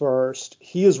walks first.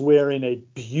 He is wearing a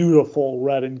beautiful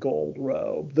red and gold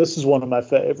robe. This is one of my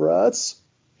favorites.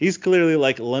 He's clearly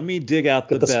like, let me dig out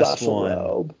the best one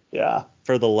robe. Yeah.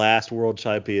 For the last world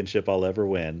championship I'll ever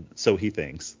win. So he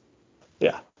thinks.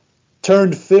 Yeah.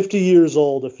 Turned 50 years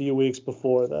old a few weeks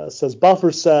before this. As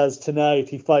Buffer says, tonight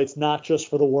he fights not just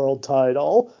for the world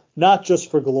title, not just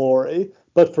for glory,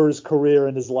 but for his career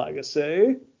and his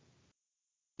legacy.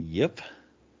 Yep.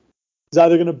 He's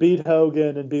either going to beat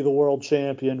Hogan and be the world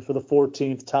champion for the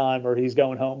 14th time, or he's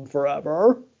going home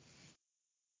forever.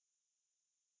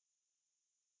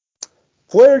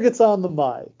 Flair gets on the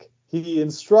mic. He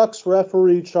instructs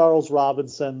referee Charles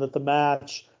Robinson that the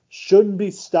match shouldn't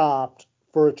be stopped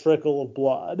for a trickle of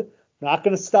blood. Not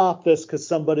going to stop this because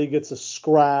somebody gets a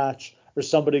scratch or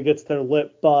somebody gets their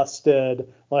lip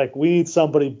busted. Like, we need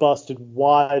somebody busted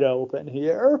wide open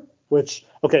here. Which,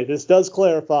 okay, this does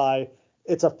clarify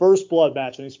it's a first blood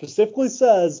match. And he specifically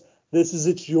says,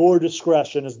 it's your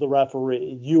discretion as the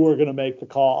referee. You are going to make the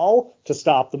call to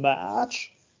stop the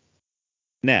match.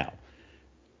 Now,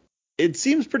 it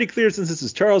seems pretty clear, since this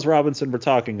is Charles Robinson we're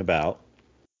talking about,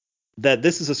 that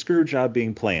this is a screw job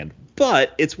being planned.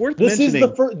 But it's worth mentioning.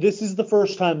 This is the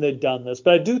first time they've done this.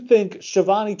 But I do think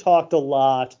Schiavone talked a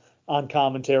lot on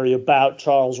commentary about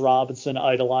Charles Robinson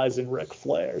idolizing Ric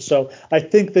Flair. So I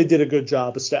think they did a good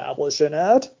job establishing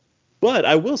it. But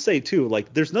I will say too,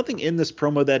 like, there's nothing in this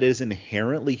promo that is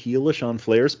inherently heelish on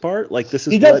Flair's part. Like, this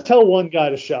is he does tell one guy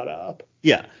to shut up.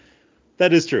 Yeah,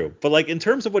 that is true. But like, in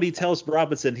terms of what he tells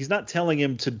Robinson, he's not telling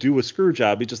him to do a screw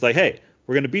job. He's just like, hey,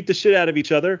 we're gonna beat the shit out of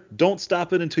each other. Don't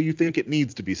stop it until you think it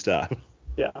needs to be stopped.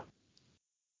 Yeah.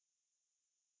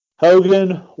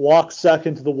 Hogan walks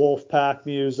second to the Wolfpack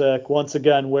music, once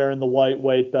again wearing the white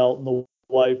weight belt and the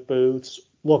white boots.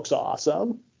 Looks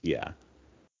awesome. Yeah.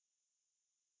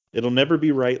 It'll never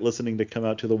be right listening to Come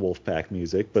Out to the Wolfpack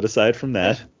music, but aside from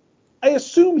that. I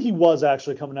assume he was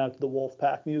actually coming out to the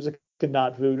Wolfpack music and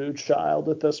not Voodoo Child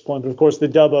at this point. But of course, they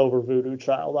dub over Voodoo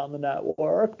Child on the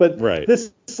network. But right.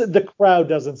 The crowd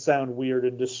doesn't sound weird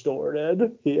and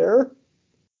distorted here.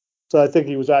 So I think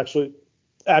he was actually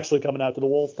coming out to the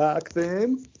Wolfpack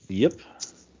theme. Yep.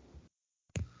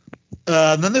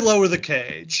 And then they lower the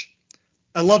cage.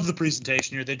 I love the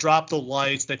presentation here. They drop the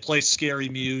lights. They play scary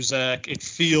music. It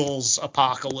feels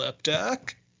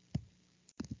apocalyptic.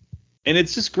 And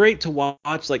it's just great to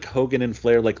watch, like, Hogan and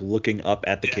Flair, like, looking up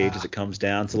at the cage as it comes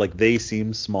down. So, like, they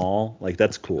seem small. Like,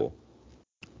 that's cool.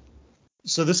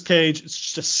 So this cage, it's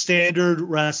just a standard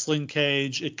wrestling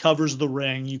cage. It covers the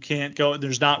ring. You can't go.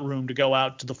 There's not room to go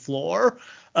out to the floor.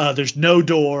 There's no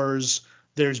doors.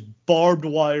 There's barbed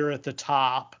wire at the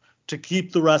top to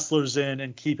keep the wrestlers in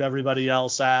and keep everybody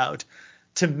else out.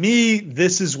 To me,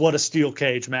 this is what a steel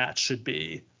cage match should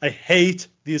be. I hate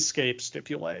the escape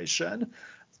stipulation.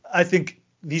 I think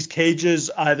these cages,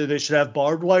 either they should have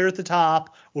barbed wire at the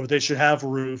top or they should have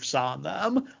roofs on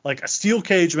them. Like, a steel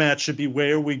cage match should be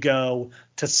where we go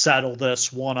to settle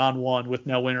this one-on-one with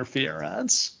no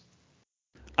interference.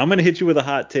 I'm going to hit you with a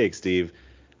hot take, Steve.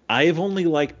 I have only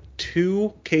liked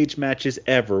 2 cage matches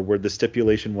ever where the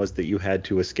stipulation was that you had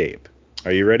to escape.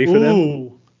 Are you ready for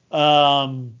them?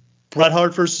 Bret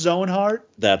Hart versus Owen Hart.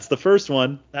 That's the first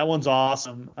one. That one's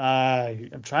awesome.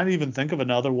 I'm trying to even think of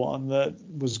another one that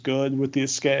was good with the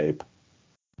escape.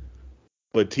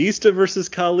 Batista versus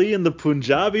Khali in the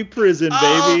Punjabi prison,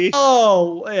 baby.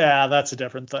 Oh, yeah, that's a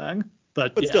different thing.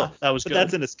 But yeah, still, that was good.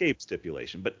 That's an escape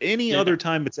stipulation. But any other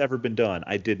time it's ever been done,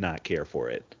 I did not care for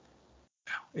it.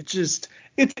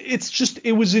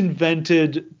 It was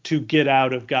invented to get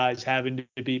out of guys having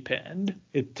to be pinned.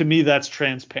 To me, that's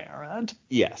transparent.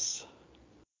 Yes.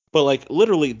 But, like,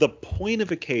 literally, the point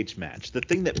of a cage match, the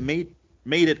thing that made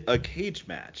it a cage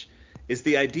match, is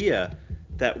the idea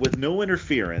that with no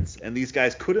interference, and these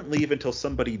guys couldn't leave until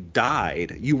somebody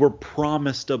died, you were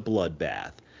promised a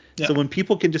bloodbath. Yeah. So when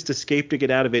people can just escape to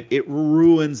get out of it, it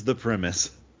ruins the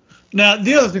premise. Now,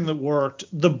 the other thing that worked,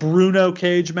 the Bruno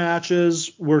cage matches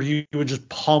where he would just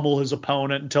pummel his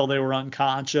opponent until they were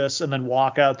unconscious and then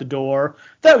walk out the door,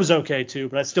 that was okay too,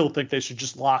 but I still think they should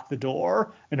just lock the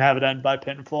door and have it end by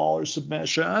pinfall or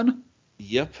submission.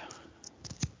 Yep.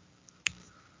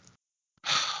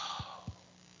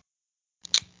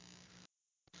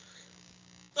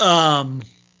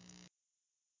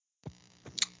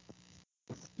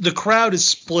 The crowd is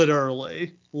split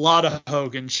early. A lot of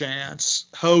Hogan chants.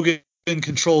 Hogan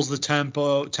controls the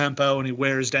tempo, and he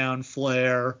wears down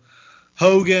Flair.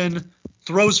 Hogan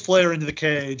throws Flair into the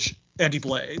cage, and he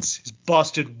blades. He's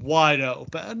busted wide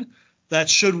open. That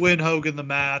should win Hogan the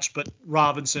match, but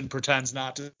Robinson pretends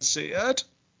not to see it.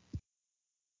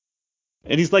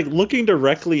 And he's, like, looking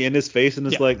directly in his face and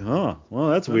is like, well,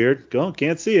 that's weird.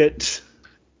 Can't see it.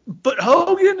 But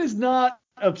Hogan is not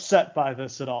upset by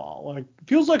this at all. Like, it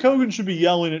feels like Hogan should be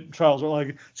yelling at Charles. Like,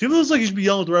 it feels like he should be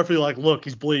yelling at the referee, like, look,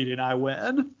 he's bleeding, I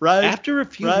win, right? After a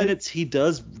few minutes, he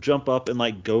does jump up and,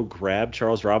 like, go grab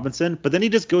Charles Robinson, but then he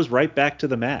just goes right back to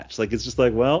the match. Like, it's just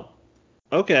like, well,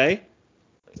 okay.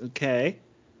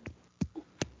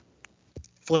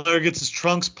 Flair gets his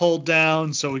trunks pulled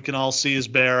down so we can all see his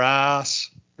bare ass.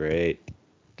 Great.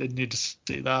 Didn't need to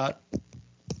see that.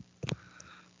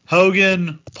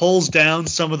 Hogan pulls down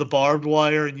some of the barbed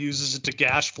wire and uses it to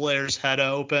gash Flair's head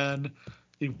open.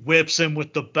 He whips him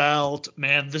with the belt.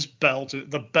 Man,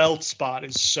 the belt spot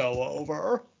is so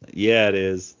over. Yeah, it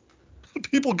is.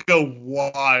 People go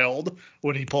wild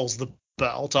when he pulls the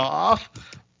belt off.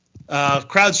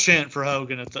 Crowds chant for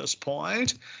Hogan at this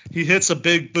point. He hits a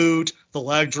big boot, the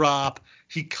leg drop.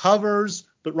 He covers,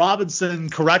 but Robinson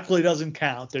correctly doesn't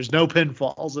count. There's no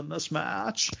pinfalls in this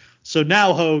match. So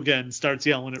now Hogan starts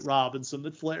yelling at Robinson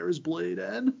that Flair is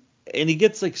bleeding. And he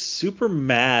gets, like, super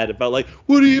mad about, like,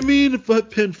 what do you mean if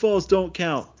pinfalls don't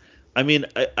count? I mean,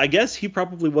 I guess he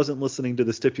probably wasn't listening to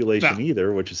the stipulation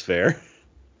either, which is fair.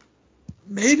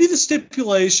 Maybe the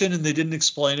stipulation, and they didn't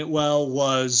explain it well,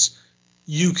 was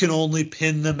you can only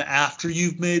pin them after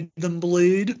you've made them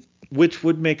bleed. Which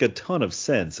would make a ton of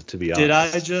sense, to be honest. Did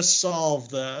I just solve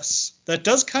this? That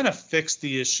does kind of fix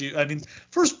the issue. I mean,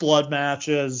 first blood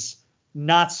matches,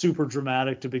 not super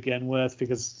dramatic to begin with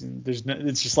because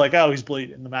it's just like, oh, he's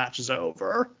bleeding. The match is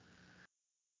over.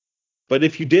 But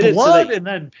if you did blood it so that, and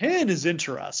then pin is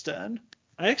interesting.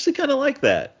 I actually kind of like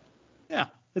that. Yeah,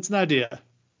 it's an idea.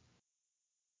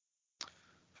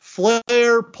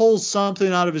 Flair pulls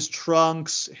something out of his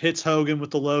trunks, hits Hogan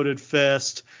with the loaded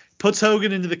fist, puts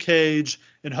Hogan into the cage,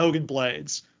 and Hogan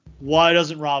blades. Why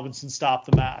doesn't Robinson stop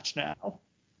the match now?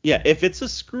 Yeah, if it's a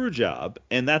screw job,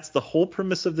 and that's the whole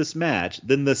premise of this match,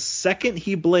 then the second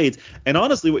he blades, and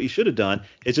honestly what you should have done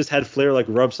is just had Flair like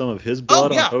rub some of his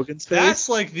blood on Hogan's face. That's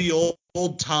like the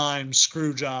old time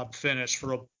screw job finish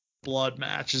for a blood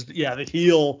match. The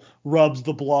heel rubs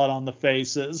the blood on the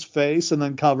face's face and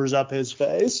then covers up his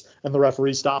face, and the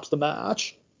referee stops the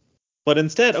match. But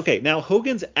instead, okay, now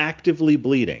Hogan's actively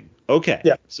bleeding. Okay,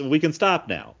 yeah. So we can stop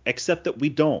now, except that we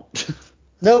don't.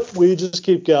 Nope, we just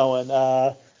keep going.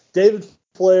 David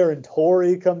Flair and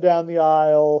Tori come down the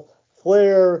aisle.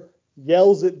 Flair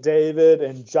yells at David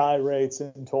and gyrates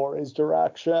in Tori's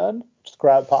direction, which the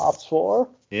crowd pops for.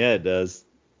 Yeah, it does.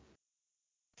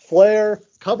 Flair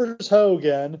covers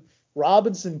Hogan.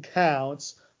 Robinson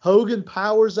counts. Hogan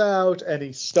powers out, and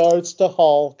he starts to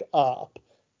Hulk up.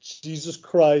 Jesus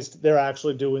Christ, they're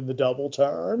actually doing the double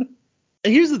turn.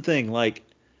 And here's the thing, like,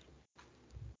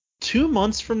 2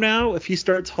 months from now, if he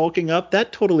starts hulking up,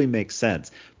 that totally makes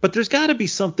sense. But there's got to be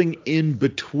something in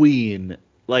between,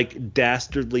 like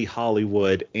dastardly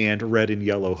Hollywood and red and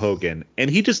yellow Hogan. And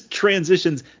he just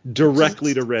transitions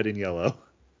directly to red and yellow.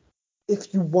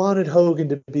 If you wanted Hogan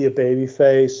to be a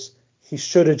babyface, he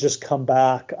should have just come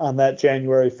back on that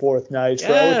January 4th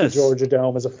Nitro at the Georgia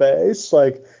Dome as a face.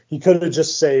 Like, he could have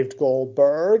just saved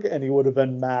Goldberg, and he would have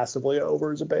been massively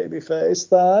over as a babyface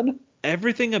then.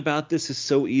 Everything about this is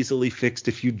so easily fixed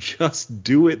if you just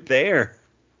do it there.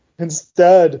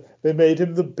 Instead, they made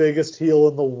him the biggest heel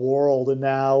in the world, and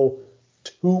now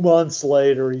 2 months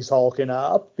later he's hulking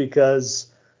up because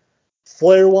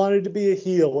Flair wanted to be a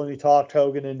heel and he talked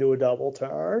Hogan into a double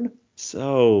turn.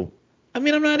 So, I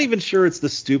mean, I'm not even sure it's the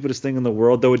stupidest thing in the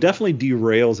world, though it definitely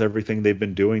derails everything they've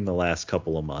been doing the last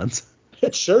couple of months.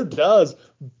 It sure does.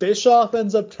 Bischoff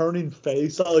ends up turning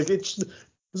face. Like, it's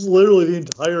literally the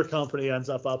entire company ends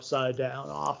up upside down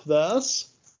off this.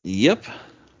 Yep.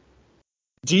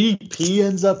 DDP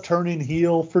ends up turning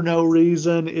heel for no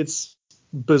reason. It's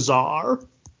bizarre.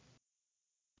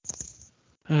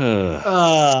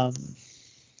 Hogan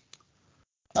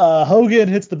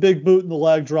hits the big boot in the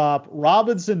leg drop.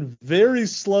 Robinson very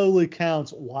slowly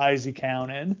counts. Why is he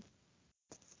counting?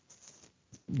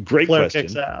 Great Flair question.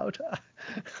 kicks out.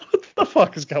 What the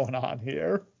fuck is going on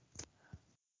here?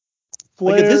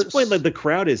 Like, at this point, like, the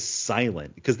crowd is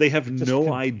silent because they have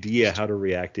no idea how to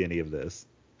react to any of this.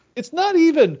 It's not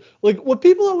even like what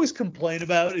people always complain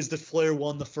about is that Flair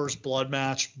won the first blood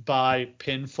match by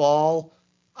pinfall.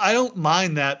 I don't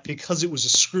mind that because it was a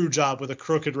screw job with a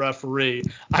crooked referee.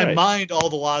 Right. I mind all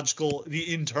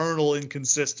the internal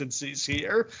inconsistencies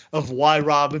here of why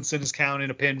Robinson is counting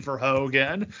a pin for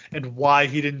Hogan and why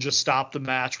he didn't just stop the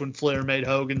match when Flair made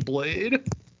Hogan bleed.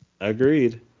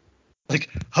 Agreed. Like,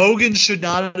 Hogan should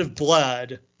not have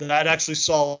bled. That actually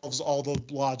solves all the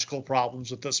logical problems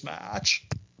with this match.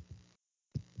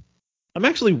 I'm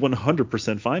actually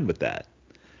 100% fine with that.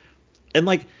 And,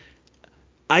 like,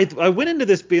 I went into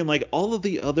this being like, all of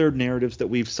the other narratives that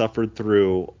we've suffered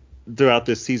throughout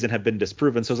this season have been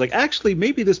disproven. So I was like, actually,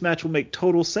 maybe this match will make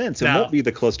total sense. It won't be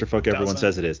the clusterfuck everyone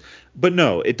says it is. But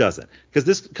no, it doesn't. Because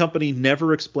this company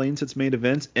never explains its main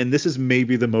events, and this is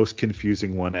maybe the most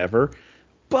confusing one ever.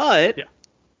 But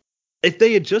if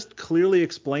they had just clearly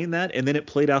explained that and then it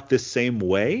played out this same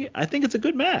way, I think it's a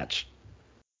good match.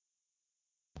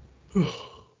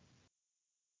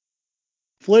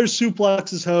 Flair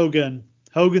suplexes Hogan.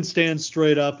 Hogan stands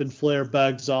straight up and Flair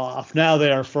begs off. Now they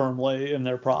are firmly in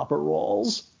their proper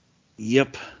roles.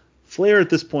 Yep. Flair at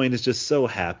this point is just so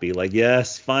happy. Like,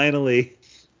 yes, finally.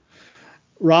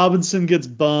 Robinson gets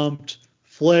bumped.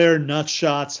 Flair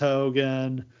nutshots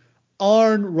Hogan.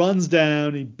 Arn runs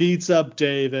down. He beats up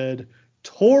David.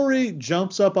 Tori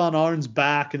jumps up on Arn's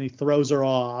back and he throws her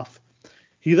off.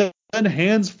 He then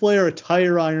hands Flair a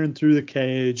tire iron through the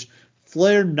cage.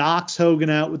 Flair knocks Hogan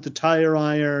out with the tire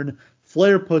iron.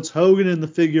 Flair puts Hogan in the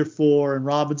figure 4, and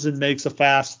Robinson makes a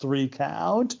fast 3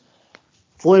 count.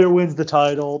 Flair wins the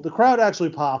title. The crowd actually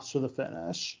pops for the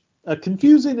finish. A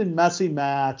confusing and messy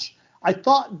match. I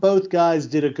thought both guys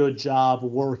did a good job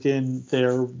working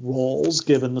their roles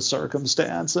given the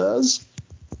circumstances.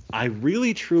 I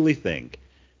really truly think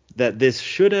that this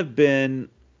should have been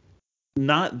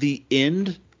not the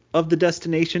end of the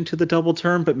destination to the double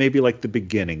turn, but maybe like the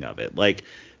beginning of it. Like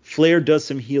Flair does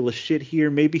some heelish shit here.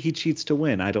 Maybe he cheats to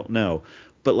win. I don't know.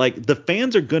 But like the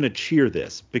fans are going to cheer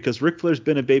this because Ric Flair's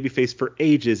been a babyface for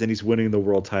ages and he's winning the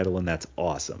world title, and that's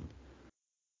awesome.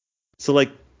 So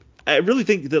like I really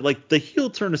think that like the heel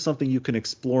turn is something you can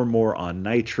explore more on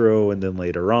Nitro and then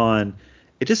later on.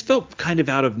 It just felt kind of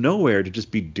out of nowhere to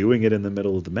just be doing it in the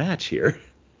middle of the match here.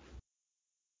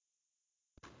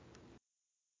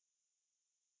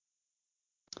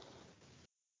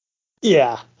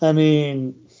 Yeah, I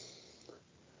mean,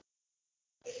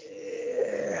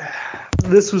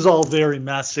 this was all very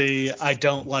messy. I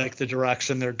don't like the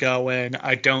direction they're going.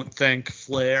 I don't think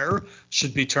Flair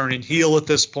should be turning heel at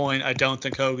this point. I don't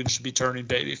think Hogan should be turning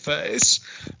babyface.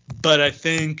 But I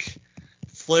think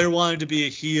Flair wanted to be a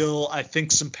heel. I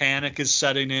think some panic is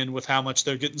setting in with how much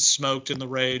they're getting smoked in the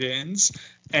ratings.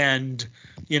 And,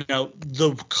 you know,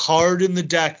 the card in the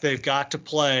deck they've got to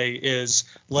play is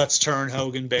let's turn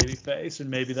Hogan babyface, and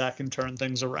maybe that can turn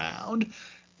things around.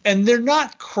 And they're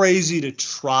not crazy to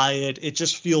try it. It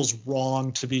just feels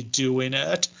wrong to be doing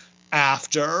it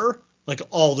after like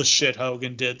all the shit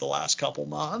Hogan did the last couple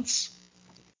months.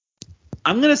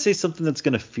 I'm going to say something that's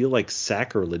going to feel like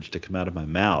sacrilege to come out of my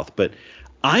mouth, but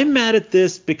I'm mad at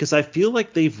this because I feel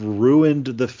like they've ruined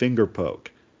the finger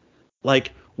poke.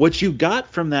 Like what you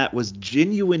got from that was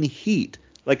genuine heat,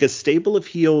 like a stable of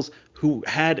heels who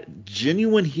had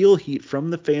genuine heel heat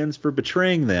from the fans for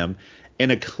betraying them,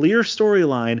 and a clear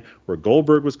storyline where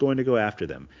Goldberg was going to go after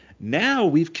them. Now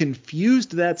we've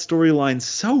confused that storyline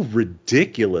so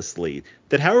ridiculously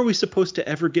that how are we supposed to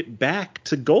ever get back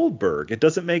to Goldberg? It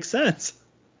doesn't make sense.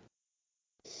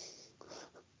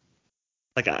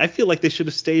 Like I feel like they should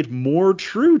have stayed more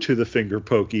true to the finger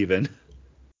poke even.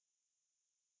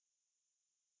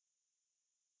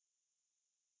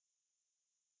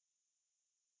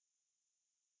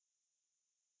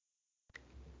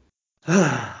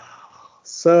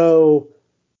 So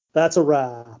that's a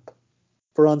wrap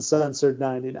for Uncensored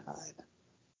 99.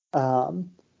 I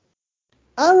don't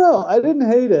know. I didn't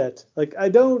hate it. Like, I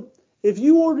don't. If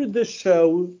you ordered this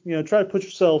show, you know, try to put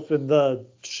yourself in the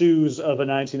shoes of a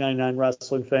 1999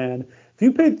 wrestling fan. If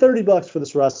you paid $30 for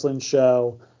this wrestling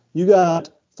show, you got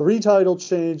 3 title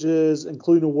changes,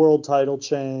 including a world title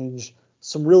change,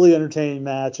 some really entertaining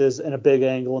matches, and a big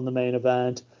angle in the main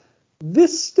event.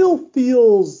 This still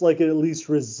feels like it at least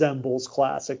resembles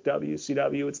classic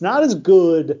WCW. It's not as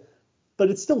good,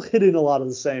 but it's still hitting a lot of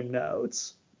the same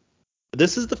notes.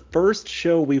 This is the first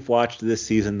show we've watched this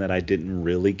season that I didn't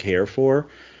really care for,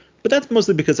 but that's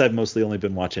mostly because I've mostly only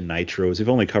been watching Nitros. We've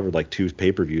only covered like 2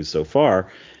 pay-per-views so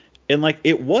far, and like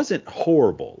it wasn't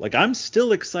horrible. Like I'm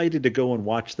still excited to go and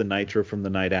watch the Nitro from the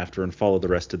night after and follow the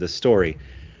rest of this story.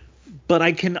 But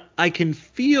I can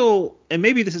feel, and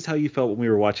maybe this is how you felt when we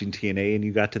were watching TNA and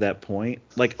you got to that point.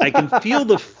 Like I can feel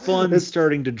the fun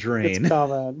starting to drain. It's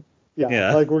coming. Yeah,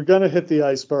 Yeah. like we're gonna hit the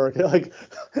iceberg. Like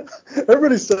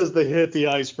everybody says they hit the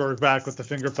iceberg back with the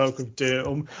finger poke of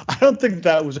doom. I don't think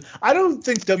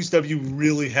WCW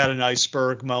really had an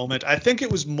iceberg moment. I think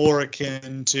it was more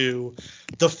akin to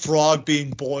the frog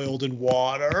being boiled in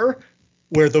water,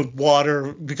 where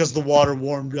because the water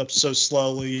warmed up so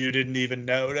slowly you didn't even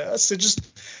notice. It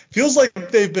just feels like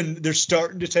they're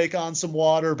starting to take on some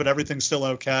water, but everything's still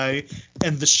okay.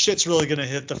 And the shit's really gonna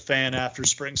hit the fan after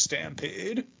Spring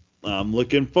Stampede. I'm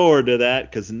looking forward to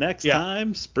that because next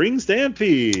time, Spring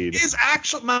Stampede.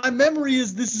 My memory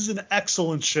is this is an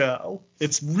excellent show.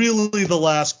 It's really the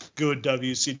last good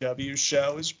WCW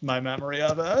show is my memory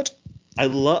of it.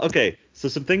 Okay, so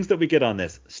some things that we get on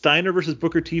this. Steiner versus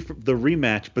Booker T for the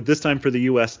rematch, but this time for the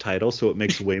U.S. title, so it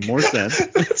makes way more sense.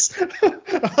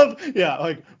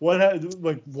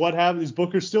 What happened? Is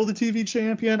Booker still the TV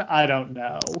champion? I don't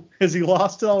know. Has he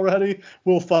lost it already?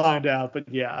 We'll find out. But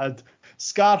yeah,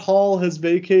 Scott Hall has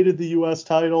vacated the U.S.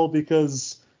 title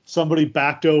because somebody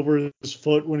backed over his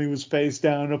foot when he was face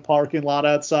down in a parking lot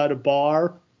outside a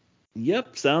bar.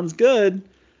 Yep, sounds good.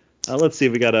 Let's see.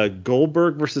 We got a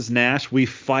Goldberg versus Nash. We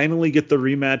finally get the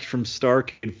rematch from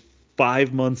Stark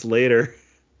 5 months later.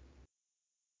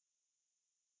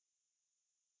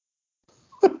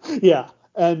 Yeah,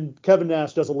 and Kevin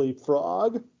Nash does a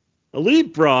leapfrog. A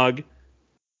leapfrog?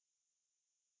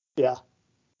 Yeah.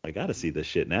 I gotta see this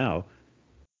shit now.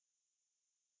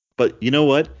 But you know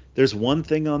what? There's one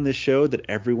thing on this show that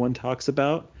everyone talks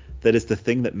about that is the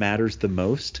thing that matters the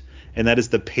most, and that is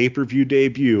the pay-per-view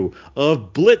debut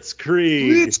of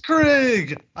Blitzkrieg.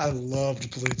 Blitzkrieg! I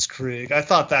loved Blitzkrieg. I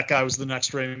thought that guy was the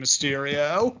next Rey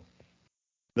Mysterio.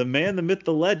 The man, the myth,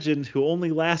 the legend, who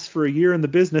only lasts for a year in the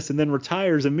business and then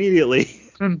retires immediately.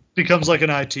 And becomes like an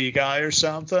IT guy or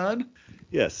something.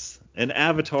 Yes, an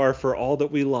avatar for all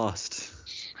that we lost.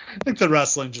 I think the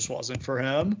wrestling just wasn't for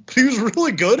him. But he was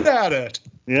really good at it.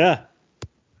 Yeah.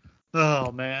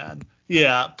 Oh, man.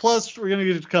 Yeah, plus we're going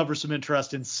to get to cover some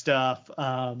interesting stuff.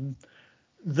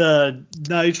 The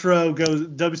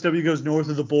WCW goes north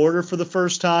of the border for the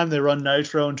first time. They run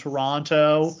Nitro in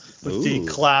Toronto with the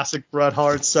classic Bret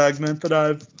Hart segment that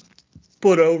I've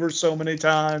put over so many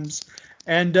times.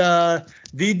 And the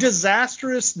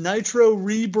disastrous Nitro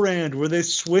rebrand where they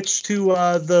switch to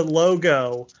the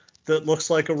logo that looks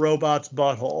like a robot's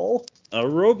butthole. A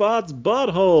robot's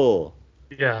butthole.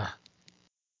 Yeah.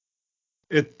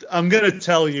 I'm going to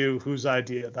tell you whose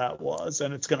idea that was,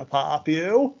 and it's going to pop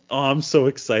you. Oh, I'm so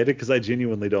excited because I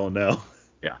genuinely don't know.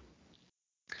 Yeah.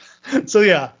 So,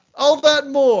 yeah, all that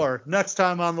and more next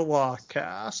time on the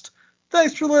Lawcast.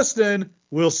 Thanks for listening.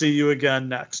 We'll see you again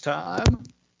next time.